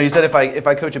 No, you said if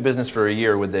I coach a business for a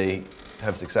year, would they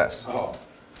have success? Oh,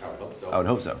 I would hope so. I would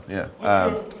hope so. Yeah.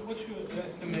 What's your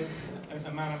estimate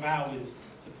amount of hours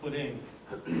to put in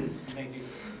to make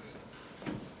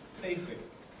it basic?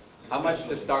 How much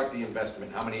to start the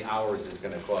investment? How many hours is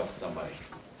going to cost somebody?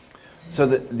 So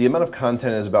the amount of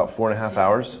content is about 4.5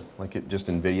 hours, like just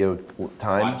in video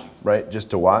time, Watching. right? Just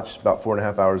to watch, about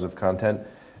 4.5 hours of content.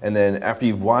 And then after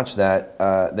you've watched that,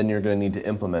 then you're going to need to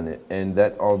implement it. And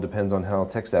that all depends on how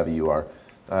tech savvy you are.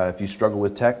 If you struggle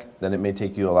with tech, then it may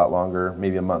take you a lot longer,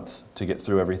 maybe a month, to get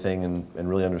through everything and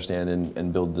really understand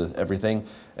and build everything.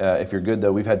 If you're good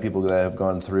though, we've had people that have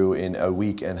gone through in a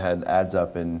week and had ads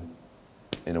up in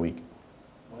a week.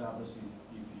 What happens if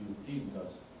your team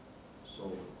does?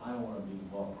 So I don't want to be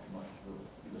involved much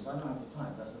because I don't have the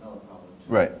time. That's another problem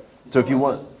too. Right. So if you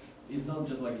want, it's not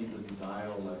just like it's the desire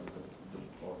or like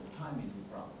or the time is the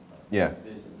problem. Like yeah.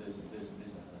 This and this and this and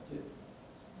this and that's it.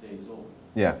 It's days over.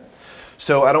 Yeah.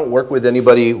 So I don't work with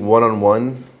anybody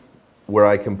one-on-one where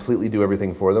I completely do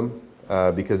everything for them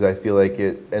because I feel like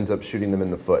it ends up shooting them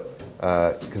in the foot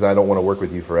because I don't want to work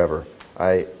with you forever.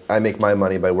 I make my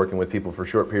money by working with people for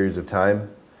short periods of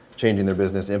time changing their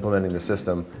business, implementing the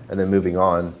system, and then moving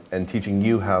on and teaching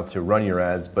you how to run your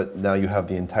ads, but now you have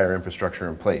the entire infrastructure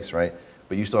in place, right?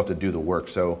 But you still have to do the work.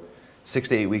 So 6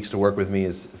 to 8 weeks to work with me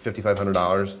is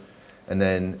 $5,500. And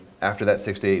then after that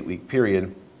 6 to 8 week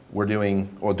period, we're doing,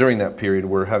 well, during that period,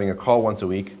 we're having a call once a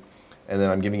week, and then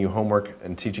I'm giving you homework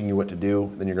and teaching you what to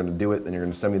do. Then you're going to do it. Then you're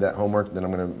going to send me that homework. Then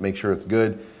I'm going to make sure it's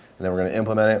good. And then we're going to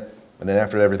implement it. And then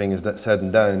after everything is said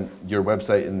and done, your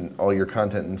website and all your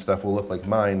content and stuff will look like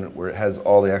mine, where it has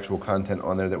all the actual content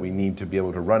on there that we need to be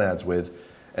able to run ads with.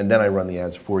 And then I run the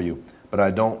ads for you. But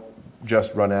I don't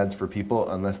just run ads for people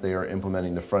unless they are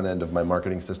implementing the front end of my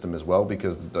marketing system as well,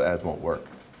 because the ads won't work.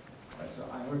 Right, so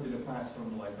I heard in the past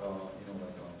from like,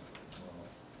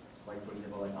 like for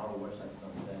example, like our website is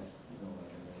not the best,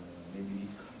 maybe need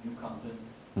new content.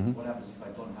 Mm-hmm. What happens if I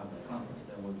don't have the content?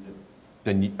 Then what do you do?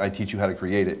 Then I teach you how to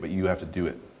create it, but you have to do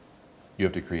it. You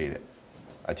have to create it.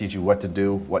 I teach you what to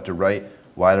do, what to write,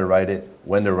 why to write it,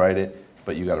 when to write it,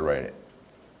 but you got to write it.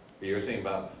 But you're saying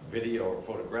about video or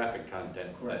photographic content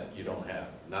that you don't have,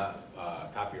 not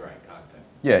copyright content.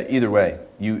 Yeah, either way.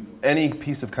 Any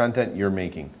piece of content you're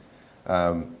making.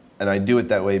 And I do it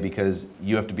that way because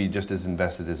you have to be just as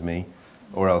invested as me,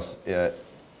 or else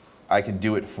I can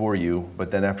do it for you, but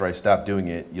then after I stop doing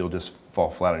it, you'll just fall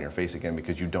flat on your face again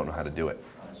because you don't know how to do it.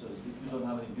 So if you don't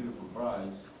have any beautiful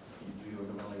brides, do you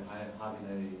recommend like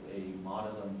having a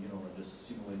model and just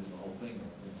simulating the whole thing?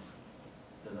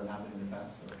 Does that happen in the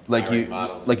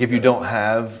past? Like if you don't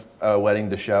have a wedding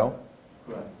to show?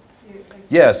 Correct.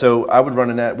 Yeah, so I would run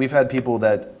an ad. We've had people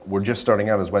that were just starting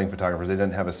out as wedding photographers. They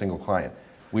didn't have a single client.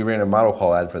 We ran a model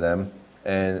call ad for them,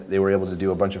 and they were able to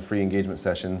do a bunch of free engagement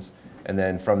sessions. And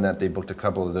then from that, they booked a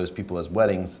couple of those people as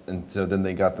weddings, and so then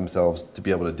they got themselves to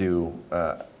be able to do,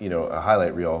 a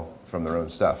highlight reel from their own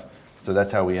stuff. So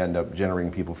that's how we end up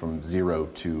generating people from zero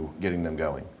to getting them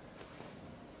going.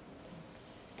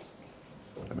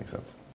 That makes sense.